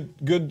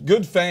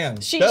 Good fan.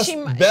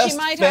 Best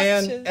might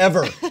fan have to.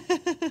 ever.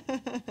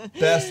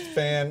 Best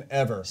fan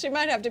ever. She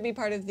might have to be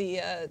part of the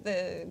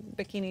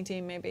bikini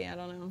team, maybe. I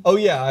don't know. Oh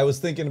yeah, I was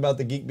thinking about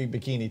the Geek Beat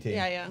bikini team.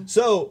 Yeah, yeah.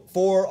 So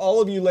for all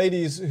of you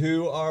ladies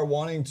who are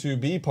wanting to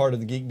be part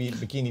of the Geek Beat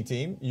bikini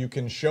team, you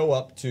can show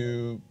up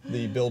to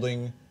the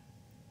building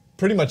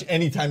pretty much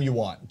anytime you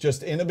want.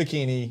 Just in a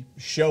bikini,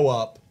 show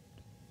up.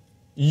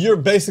 You're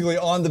basically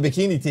on the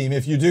bikini team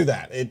if you do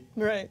that.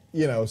 Right.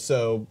 You know,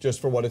 so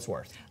just for what it's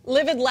worth.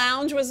 Livid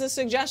Lounge was a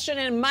suggestion,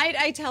 and might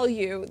I tell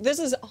you, this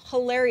is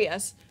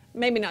hilarious.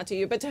 Maybe not to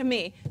you, but to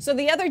me. So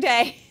the other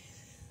day,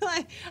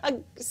 a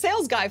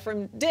sales guy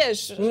from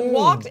Dish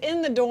walked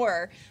in the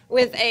door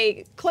with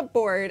a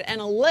clipboard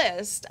and a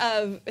list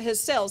of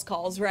his sales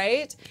calls,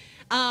 right?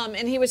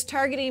 And he was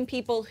targeting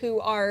people who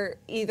are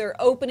either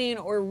opening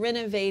or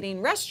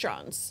renovating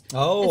restaurants.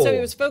 Oh. And so he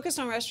was focused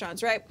on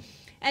restaurants, right?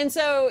 And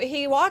so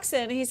he walks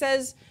in and he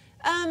says,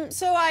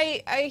 so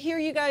I hear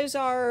you guys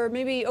are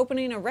maybe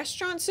opening a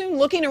restaurant soon?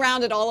 Looking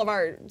around at all of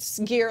our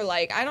gear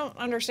like, I don't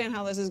understand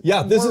how this is.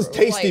 Yeah, this is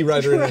tasty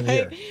right in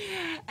here.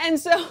 And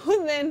so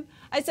then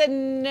I said,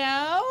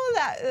 no,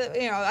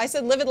 I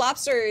said Livid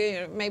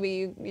Lobster,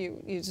 maybe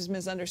you just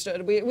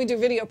misunderstood. We do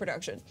video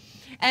production.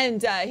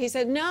 And he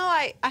said, no,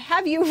 I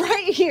have you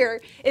right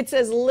here. It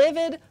says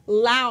Livid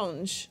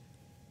Lounge.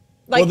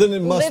 Like, well, then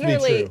it must be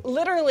true.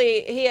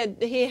 Literally,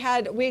 we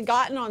had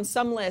gotten on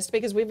some list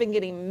because we've been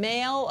getting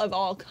mail of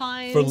all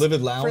kinds. For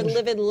Livid Lounge? For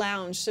Livid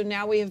Lounge. So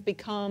now we have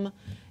become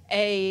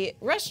a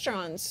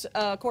restaurant,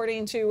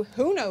 according to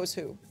who knows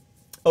who.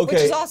 Okay.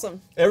 Which is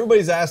awesome.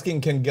 Everybody's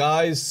asking, can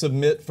guys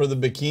submit for the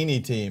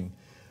bikini team?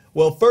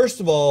 Well, first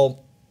of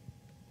all,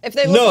 if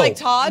they look like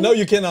Todd? No,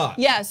 you cannot.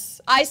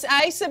 Yes, I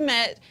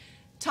submit.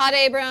 Todd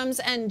Abrams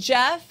and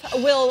Jeff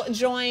will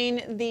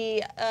join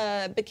the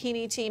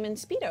bikini team in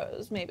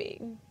Speedos, maybe.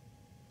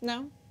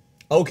 No?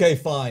 Okay,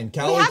 fine.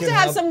 Callie we have can to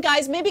have some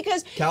guys, maybe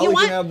because Callie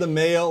can have the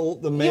male.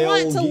 You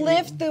want to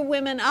lift the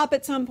women up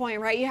at some point,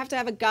 right? You have to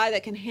have a guy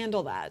that can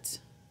handle that.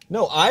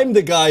 No, I'm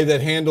the guy that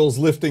handles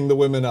lifting the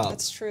women up.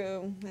 That's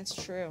true. That's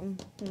true.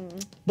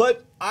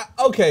 But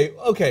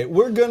okay,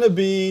 we're gonna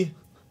be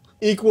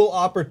equal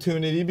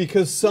opportunity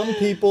because some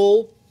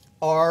people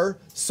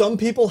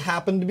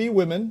happen to be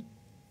women.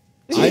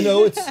 I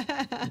know it's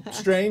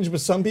strange,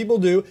 but some people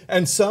do,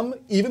 and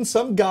even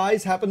some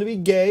guys happen to be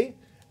gay,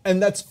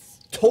 and that's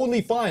totally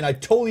fine. I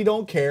totally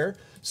don't care.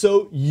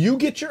 So you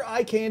get your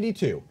eye candy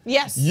too.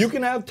 Yes. You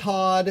can have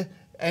Todd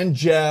and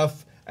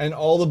Jeff and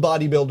all the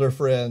bodybuilder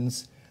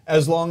friends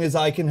as long as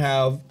I can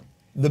have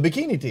the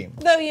bikini team.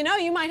 Though,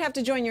 you might have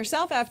to join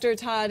yourself after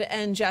Todd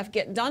and Jeff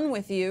get done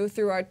with you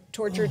through our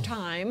Torture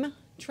Time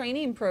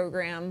training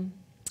program.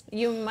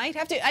 You might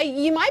have to.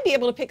 You might be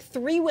able to pick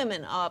 3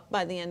 women up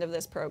by the end of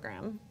this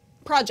program.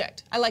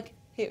 Project.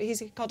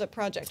 He's called it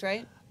project,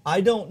 right?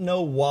 I don't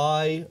know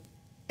why.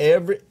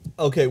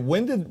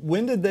 When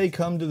did they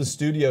come to the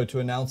studio to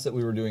announce that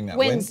we were doing that?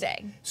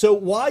 Wednesday. So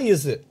why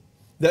is it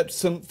that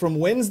from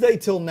Wednesday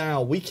till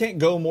now we can't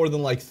go more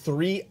than like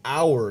 3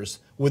 hours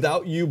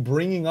without you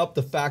bringing up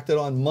the fact that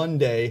on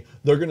Monday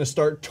they're going to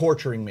start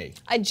torturing me?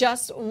 I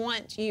just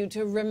want you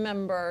to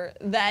remember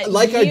that.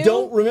 I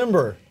don't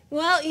remember.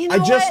 Well, I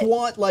just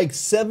want like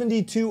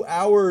 72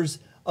 hours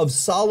of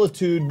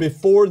solitude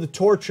before the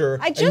torture,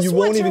 and you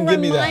won't even give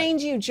me that. I just want to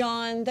remind you,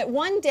 John, that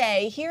one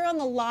day here on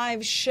the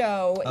live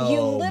show, you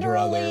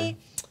literally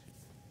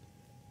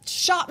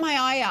shot my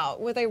eye out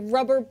with a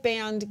rubber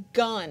band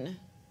gun.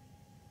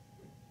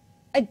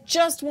 I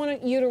just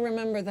want you to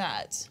remember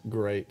that.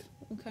 Great.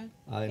 Okay.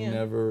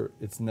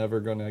 It's never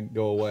gonna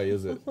go away,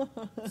 is it?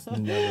 It's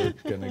never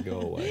gonna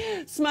go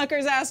away.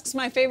 Smuckers asks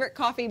my favorite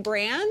coffee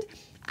brand.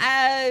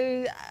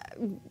 Right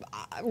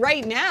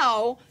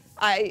now,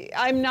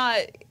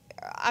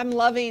 I'm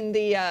loving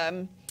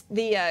the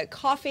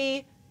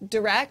Coffee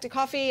Direct,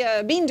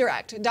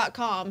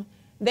 beandirect.com.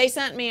 They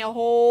sent me a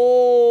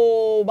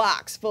whole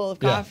box full of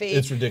coffee. Yeah,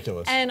 it's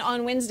ridiculous. And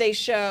on Wednesday's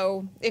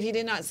show, if you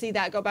did not see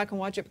that, go back and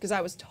watch it because I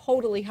was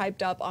totally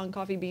hyped up on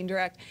Coffee Bean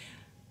Direct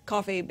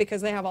coffee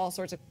because they have all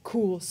sorts of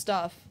cool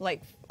stuff,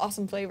 like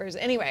awesome flavors.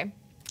 Anyway,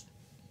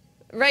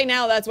 right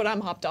now that's what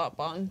I'm hopped up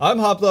on. I'm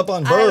hopped up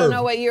on Verve. I don't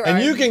know what you are.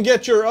 And you can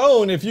get your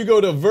own if you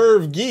go to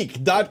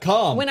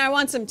vervegeek.com. When I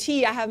want some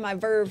tea, I have my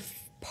Verve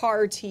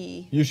Par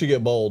tea. You should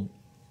get bold.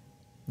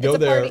 Go It's a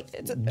there. party.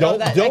 Don't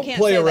can't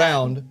play say that.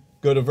 around.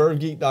 Go to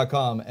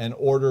vervegeek.com and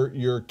order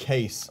your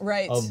case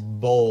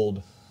of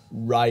Bold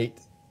right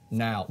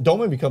now. Don't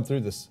make me come through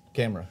this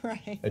camera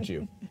at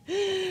you.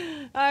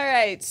 All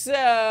right,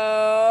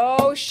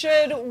 so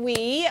should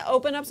we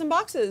open up some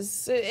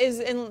boxes?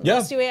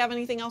 Unless do we have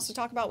anything else to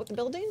talk about with the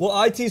building?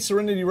 Well, IT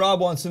Serenity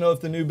Rob wants to know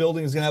if the new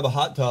building is going to have a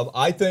hot tub.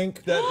 I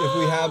think that if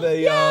we have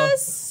a,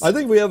 I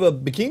think we have a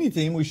bikini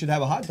theme, we should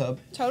have a hot tub.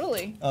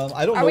 Totally.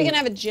 I don't know. Are we going to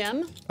have a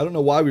gym? I don't know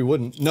why we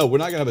wouldn't. No, we're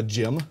not going to have a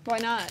gym. Why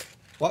not?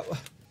 What?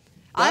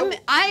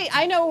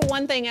 I know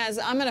one thing as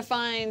I'm going to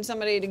find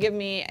somebody to give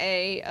me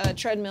a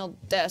treadmill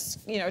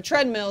desk,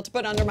 treadmill to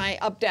put under my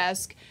up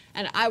desk,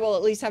 and I will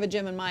at least have a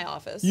gym in my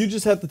office. You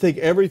just have to take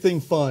everything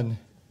fun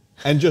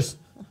and just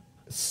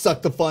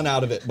suck the fun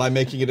out of it by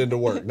making it into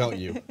work, don't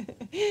you?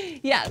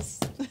 Yes.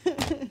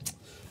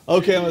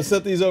 Okay, I'm going to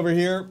set these over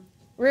here.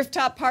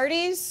 Rooftop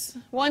parties,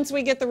 once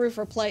we get the roof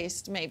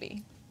replaced,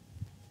 maybe.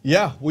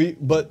 Yeah,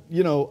 but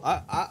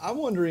I'm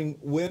wondering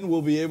when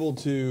we'll be able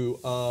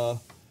to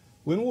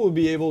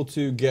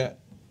get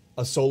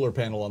a solar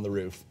panel on the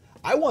roof.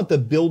 I want the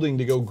building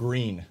to go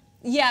green.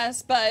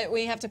 Yes, but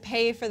we have to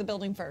pay for the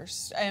building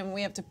first, and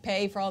we have to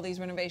pay for all these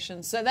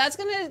renovations. So that's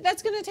gonna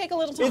take a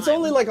little time. It's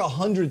only like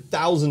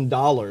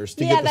 $100,000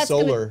 to get the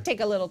solar. Yeah, that's gonna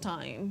take a little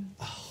time.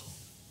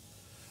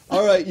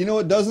 All right, you know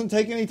what doesn't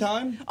take any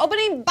time?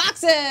 Opening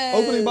boxes.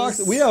 Opening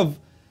boxes. We have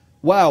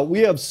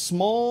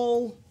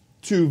small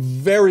to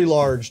very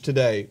large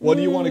today. What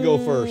do you want to go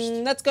first?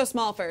 Let's go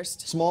small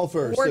first. Small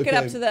first. Work it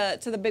up to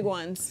the big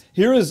ones.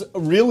 Here's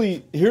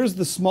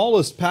the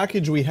smallest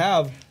package we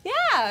have.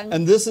 Yeah.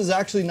 And this is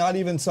actually not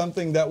even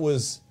something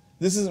this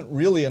isn't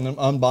really an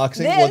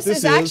unboxing. This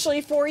is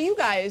actually for you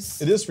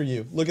guys. It is for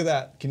you. Look at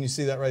that. Can you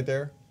see that right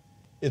there?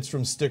 It's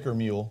from Sticker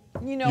Mule.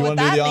 You know what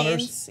that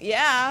means.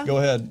 Yeah. Go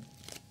ahead.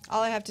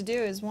 All I have to do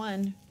is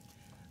one.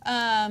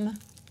 All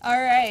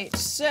right,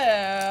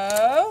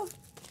 so.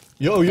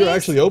 You're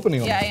actually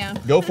opening them. Yeah, I am.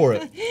 Go for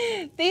it.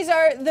 These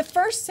are the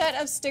first set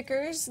of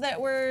stickers that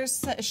we're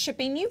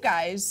shipping you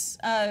guys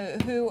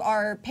who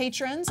are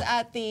patrons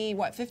at the,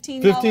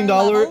 $15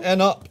 level?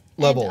 and up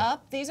level. And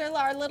up. These are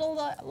our little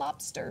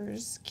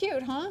lobsters.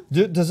 Cute, huh?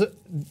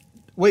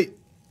 Wait,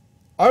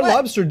 our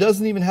lobster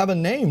doesn't even have a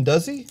name,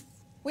 does he?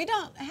 We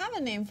don't have a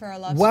name for our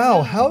lobster. Wow,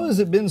 no. how has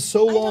it been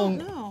so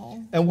long? I don't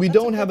know. And we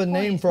don't have a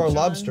name for our John.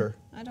 lobster.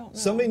 I don't know.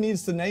 Somebody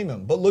needs to name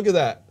him. But look at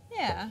that.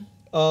 Yeah.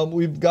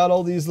 We've got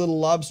all these little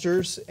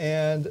lobsters,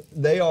 and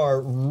they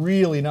are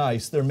really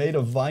nice. They're made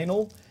of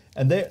vinyl,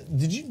 and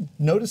did you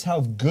notice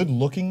how good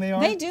looking they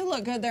are? They do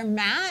look good. They're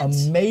matte.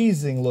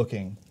 Amazing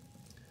looking.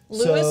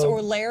 Lewis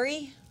or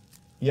Larry?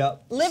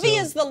 Yep. Livy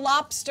is the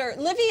lobster.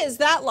 Livy is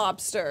that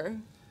lobster.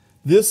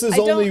 This is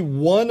only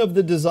one of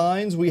the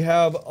designs. We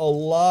have a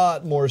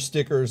lot more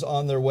stickers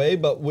on their way,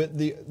 but with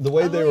the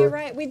way they were. You're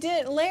right. We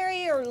did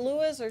Larry or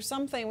Lewis or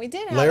something. We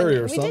did have Larry a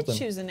name. or something. We did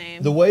choose a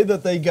name. The way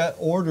that they get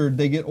ordered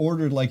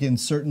like in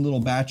certain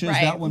little batches.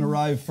 Right. That one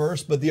arrived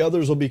first, but the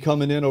others will be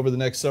coming in over the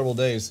next several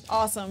days.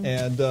 Awesome.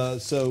 And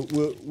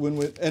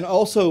and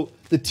also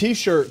the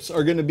T-shirts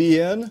are going to be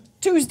in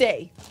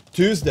Tuesday.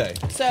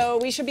 So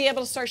we should be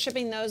able to start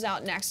shipping those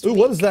out next week.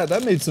 week. What is that?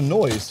 That made some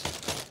noise.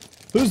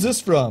 Who's this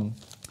from?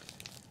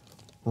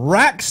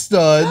 Rack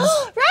Studs.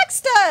 Rack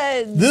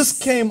Studs. This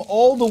came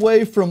all the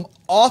way from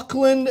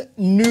Auckland,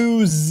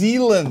 New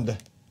Zealand.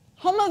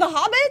 Home of the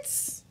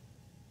Hobbits?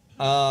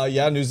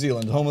 Yeah, New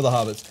Zealand, home of the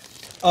Hobbits.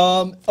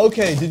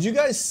 Okay, did you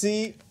guys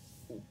see?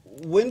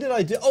 When did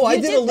I do? Oh, I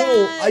did a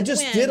little. I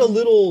just did a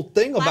little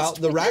thing about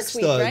the Rack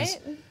Studs.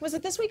 Right? Was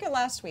it this week or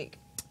last week?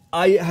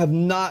 I had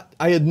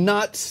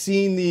not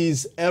seen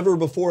these ever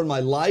before in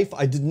my life.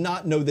 I did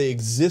not know they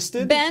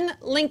existed. Ben,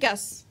 link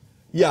us.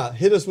 Yeah,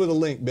 hit us with a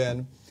link,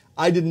 Ben.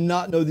 I did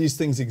not know these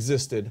things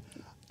existed.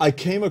 I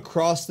came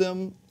across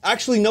them.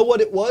 Actually, know what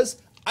it was?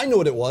 I know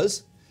what it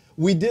was.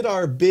 We did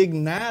our big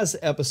Naz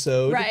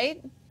episode.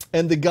 Right.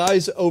 And the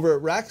guys over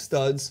at Rack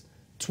Studs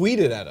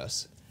tweeted at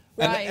us.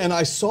 Right. And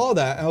I saw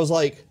that, and I was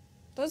like,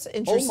 that's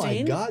interesting. Oh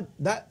my God,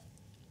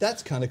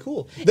 that's kind of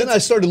cool. Then I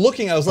started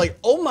looking, I was like,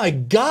 oh my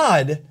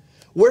God,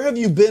 where have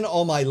you been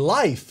all my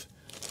life?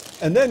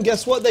 And then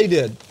guess what they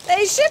did?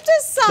 They shipped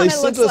us some, They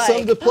sent us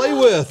some to play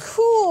with.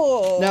 Cool.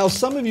 cool. Now,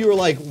 some of you are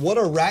like, what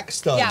are rack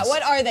studs? Yeah,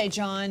 what are they,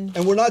 John?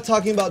 And we're not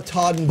talking about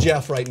Todd and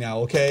Jeff right now,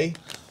 okay?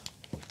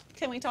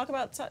 Can we talk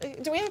about,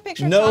 do we have a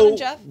picture of Todd and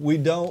Jeff? No, we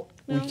don't.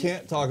 No? We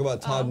can't talk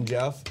about Todd and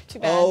Jeff. Too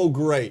bad. Oh,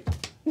 great.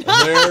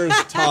 There's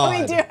Todd.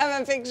 We do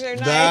have a picture.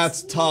 Nice.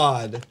 That's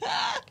Todd.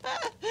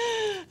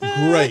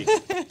 Great.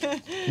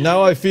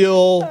 Now I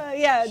feel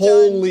yeah, John,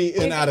 wholly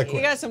inadequate.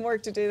 You got some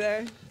work to do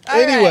there. All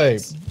Anyway,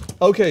 right.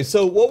 okay,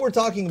 so what we're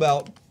talking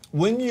about,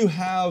 when you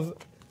have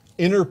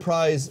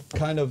enterprise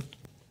kind of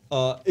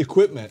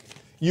equipment,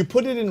 you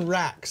put it in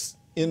racks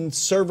in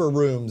server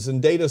rooms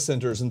and data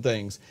centers and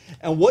things.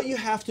 And what you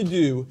have to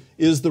do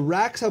is the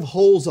racks have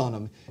holes on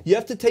them. You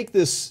have to take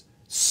this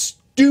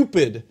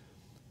stupid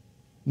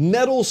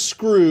metal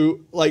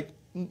screw, like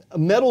a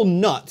metal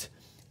nut,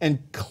 and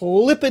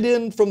clip it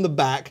in from the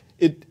back.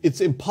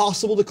 It's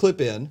impossible to clip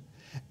in.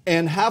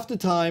 And half the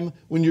time,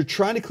 when you're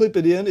trying to clip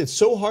it in, it's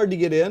so hard to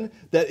get in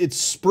that it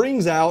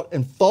springs out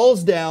and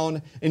falls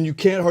down, and you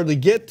can't hardly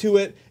get to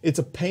it. It's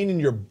a pain in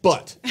your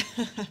butt.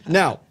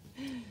 Now,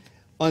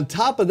 on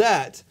top of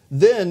that,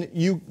 then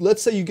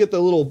let's say you get the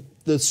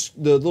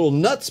little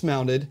nuts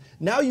mounted.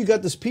 Now you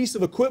got this piece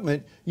of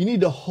equipment. You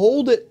need to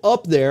hold it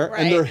up there,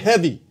 Right. and they're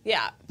heavy.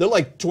 Yeah. They're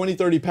like 20,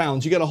 30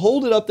 pounds. You got to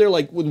hold it up there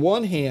like with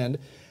one hand.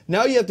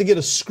 Now you have to get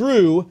a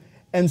screw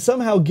and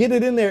somehow get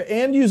it in there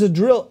and use a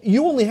drill.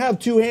 You only have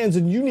two hands,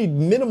 and you need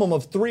minimum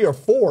of 3 or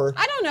 4.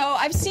 I don't know.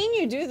 I've seen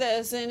you do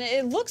this, and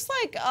it looks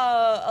like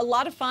a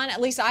lot of fun.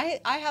 At least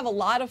I have a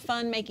lot of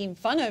fun making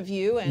fun of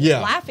you and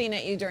laughing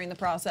at you during the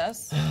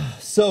process.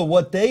 So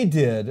what they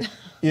did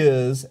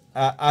is,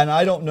 and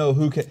I don't know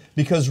who can,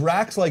 because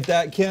racks like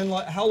that, Ken,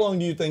 how long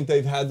do you think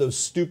they've had those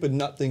stupid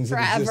nut things in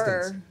existence?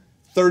 Forever.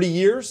 30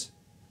 years?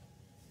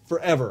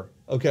 Forever,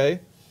 okay?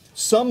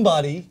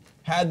 Somebody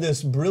had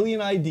this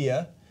brilliant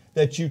idea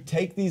that you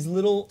take these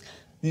little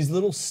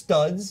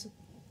studs,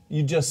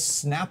 you just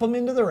snap them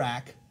into the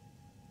rack.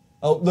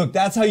 Oh, look,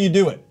 that's how you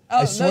do it. Oh,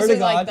 I swear those to are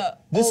God, like the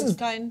this old is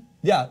kind?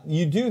 Yeah,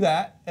 you do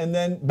that and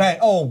then bang.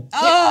 Oh,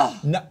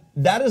 no,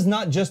 that is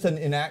not just an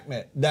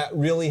enactment. That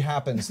really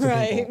happens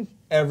to people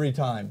every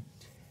time.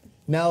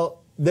 Now,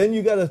 then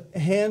you got to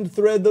hand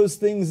thread those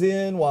things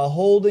in while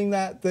holding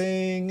that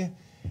thing.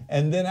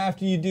 And then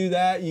after you do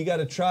that, you got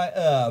to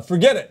try,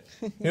 forget it.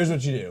 Here's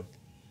what you do.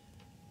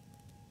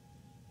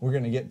 We're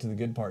going to get to the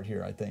good part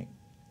here, I think.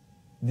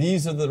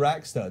 These are the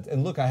rack studs.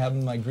 And look, I have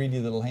them in my greedy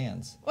little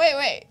hands.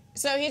 Wait.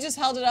 So he just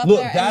held it up Look,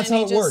 there. that's and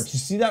how then it works. You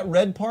see that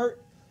red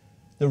part?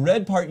 The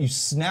red part, you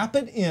snap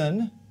it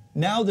in.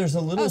 Now there's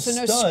a little so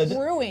stud. no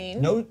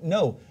screwing.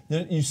 No.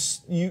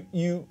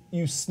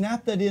 You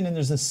snap that in, and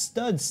there's a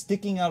stud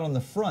sticking out on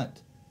the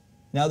front.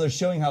 Now they're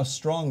showing how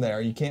strong they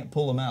are. You can't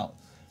pull them out.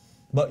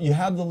 But you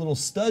have the little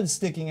stud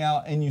sticking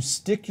out, and you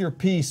stick your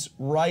piece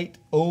right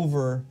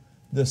over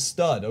the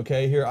stud.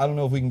 Okay, here, I don't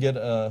know if we can get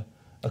a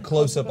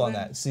close-up on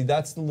that. See,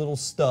 that's the little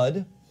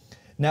stud.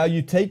 Now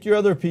you take your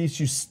other piece,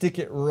 you stick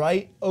it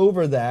right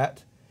over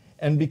that,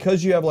 and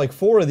because you have like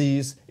 4 of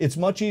these, it's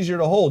much easier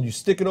to hold. You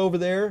stick it over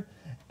there,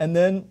 and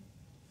then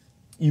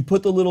you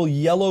put the little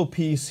yellow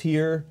piece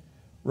here,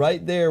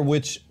 right there,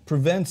 which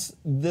prevents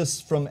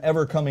this from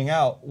ever coming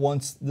out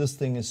once this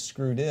thing is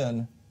screwed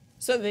in.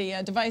 So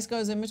the device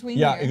goes in between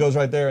Yeah, here. it goes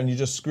right there, and you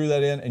just screw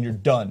that in, and you're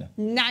done.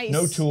 Nice.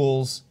 No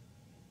tools.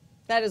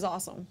 That is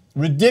awesome.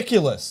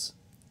 Ridiculous.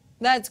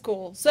 That's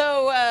cool.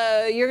 So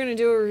you're going to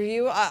do a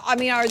review? I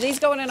mean, are these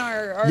going in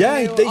our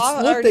Yeah, new,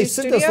 look, they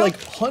sent us studio?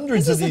 like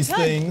hundreds of these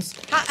things.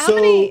 How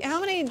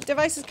many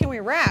devices can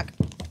we rack?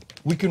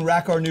 We can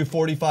rack our new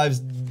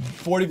 45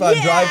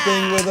 drive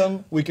thing with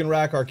them. We can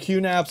rack our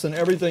QNAPs and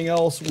everything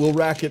else. We'll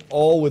rack it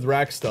all with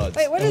rack studs.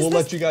 Wait, what and is we'll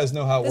this? let you guys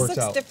know how it This works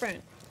looks out.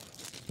 different.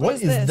 What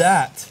is is this?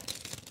 that?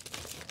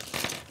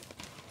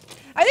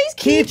 Are these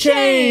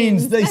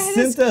Keychains. They That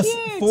sent is us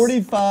cute.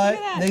 45.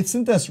 Look at that. They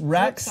sent us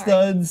rack Oops, sorry.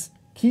 studs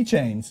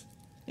keychains.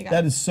 You got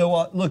That it. is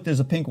so. Look,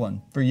 there's a pink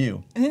one for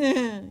you.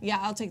 Yeah,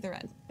 I'll take the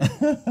red.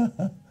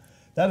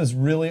 That is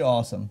really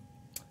awesome.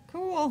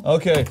 Cool.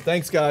 Okay,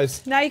 thanks,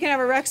 guys. Now you can have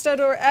a rack stud,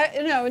 or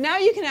no, now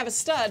you can have a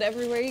stud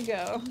everywhere you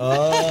go.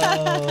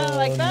 Oh,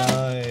 Like that?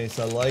 nice.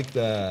 I like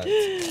that.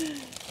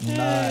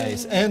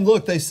 Nice. And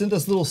look, they sent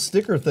us little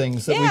sticker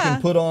things that we Yeah.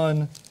 can put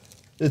on.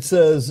 It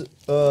says,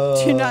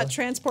 Do not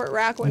transport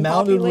rack when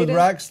mounted populated. with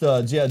rack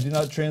studs. Yeah, do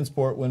not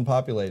transport when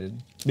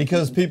populated.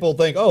 Because people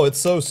think, oh, it's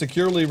so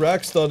securely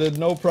rack studded,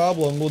 no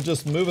problem. We'll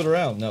just move it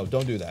around. No,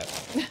 don't do that.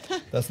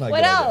 That's not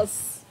What good. idea.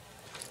 else?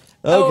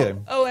 Okay.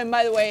 Oh, and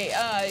by the way,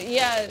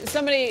 yeah,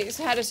 somebody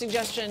had a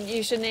suggestion.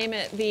 You should name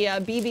it the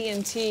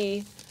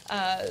BB&T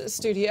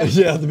studio.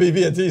 Yeah, the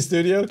BB&T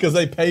studio, because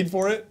they paid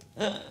for it.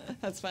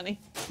 That's funny.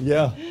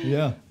 Yeah.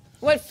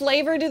 What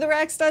flavor do the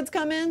rack studs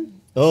come in?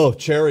 Oh,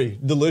 cherry,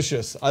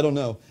 delicious. I don't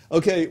know.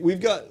 Okay, we've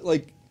got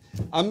like,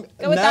 Go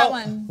with that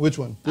one. Which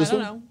one? This I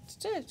don't one?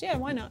 know. Yeah,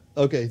 why not?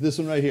 Okay, this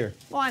one right here.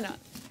 Why not?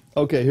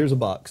 Okay, here's a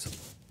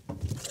box.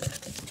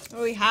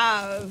 We've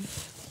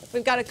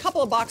got a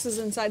couple of boxes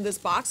inside this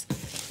box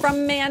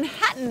from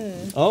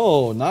Manhattan.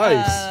 Oh,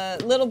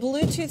 nice. Little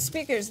Bluetooth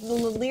speakers, the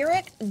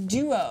Lyric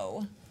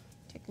Duo.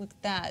 Take Look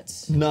at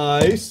that.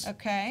 Nice.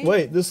 Okay.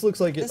 Wait, this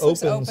looks like it This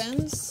opens. looks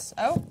opens.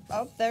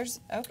 Oh, there's,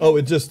 okay. Oh,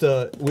 it just,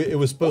 it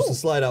was supposed to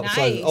slide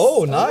outside. Nice.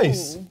 Oh,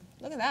 nice. Ooh,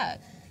 look at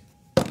that.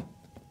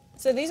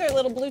 So these are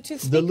little Bluetooth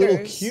speakers. The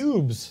little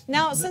cubes.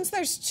 Now, since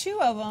there's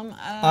 2 of them,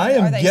 I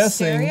am are they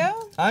guessing.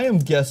 stereo? I am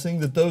guessing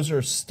that those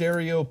are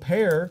stereo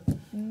pair.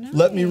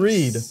 Let me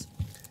read.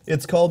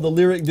 It's called the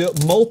Lyric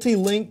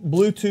Multi-Link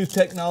Bluetooth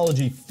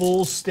Technology,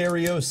 full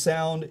stereo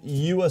sound,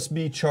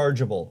 USB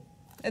chargeable.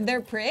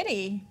 They're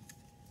pretty.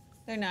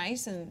 They're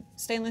nice and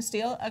stainless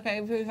steel.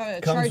 Okay, we have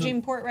a Comes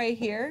charging port right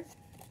here.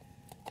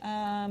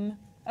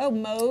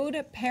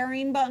 Mode,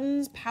 pairing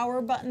buttons,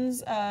 power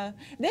buttons.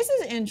 This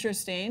is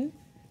interesting.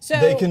 So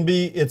They can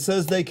be, it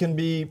says they can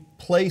be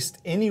placed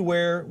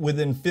anywhere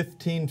within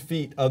 15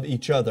 feet of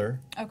each other.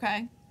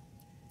 Okay.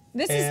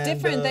 This is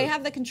different. They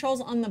have the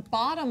controls on the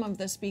bottom of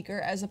the speaker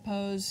as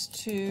opposed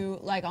to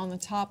like on the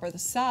top or the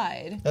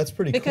side. That's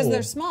pretty because cool.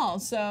 they're small,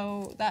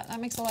 so that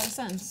makes a lot of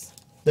sense.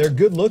 They're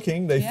good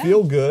looking. They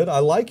feel good. I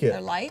like it.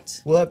 They're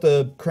light. We'll have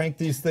to crank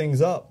these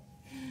things up.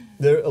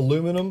 They're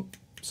aluminum,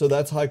 so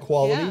that's high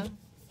quality. Yeah.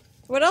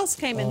 What else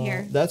came in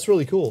here? That's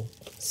really cool.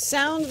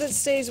 Sound that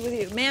stays with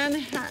you.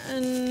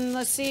 Manhattan,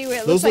 let's see.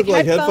 It Those looks look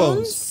like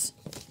headphones.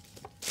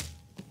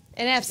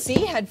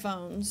 NFC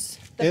headphones.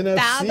 The NFC.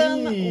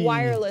 Fathom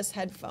wireless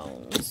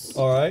headphones.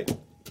 All right.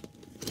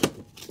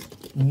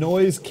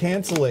 Noise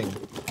canceling.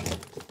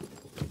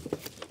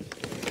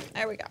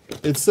 There we go.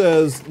 It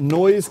says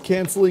noise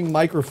canceling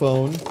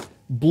microphone,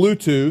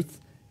 Bluetooth,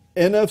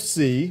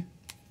 NFC.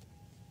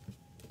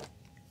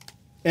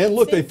 And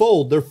look, they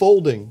fold. They're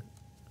folding.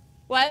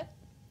 What?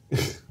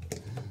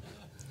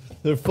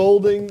 They're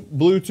folding,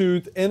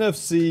 Bluetooth,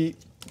 NFC.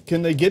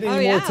 Can they get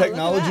any more look at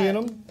technology in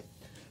that. them?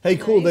 Hey,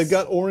 cool. Nice. They've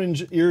got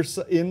orange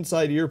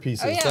inside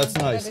earpieces. Oh, yeah, That's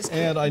that nice. is cool.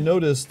 And I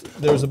noticed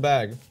there's a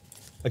bag,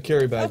 a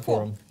carry bag for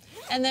cool. them.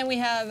 And then we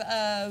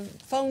have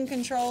phone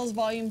controls,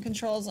 volume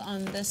controls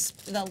on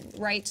the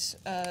right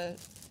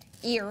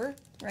ear,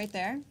 right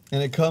there.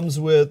 And it comes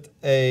with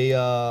a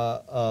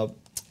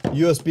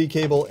USB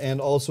cable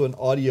and also an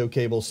audio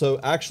cable. So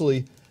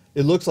actually,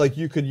 it looks like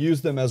you could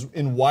use them as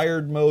in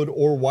wired mode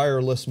or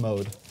wireless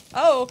mode.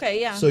 Oh, okay,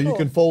 yeah. So you cool.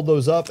 can fold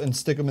those up and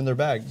stick them in their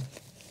bag.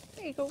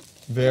 There you go.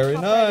 Very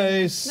Pop right in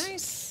there. nice.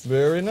 Nice.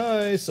 Very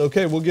nice.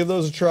 Okay, we'll give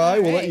those a try.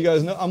 All We'll let right. you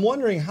guys know. I'm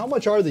wondering, how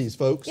much are these,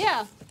 folks?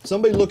 Yeah.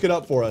 Somebody look it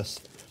up for us.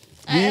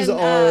 These and,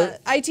 are...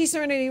 IT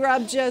Serenity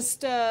Rob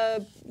just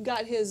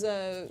got his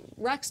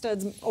rack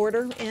studs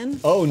order in.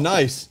 Oh,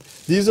 nice.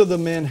 These are the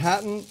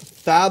Manhattan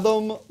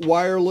Fathom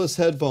wireless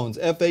headphones.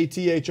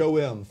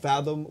 Fathom.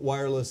 Fathom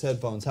wireless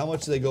headphones. How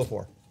much do they go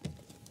for?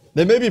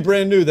 They may be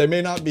brand new. They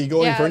may not be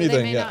going Yeah, for they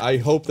anything may yet. not. I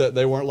hope that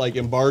they weren't like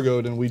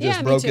embargoed and we just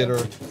Yeah, me broke it, too.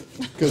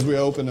 or because we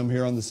opened them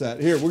here on the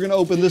set. Here, we're gonna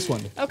open this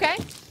one. Okay.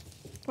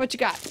 What you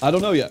got? I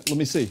don't know yet. Let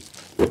me see.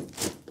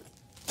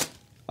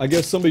 I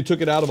guess somebody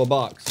took it out of a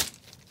box.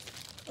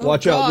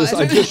 Watch out! This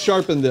I God. just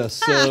sharpened this,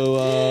 so.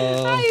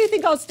 How do you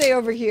think I'll stay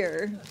over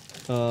here?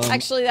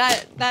 Actually,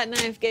 that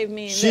knife gave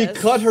me She this.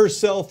 cut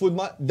herself with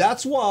my.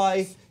 That's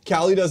why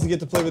Callie doesn't get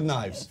to play with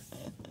knives.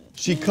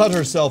 She cut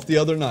herself the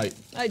other night.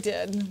 I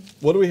did.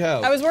 What do we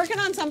have? I was working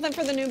on something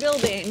for the new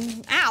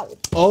building. Ow.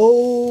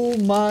 Oh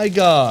my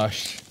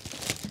gosh.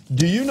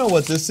 Do you know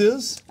what this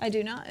is? I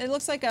do not. It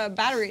looks like a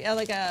battery,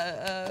 like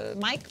a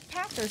mic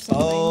pack or something.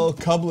 Oh,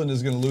 Cublin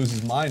is going to lose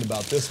his mind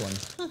about this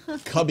one.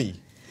 Cubby.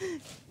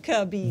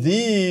 Cubby.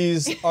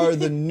 These are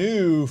the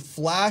new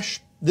flash.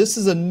 This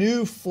is a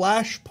new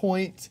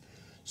Flashpoint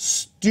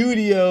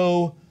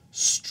studio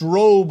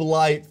strobe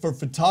light for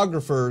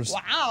photographers.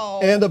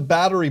 Wow. And a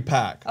battery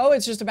pack. Oh,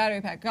 it's just a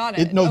battery pack. Got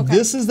it. No, Okay.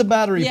 this is the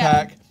battery Yeah.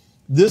 pack.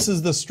 This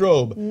is the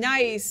strobe.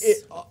 Nice.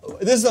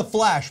 This is a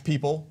flash,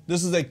 people.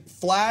 This is a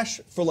flash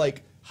for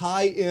like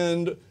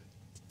high-end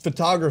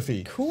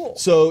photography. Cool.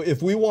 So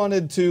if we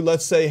wanted to,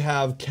 let's say,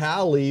 have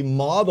Callie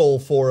model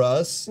for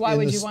us Why in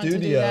would the you want to do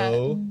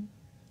studio, that?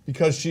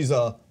 because she's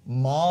a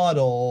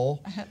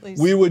model, At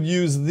least. we would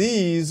use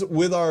these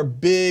with our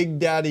big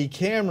daddy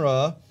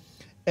camera,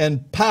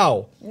 and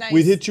pow, Nice.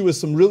 we'd hit you with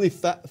some really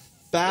fast,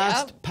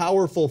 Yep.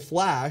 powerful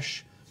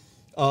flash.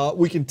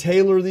 We can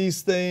tailor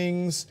these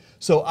things.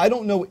 So I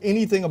don't know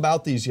anything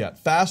about these yet.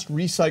 Fast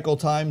recycle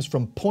times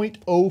from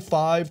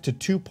 0.05 to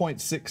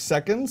 2.6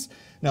 seconds.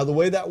 Now the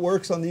way that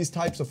works on these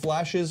types of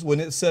flashes, when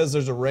it says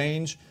there's a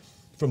range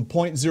from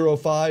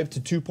 0.05 to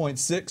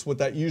 2.6, what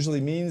that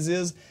usually means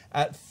is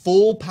at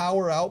full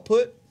power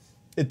output,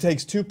 it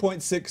takes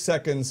 2.6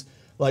 seconds,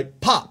 like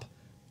pop,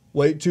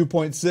 wait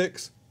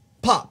 2.6,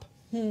 pop.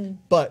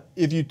 But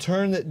if you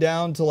turn it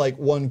down to like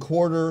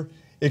 1/4,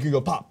 it can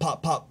go pop,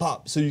 pop, pop,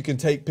 pop. So you can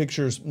take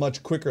pictures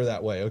much quicker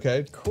that way,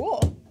 okay?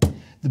 Cool.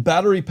 The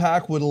battery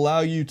pack would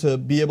allow you to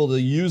be able to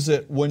use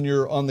it when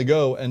you're on the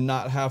go and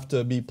not have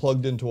to be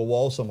plugged into a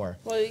wall somewhere.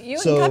 Well, you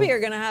So- and Cubby are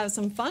going to have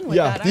some fun with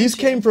Yeah, that, aren't these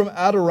you? came from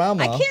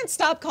Adorama. I can't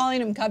stop calling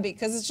him Cubby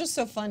because it's just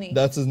so funny.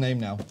 That's his name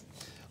now.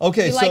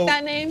 Okay, You so like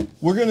that name?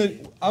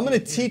 I'm gonna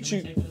teach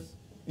you.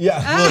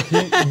 Yeah,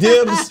 look,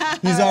 dibs.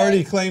 He's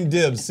already claimed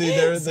dibs. See,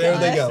 there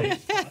they go.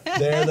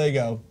 There they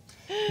go.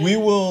 We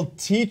will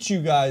teach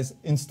you guys,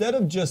 instead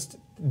of just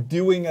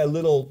doing a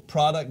little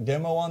product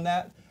demo on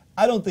that,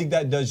 I don't think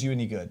that does you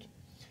any good.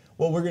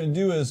 What we're going to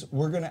do is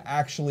we're going to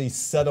actually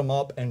set them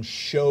up and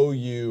show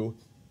you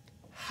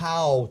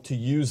how to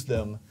use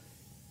them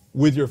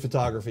with your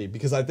photography,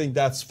 because I think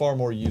that's far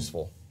more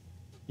useful.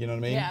 You know what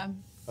I mean? Yeah.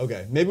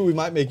 Okay, maybe we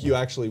might make you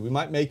we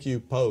might make you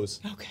pose.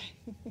 Okay.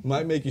 We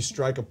might make you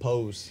strike a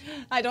pose.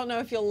 I don't know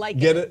if you'll like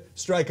Get it?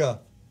 Strike a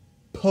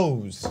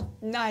pose.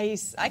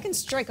 Nice. I can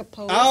strike a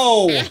pose.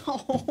 Ow!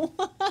 Ow.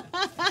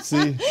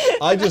 See,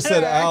 I just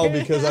said ow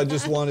because I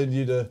just wanted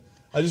you to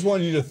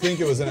think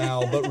it was an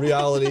owl, but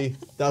reality,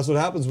 that's what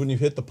happens when you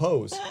hit the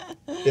pose.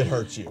 It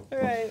hurts you.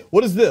 Right.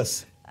 What is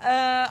this?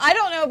 I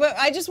don't know, but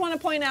I just want to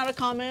point out a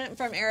comment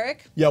from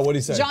Eric. Yeah, what did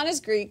he say? John is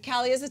Greek,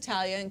 Callie is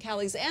Italian, and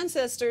Callie's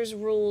ancestors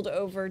ruled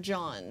over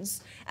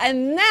John's.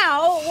 And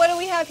now, what do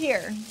we have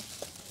here?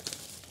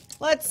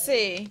 Let's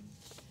see.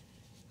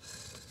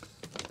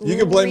 You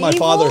can blame my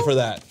father for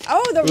that.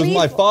 Oh, the It was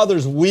my Revel.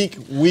 father's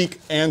weak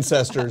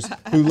ancestors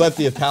who let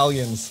the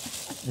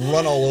Italians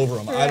run all over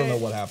them. I don't know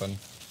Right. what happened.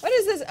 What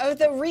is this? Oh,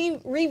 the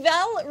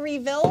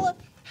Revel?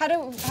 How do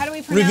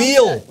we pronounce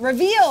Reveal. it?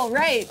 Reveal,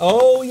 right.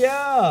 Oh,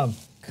 yeah.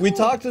 We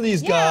talked to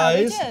these Yeah,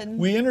 we guys. did.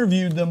 We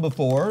interviewed them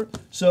before.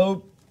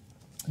 So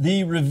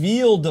the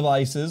Reveal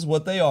devices,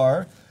 what they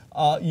are,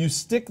 you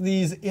stick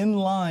these in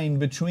line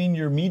between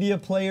your media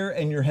player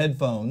and your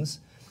headphones.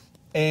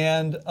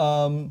 And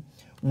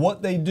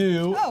what they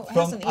do... Oh, it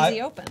has an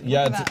easy open.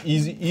 Yeah, Look it's at an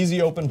that.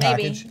 easy open Maybe.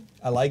 package.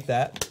 I like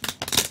that.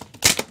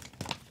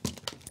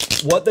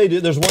 What they do,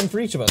 there's one for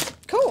each of us.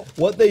 Cool.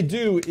 What they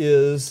do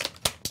is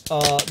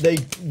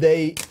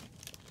they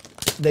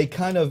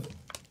kind of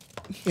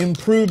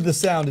improve the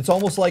sound. It's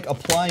almost like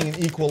applying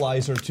an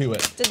equalizer to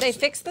it. Did they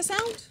fix the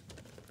sound?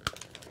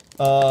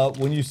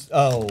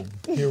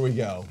 Here we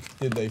go.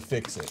 Did they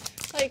fix it?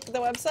 Like the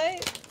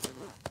website?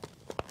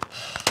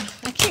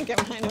 I can't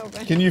get mine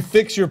open. Can you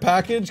fix your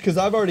package? Because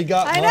I've already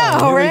got I mine.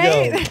 know, Here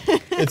right? we go.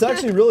 It's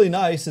actually really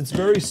nice. It's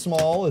very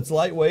small. It's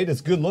lightweight.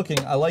 It's good looking.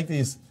 I like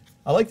these.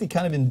 I like the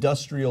kind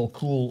of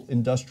cool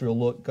industrial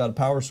look. Got a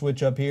power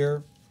switch up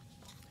here.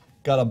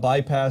 Got a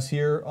bypass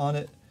here on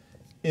it.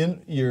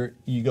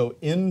 You go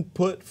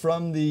input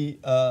from the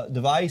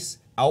device,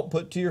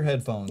 output to your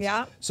headphones.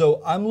 Yeah.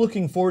 So I'm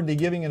looking forward to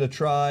giving it a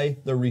try.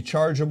 They're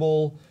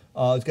rechargeable.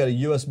 It's got a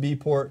USB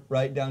port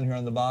right down here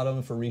on the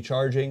bottom for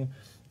recharging.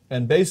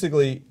 And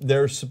basically,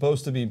 they're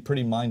supposed to be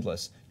pretty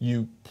mindless.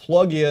 You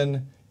plug your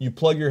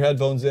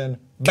headphones in,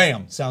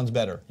 bam, sounds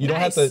better. You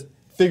don't have Nice. to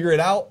figure it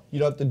out. You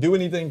don't have to do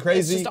anything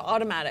crazy. It's just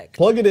automatic.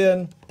 Plug it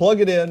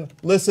in,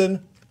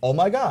 listen. Oh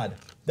my God,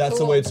 that's the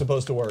Cool. way it's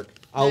supposed to work.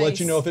 I'll let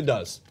you Nice. know if it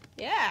does.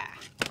 Yeah.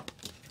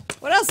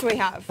 What else do we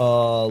have?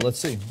 Let's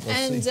see.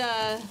 And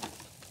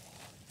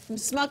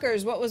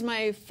Smuckers, what was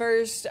my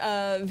first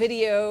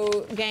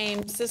video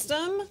game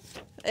system?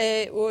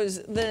 It was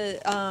the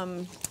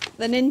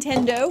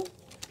Nintendo.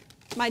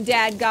 My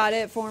dad got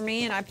it for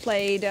me, and I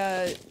played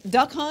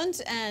Duck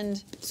Hunt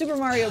and Super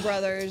Mario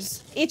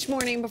Brothers each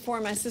morning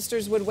before my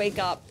sisters would wake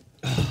up.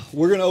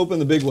 We're gonna open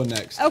the big one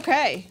next.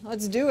 Okay,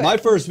 let's do it. My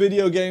first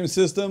video game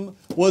system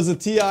was a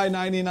TI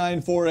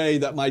 99-4A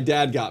that my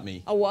dad got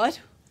me. A what?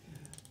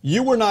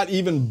 You were not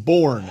even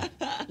born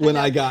when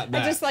I got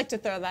that. I just like to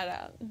throw that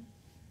out.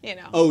 You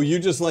know. Oh, you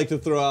just like to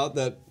throw out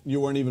that you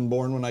weren't even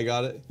born when I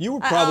got it? You were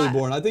probably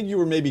born. I think you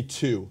were maybe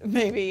 2.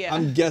 Maybe, yeah.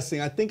 I'm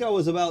guessing. I think I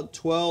was about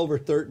 12 or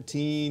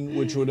 13,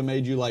 which would have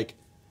made you like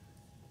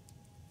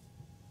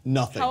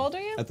nothing. How old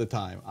are you? At the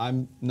time.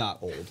 I'm not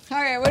old. All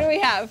right, what do we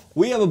have?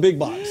 We have a big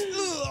box.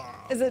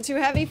 Is it too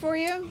heavy for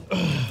you?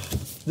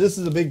 This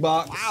is a big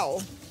box.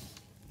 Wow.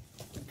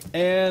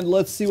 And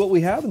let's see what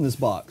we have in this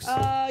box.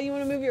 You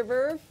want to move your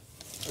Verve?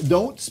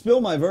 Don't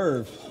spill my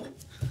Verve.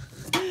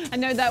 I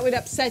know that would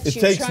upset It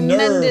you takes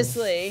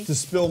tremendously. nerve to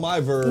spill my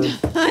Verve.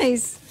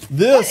 Nice.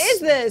 This, What is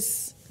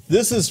this?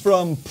 This is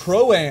from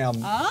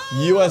Pro-Am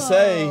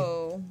USA.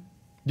 Oh.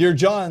 Dear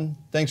John,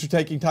 thanks for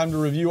taking time to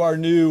review our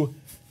new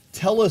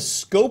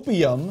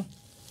telescopium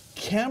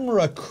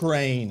camera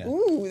crane.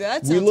 Ooh,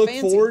 that sounds We look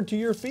fancy. forward to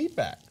your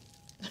feedback.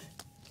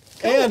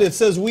 And it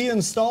says we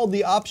installed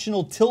the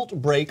optional tilt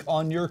brake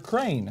on your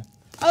crane.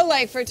 Oh,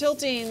 like for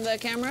tilting the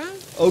camera?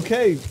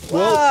 Okay,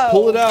 well, Whoa.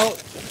 pull it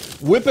out,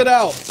 whip it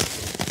out.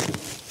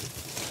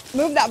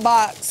 Move that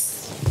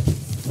box.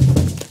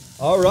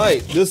 All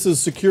right, this is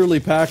securely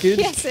packaged.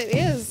 Yes, it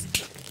is.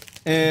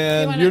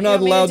 And You you're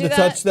not want me to allowed do to that?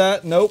 touch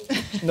that. Nope,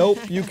 nope,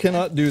 you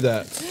cannot do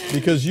that.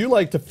 Because you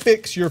like to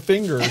fix your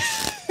fingers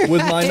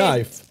with my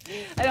knife.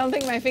 I don't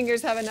think my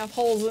fingers have enough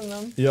holes in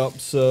them. Yep,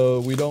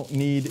 so we don't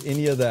need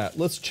any of that.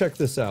 Let's check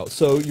this out.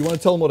 So you want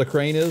to tell them what a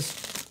crane is?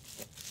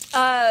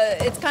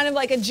 It's kind of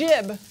like a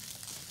jib,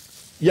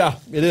 Yeah,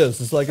 it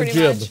is. It's like pretty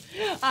a jib.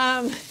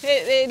 much.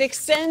 It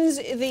extends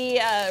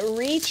the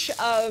reach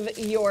of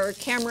your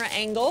camera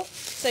angle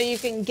so you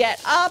can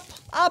get up,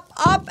 up,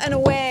 up, and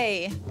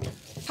away.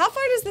 How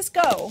far does this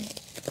go?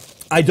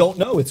 I don't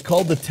know. It's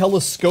called the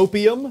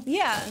telescopium.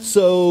 Yeah.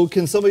 So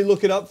can somebody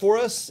look it up for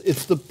us?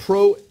 It's the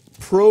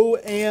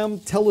Pro-Am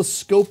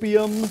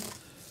telescopium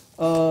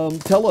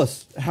tell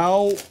us,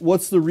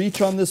 what's the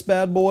reach on this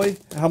bad boy?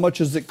 How much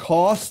does it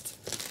cost?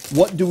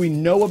 What do we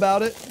know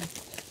about it?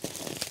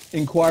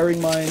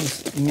 Inquiring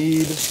minds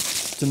need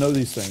to know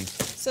these things.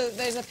 So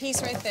there's a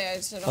piece right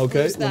there. So don't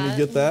Okay, lose let me that.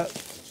 get that.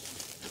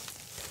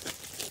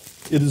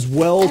 It is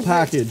well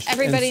packaged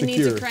Everybody and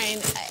needs secure. a crane.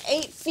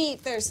 8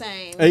 feet, they're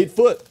saying. 8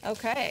 foot.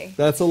 Okay.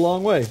 That's a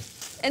long way.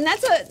 And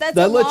that's a That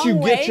lets long you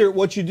way. get your,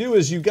 what you do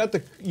is you got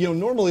the,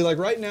 normally like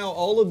right now,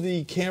 all of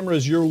the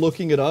cameras you're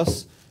looking at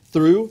us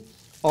through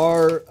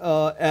are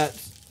at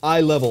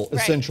eye level,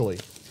 Right. essentially.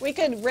 We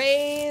could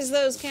raise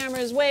those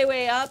cameras way,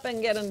 way up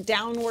and get a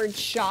downward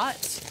shot,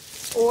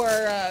 or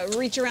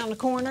reach around a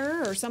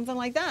corner or something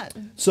like that.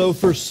 So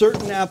for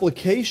certain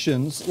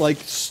applications, like,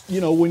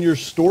 when you're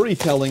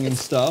storytelling and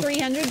stuff,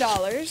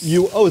 $300.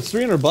 it's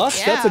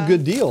 $300? That's a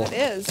good deal. It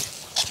is.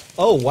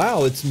 Oh,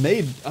 wow, it's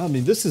made,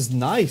 this is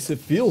nice. It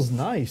feels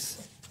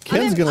nice.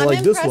 Ken's going to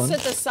like this one. I'm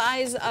impressed with the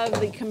size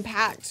of the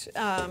compact,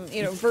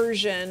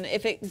 version.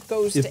 If it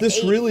goes to 8 If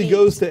this really feet.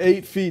 goes to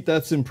 8 feet,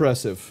 that's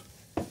impressive.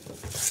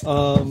 This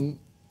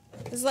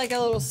is like a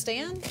little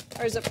stand,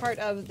 or is it part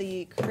of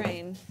the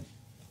crane?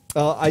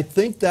 I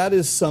think that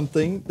is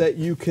something that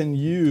you can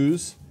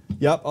use.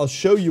 Yep, I'll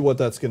show you what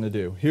that's going to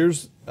do.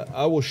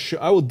 I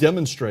will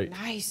demonstrate.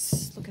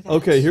 Nice. Look at that.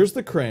 Okay, here's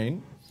the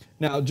crane.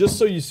 Now, just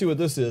so you see what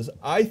this is,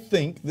 I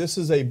think this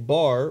is a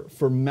bar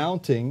for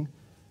mounting.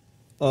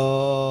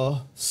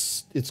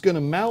 It's going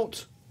to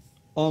mount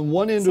on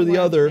one end or the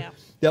Somewhere, other. yeah.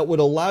 That would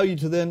allow you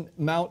to then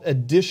mount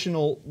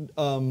additional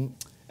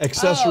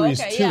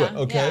accessories okay, to yeah, it.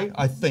 Okay, yeah.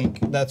 I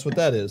think that's what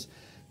that is.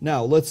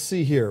 Now, let's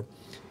see here.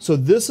 So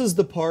this is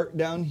the part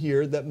down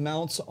here that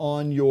mounts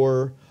on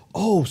your.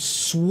 Oh,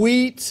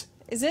 sweet!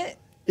 Is it?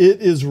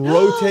 It is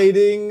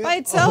rotating. By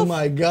itself? Oh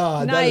my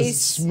God, that is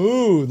Nice.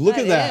 smooth. Look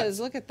at that. It is.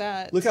 Look at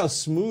that. Look how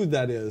smooth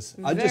that is.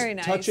 I just Very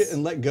touch nice. it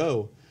and let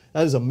go.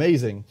 That is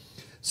amazing.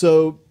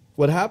 So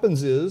what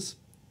happens is,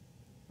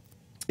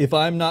 if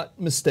I'm not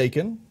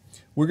mistaken,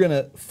 we're going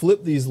to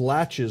flip these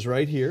latches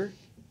right here.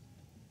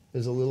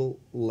 There's a little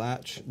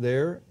latch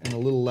there and a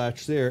little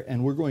latch there,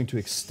 and we're going to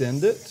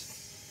extend it.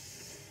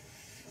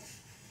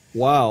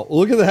 Wow,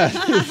 look at that.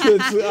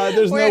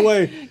 There's no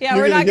way Yeah,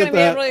 you're we're gonna not get going to be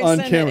that able to on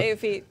extend camera. it 8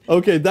 feet.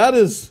 Okay, that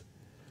is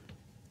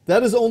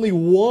only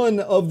one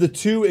of the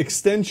 2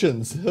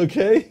 extensions,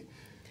 okay?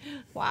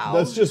 Wow.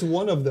 That's just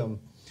one of them.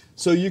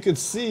 So you could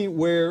see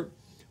where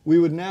we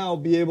would now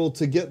be able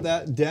to get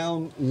that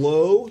down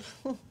low,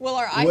 Will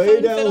our iPhone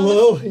way down fit on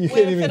low. the, You will can't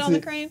it even fit on see the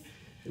it. crane?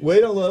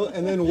 Way down low,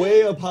 and then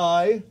way up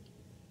high.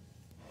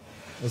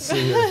 Let's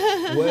see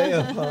here. Way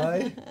up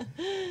high.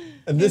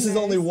 And this is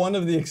only one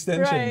of the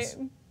extensions. Right.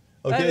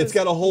 Okay, That it's is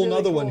got a whole really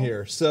nother one cool.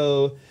 here.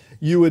 So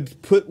you would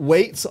put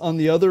weights on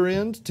the other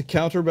end to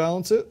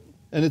counterbalance it,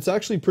 and it's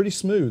actually pretty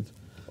smooth.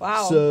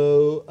 Wow.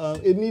 So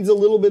it needs a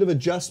little bit of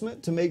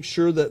adjustment to make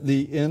sure that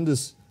the end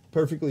is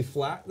perfectly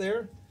flat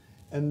there.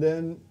 And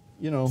then,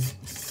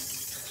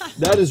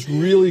 that is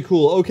really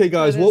cool. Okay,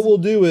 guys, That what is- we'll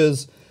do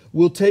is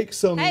we'll take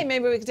some... Hey,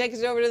 maybe we could take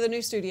it over to the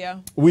new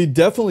studio. We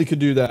definitely could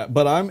do that,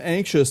 but I'm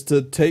anxious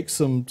to take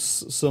some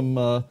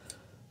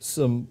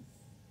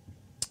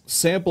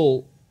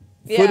sample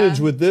footage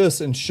Yeah. with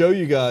this and show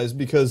you guys,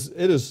 because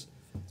it is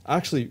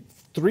actually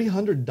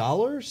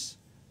 $300.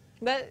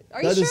 But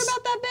are you That sure is-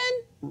 about that,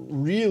 Ben?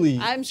 Really,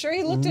 I'm sure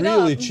he looked it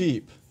really up.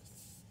 cheap.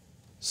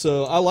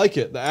 So I like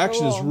it. The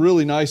action is Cool.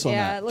 really nice on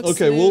Yeah, that. it looks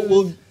Okay,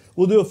 smooth.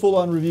 we'll do a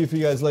full-on review for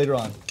you guys later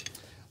on.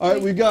 All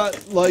right, we've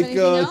got like anything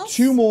else?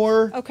 two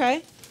more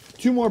Okay.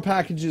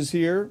 packages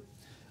here.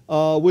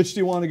 Which do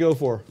you want to go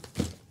for?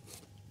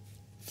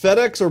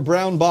 FedEx or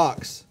brown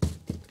box?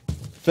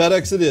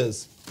 FedEx it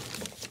is.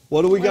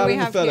 What do we What do got we in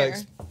the have FedEx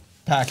here?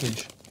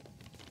 package?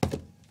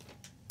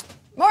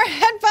 More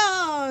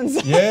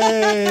headphones.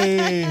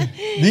 Yay!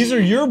 These are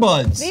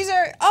earbuds. These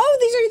are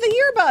the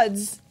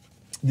earbuds.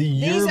 The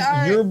These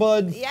are-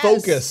 earbud yes.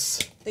 Focus.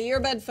 The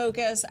earbud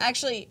Focus.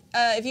 Actually,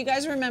 if you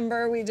guys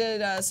remember, we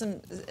did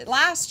some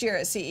last year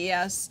at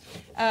CES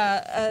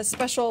a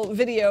special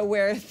video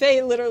where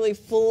they literally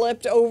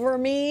flipped over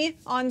me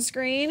on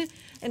screen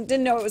and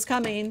didn't know it was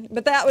coming.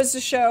 But that was to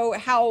show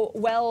how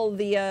well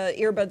the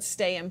earbuds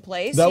stay in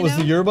place. That you was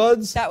know? the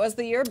earbuds? That was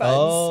the earbuds.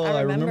 Oh,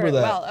 I remember it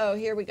that. well. Oh,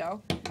 here we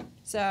go.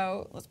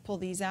 So let's pull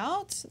these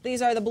out.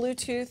 These are the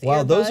Bluetooth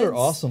Wow, earbuds. those are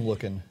awesome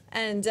looking.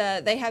 And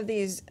they have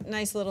these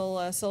nice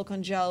little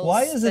silicone gels.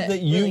 Why is it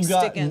that you've really stick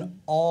gotten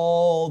in.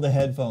 all the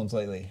headphones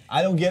lately?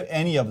 I don't get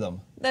any of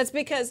them. That's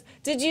because,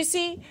 did you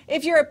see,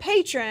 if you're a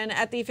patron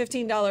at the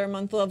 $15 a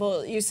month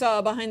level, you saw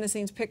a behind the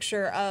scenes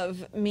picture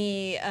of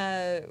me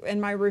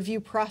and my review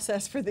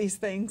process for these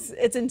things.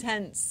 It's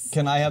intense.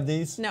 Can I have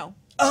these? No.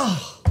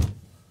 Oh.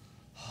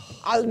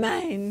 All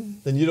mine.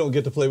 Then you don't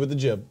get to play with the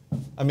jib.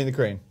 I mean the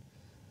crane.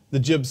 The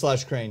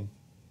jib/crane.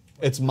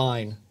 It's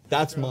mine.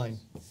 That's mine.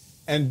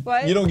 And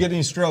What? you don't get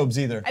any strobes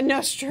either. No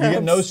strobes. You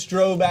get no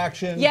strobe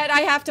action. Yet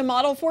I have to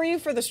model for you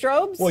for the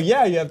strobes? Well,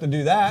 yeah, you have to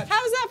do that.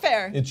 How is that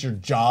fair? It's your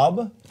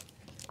job.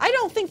 I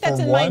don't think that's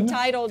For in my one?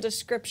 title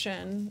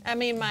description. I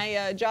mean,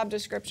 my job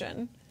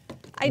description.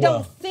 I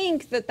don't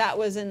think that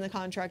was in the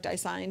contract I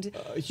signed.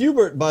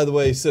 Hubert, by the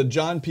way, said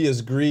John P.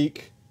 is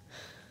Greek.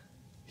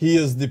 He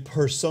is the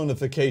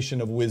personification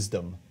of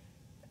wisdom.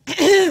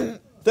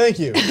 Thank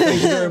you.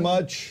 Thank you very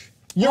much.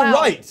 You're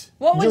right.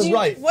 You're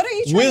right. What are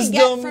you trying to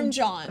get from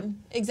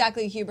John?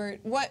 Exactly, Hubert.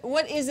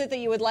 What is it that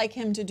you would like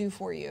him to do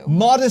for you?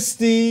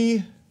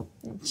 Modesty.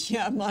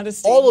 Yeah,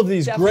 modesty. All of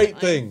these definitely. great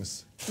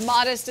things.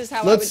 Modest is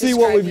how I would Let's see what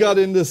describe we've you. got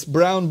in this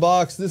brown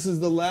box. This is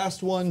the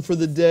last one for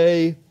the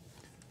day.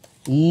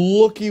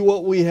 Looky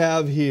what we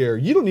have here.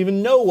 You don't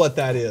even know what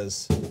that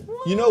is.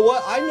 What? You know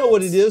what? I know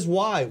what it is.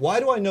 Why? Why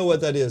do I know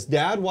what that is?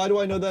 Dad, why do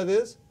I know that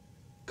is?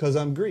 Because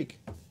I'm Greek.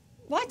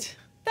 What?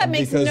 That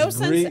makes no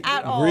sense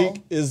at all.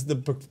 Greek is the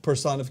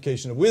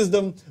personification of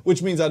wisdom,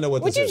 which means I know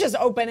what this is. Would you just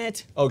open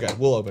it? Okay,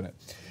 we'll open it.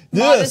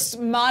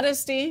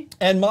 Modesty.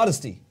 And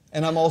modesty.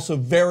 And I'm also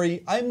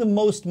I'm the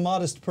most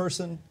modest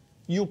person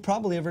you'll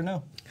probably ever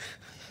know.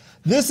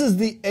 This is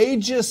the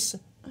Aegis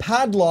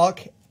Padlock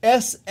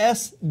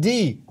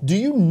SSD. Do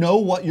you know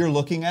what you're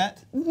looking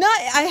at? No,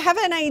 I have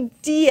an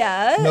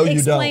idea. No, you don't.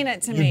 Explain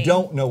it to me. You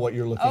don't know what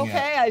you're looking at.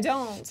 Okay, I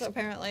don't,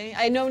 apparently.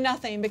 I know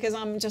nothing because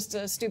I'm just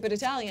a stupid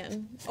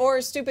Italian. Or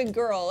a stupid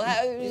girl.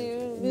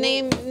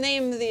 Name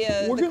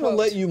the We're going to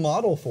let you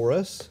model for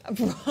us.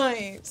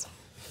 Right.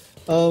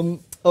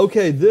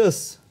 Okay,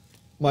 this,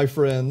 my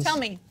friends. Tell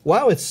me.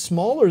 Wow, it's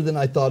smaller than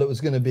I thought it was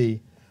going to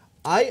be.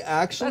 I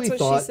actually That's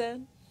thought... what she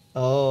said.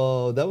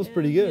 Oh, that was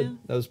pretty good. Yeah.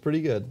 That was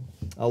pretty good.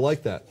 I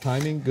like that.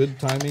 Timing, good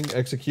timing,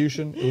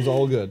 execution. It was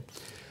all good.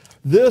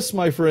 This,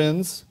 my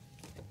friends,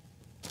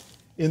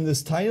 in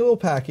this tiny little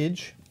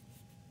package,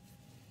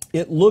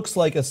 it looks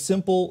like a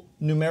simple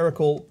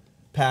numerical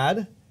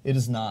pad. It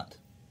is not.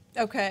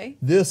 Okay.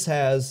 This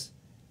has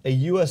a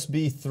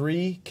USB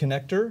 3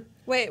 connector.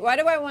 Wait, why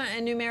do I want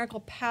a numerical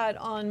pad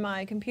on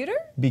my computer?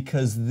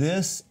 Because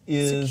this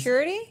is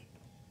security?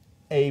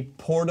 A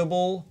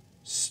portable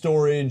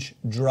storage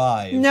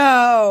drive.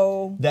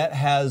 No. That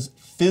has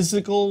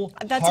physical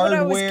That's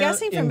hardware what I was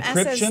guessing from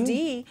encryption.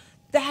 SSD.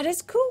 That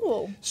is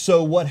cool.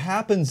 So what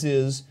happens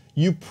is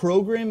you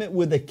program it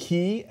with a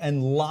key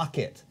and lock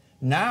it.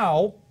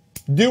 Now,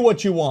 do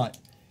what you want.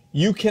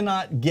 You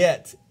cannot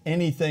get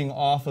anything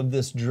off of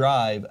this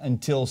drive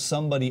until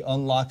somebody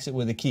unlocks it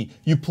with a key.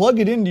 You plug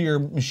it into your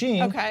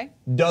machine. Okay.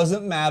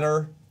 Doesn't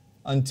matter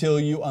until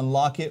you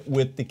unlock it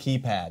with the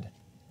keypad.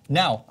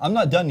 Now, I'm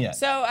not done yet.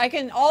 So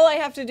all I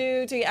have to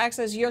do to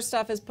access your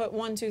stuff is put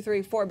 1, 2,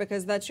 3, 4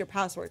 because that's your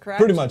password, correct?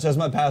 Pretty much, that's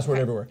my password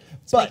everywhere.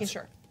 Just But making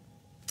sure.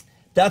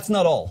 That's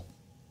not all.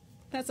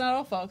 That's not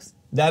all, folks.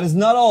 That is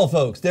not all,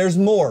 folks. There's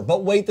more,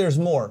 but wait, there's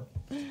more.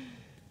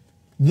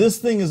 This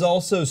thing is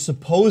also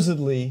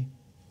supposedly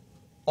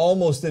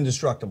almost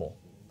indestructible.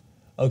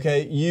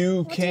 Okay,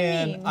 What do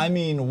you mean? I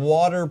mean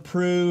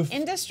waterproof.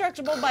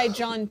 Indestructible by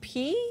John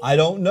P? I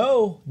don't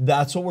know.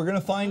 That's what we're going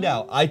to find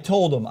out. I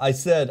told them, I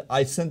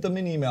sent them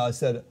an email. I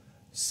said,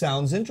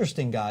 sounds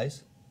interesting,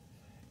 guys.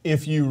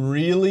 If you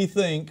really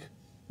think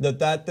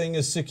that thing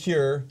is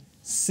secure,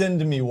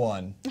 send me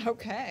one.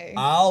 Okay.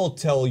 I'll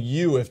tell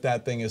you if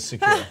that thing is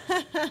secure.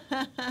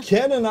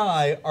 Ken and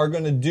I are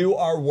going to do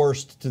our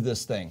worst to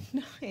this thing.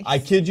 Nice. I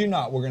kid you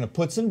not. We're going to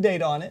put some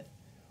data on it.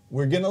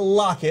 We're going to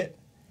lock it.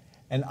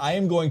 And I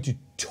am going to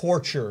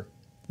torture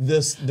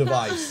this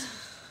device.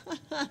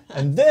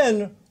 And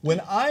then, when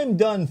I'm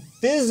done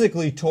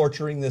physically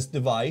torturing this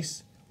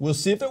device, we'll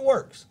see if it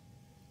works.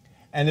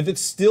 And if it's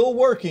still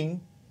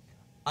working,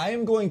 I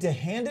am going to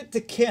hand it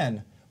to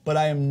Ken, but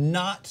I am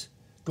not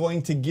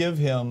going to give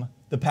him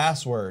the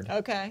password.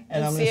 Okay.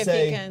 And I'm see going to if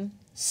say, you can.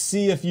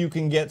 see if you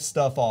can get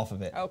stuff off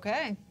of it.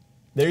 Okay.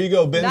 There you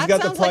go. Ben's That got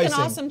the sounds like pricing.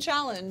 an awesome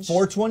challenge.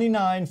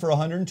 $429 for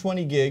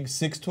 120 gigs,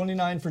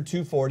 $629 for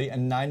 240,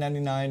 and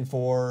 $999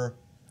 for,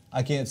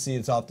 I can't see,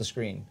 it's off the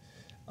screen.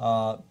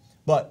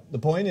 But the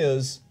point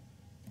is,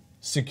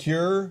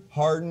 secure,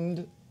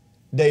 hardened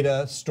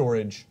data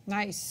storage.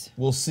 Nice.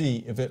 We'll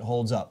see if it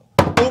holds up.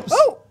 Oops,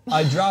 Oh!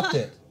 I dropped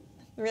it.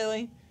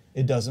 Really?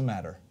 It doesn't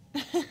matter.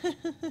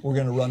 We're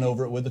going to run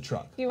over it with a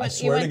truck. You I went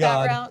swear to that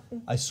God, route?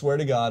 I swear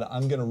to God,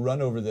 I'm going to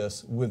run over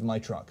this with my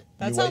truck.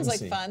 That You wait sounds and like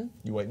see. fun.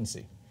 You wait and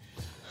see.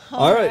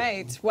 All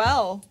right.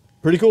 Well,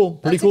 Pretty cool.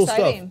 Pretty that's cool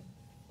exciting. stuff.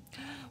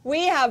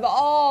 We have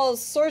all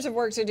sorts of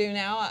work to do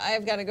now.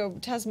 I've got to go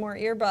test more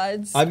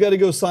earbuds. I've got to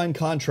go sign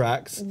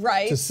contracts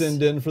Right. to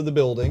send in for the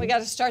building. We got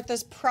to start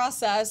this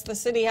process. The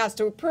city has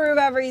to approve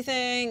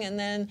everything, and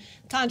then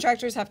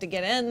contractors have to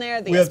get in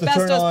there. The we have to turn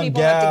asbestos on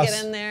people gas, have to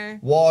get in there.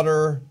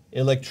 water,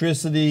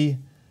 electricity,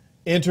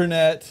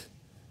 internet.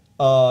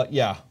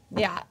 Yeah,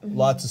 Yeah.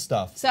 lots of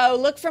stuff. So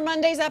look for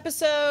Monday's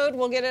episode.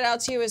 We'll get it out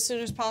to you as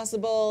soon as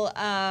possible.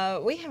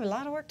 We have a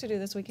lot of work to do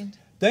this weekend.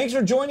 Thanks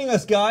for joining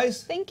us,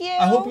 guys. Thank you.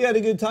 I hope you had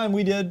a good time.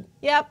 We did.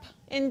 Yep,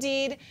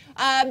 indeed.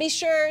 Be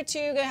sure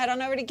to go head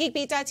on over to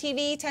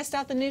geekbeat.tv, test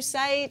out the new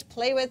site,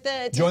 play with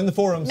it. Join the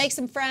forums. Make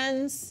some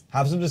friends.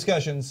 Have some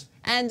discussions.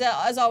 And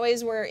as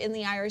always, we're in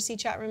the IRC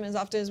chat room as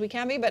often as we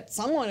can be, but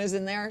someone is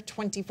in there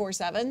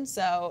 24/7.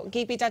 So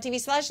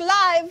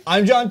geekbeat.tv/live.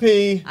 I'm John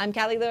P. I'm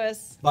Callie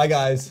Lewis. Bye,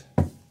 guys.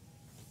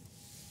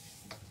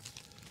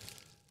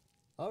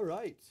 All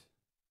right.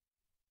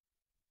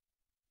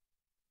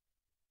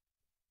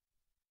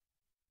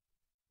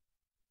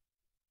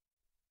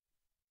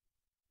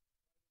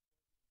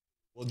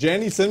 Well,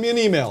 Janny, send me an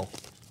email.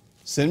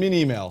 Send me an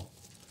email.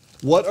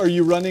 What are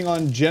you running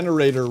on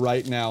generator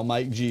right now,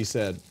 Mike G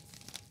said.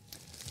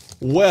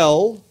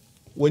 Well,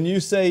 when you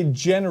say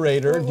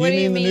generator, do you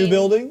mean the new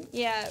building?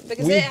 Yeah,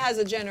 because it has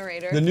a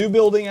generator. The new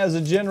building has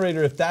a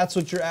generator, if that's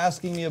what you're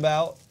asking me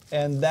about.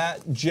 And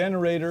that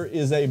generator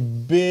is a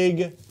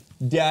Big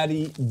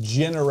Daddy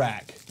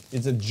Generac.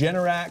 It's a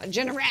Generac. A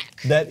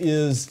Generac. That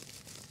is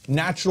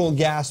natural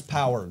gas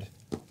powered.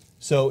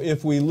 So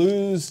if we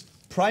lose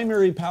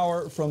primary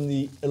power from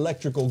the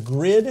electrical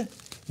grid,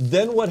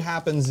 then what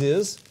happens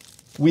is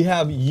we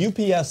have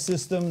UPS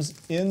systems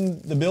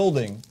in the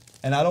building.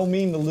 And I don't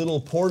mean the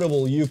little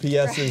portable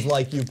UPSs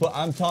like you put,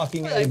 I'm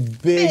talking a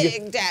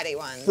big daddy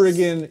one.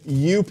 Friggin'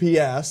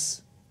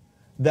 UPS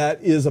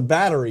that is a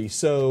battery.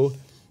 So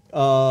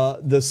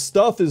the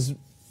stuff is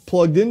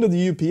plugged into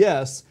the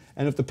UPS,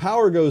 and if the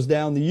power goes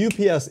down, the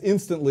UPS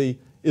instantly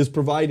is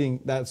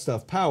providing that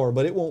stuff power,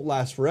 but it won't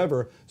last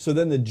forever. So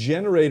then the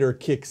generator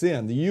kicks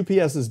in. The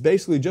UPS is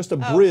basically just a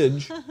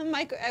bridge.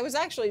 Mike, I was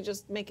actually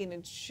just making a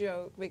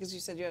joke because you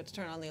said you have to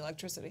turn on the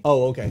electricity.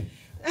 Oh, okay.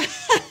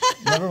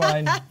 Never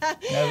mind.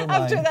 Never mind.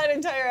 After that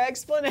entire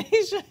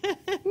explanation.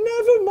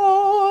 Never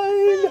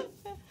mind.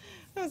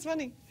 That was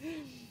funny.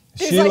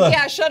 He's Sheila, like,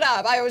 yeah, shut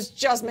up. I was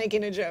just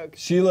making a joke.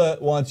 Sheila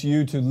wants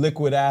you to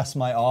liquid ass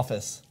my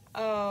office.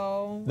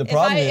 Oh. The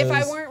problem if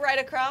I weren't right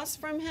across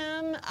from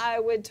him, I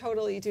would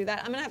totally do that.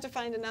 I'm going to have to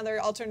find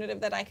another alternative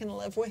that I can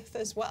live with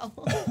as well.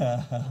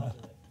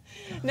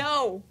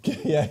 No.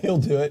 Yeah, he'll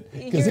do it.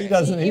 Because he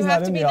doesn't, he's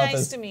not in the office. You have to be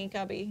nice to me,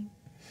 Cubby.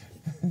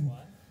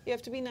 What? You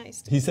have to be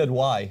nice to me. He said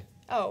why?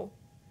 Oh.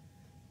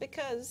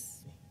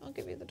 Because I'll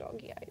give you the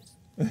doggy eyes.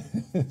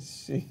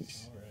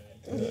 Sheesh.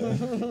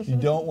 You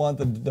don't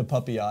want the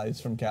puppy eyes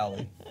from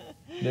Callie.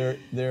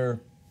 They're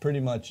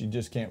pretty much, you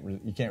can't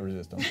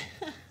resist them.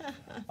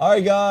 All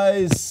right,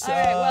 guys. All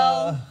right,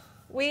 well,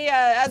 we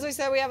as we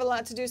said, we have a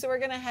lot to do, so we're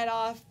going to head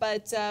off,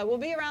 but we'll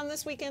be around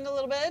this weekend a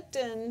little bit,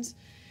 and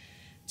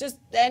just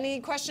any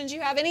questions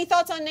you have, any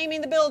thoughts on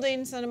naming the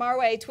building, send them our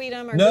way, tweet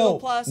them or Google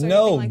Plus or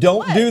anything like that.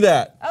 No, don't do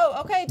that.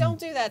 Oh, okay, don't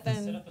do that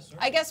then. Set up a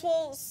server. I guess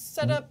we'll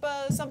set up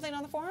something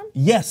on the forum?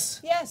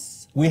 Yes.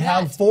 Yes. We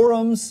have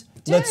forums.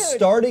 Dude, Let's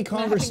start a I'm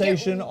gonna have to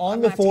conversation get- on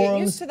I'm the gonna have to get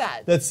forums used to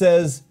that. that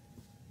says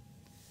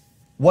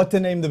what to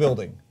name the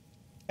building.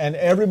 And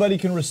everybody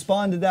can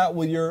respond to that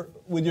with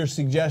your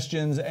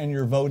suggestions and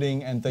your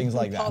voting and things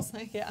like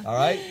that. Yeah. All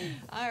right?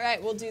 All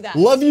right, we'll do that.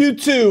 Love you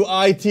too,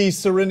 IT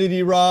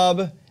Serenity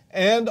Rob,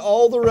 and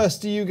all the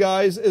rest of you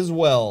guys as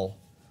well.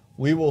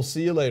 We will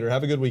see you later.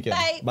 Have a good weekend.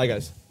 Bye. Bye,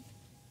 guys.